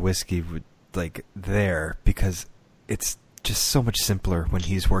entree to whiskey, like there, because it's just so much simpler when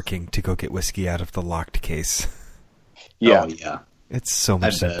he's working to go get whiskey out of the locked case. Yeah. Oh, yeah. It's so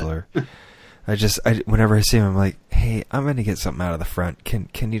much simpler. Whenever I see him, I'm like, hey, I'm going to get something out of the front.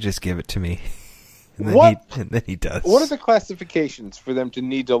 Can you just give it to me? And then he does. What are the classifications for them to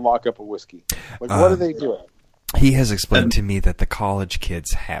need to lock up a whiskey? Like, what are they doing? He has explained to me that the college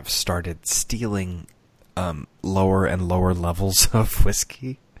kids have started stealing lower and lower levels of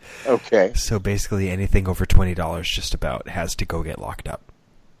whiskey. Okay. So basically anything over $20 just about has to go get locked up.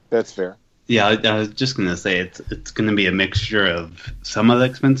 That's fair. Yeah, I was just going to say it's going to be a mixture of some of the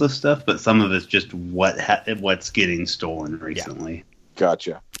expensive stuff, but some of it's just what's getting stolen recently. Yeah.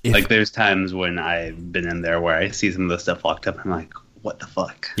 Gotcha. Like there's times when I've been in there where I see some of the stuff locked up and I'm like, what the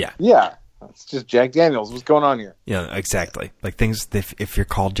fuck? Yeah. Yeah. It's just Jack Daniels. What's going on here? Yeah, exactly. Like things, if you're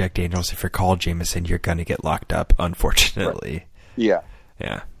called Jack Daniels, if you're called Jameson, you're going to get locked up, unfortunately. Right. Yeah.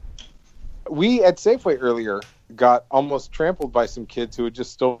 Yeah. We at Safeway earlier got almost trampled by some kids who had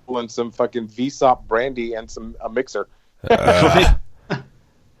just stolen some fucking VSOP brandy and a mixer. I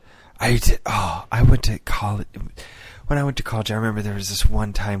went to college. When I went to college, I remember there was this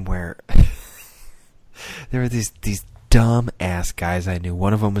one time where there were these dumb ass guys I knew.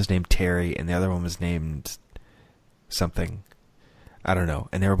 One of them was named Terry, and the other one was named something. I don't know.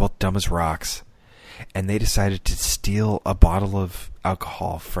 And they were both dumb as rocks. And they decided to steal a bottle of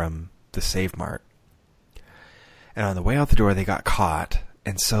alcohol from the Save Mart. And on the way out the door, they got caught.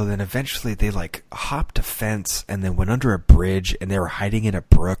 And so then eventually they hopped a fence and then went under a bridge, and they were hiding in a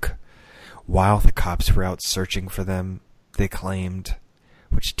brook while the cops were out searching for them, they claimed,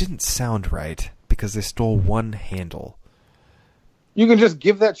 which didn't sound right because they stole one handle. You can just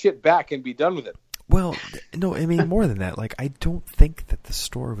give that shit back and be done with it. Well, no, I mean, more than that. I don't think that the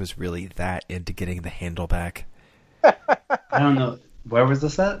store was really that into getting the handle back. I don't know. Where was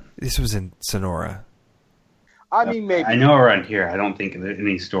this at? This was in Sonora. I mean, maybe. I know around here, I don't think there's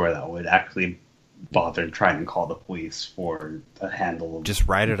any store that would actually bother trying to call the police for a handle. Just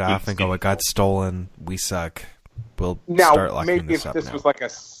write it off and go, it got stolen. We suck. We'll start locking this up now. Maybe if this was like a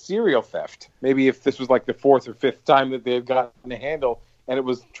serial theft, maybe if this was like the fourth or fifth time that they've gotten a handle and it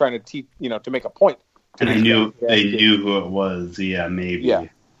was trying to to make a point. And they knew who it was. Yeah, maybe. Yeah.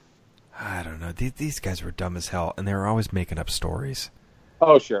 I don't know. These guys were dumb as hell, and they were always making up stories.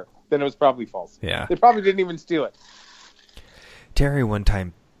 Oh, sure. Then it was probably false. Yeah. They probably didn't even steal it. Terry one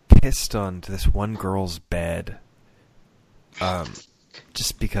time pissed on this one girl's bed,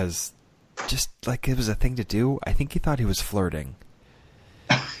 just because, it was a thing to do. I think he thought he was flirting.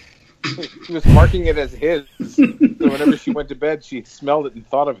 He was marking it as his, so whenever she went to bed, she smelled it and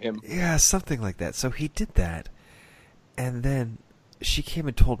thought of him. Yeah, something like that. So he did that, and then she came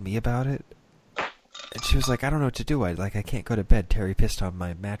and told me about it, and she was like, I don't know what to do. I can't go to bed. Terry pissed on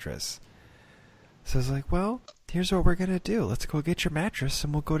my mattress. So I was like, well, here's what we're going to do. Let's go get your mattress,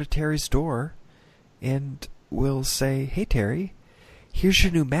 and we'll go to Terry's door, and we'll say, hey, Terry, here's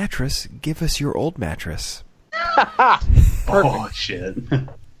your new mattress. Give us your old mattress. Oh, shit.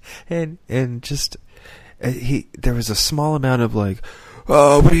 And just, there was a small amount of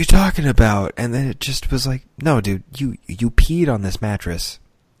oh, what are you talking about? And then it just was like, no, dude, you peed on this mattress.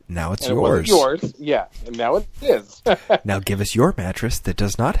 Now it's yours. It wasn't yours, yeah, and now it is. Now give us your mattress that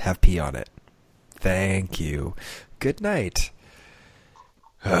does not have pee on it. Thank you. Good night.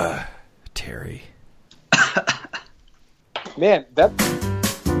 Terry. Man, that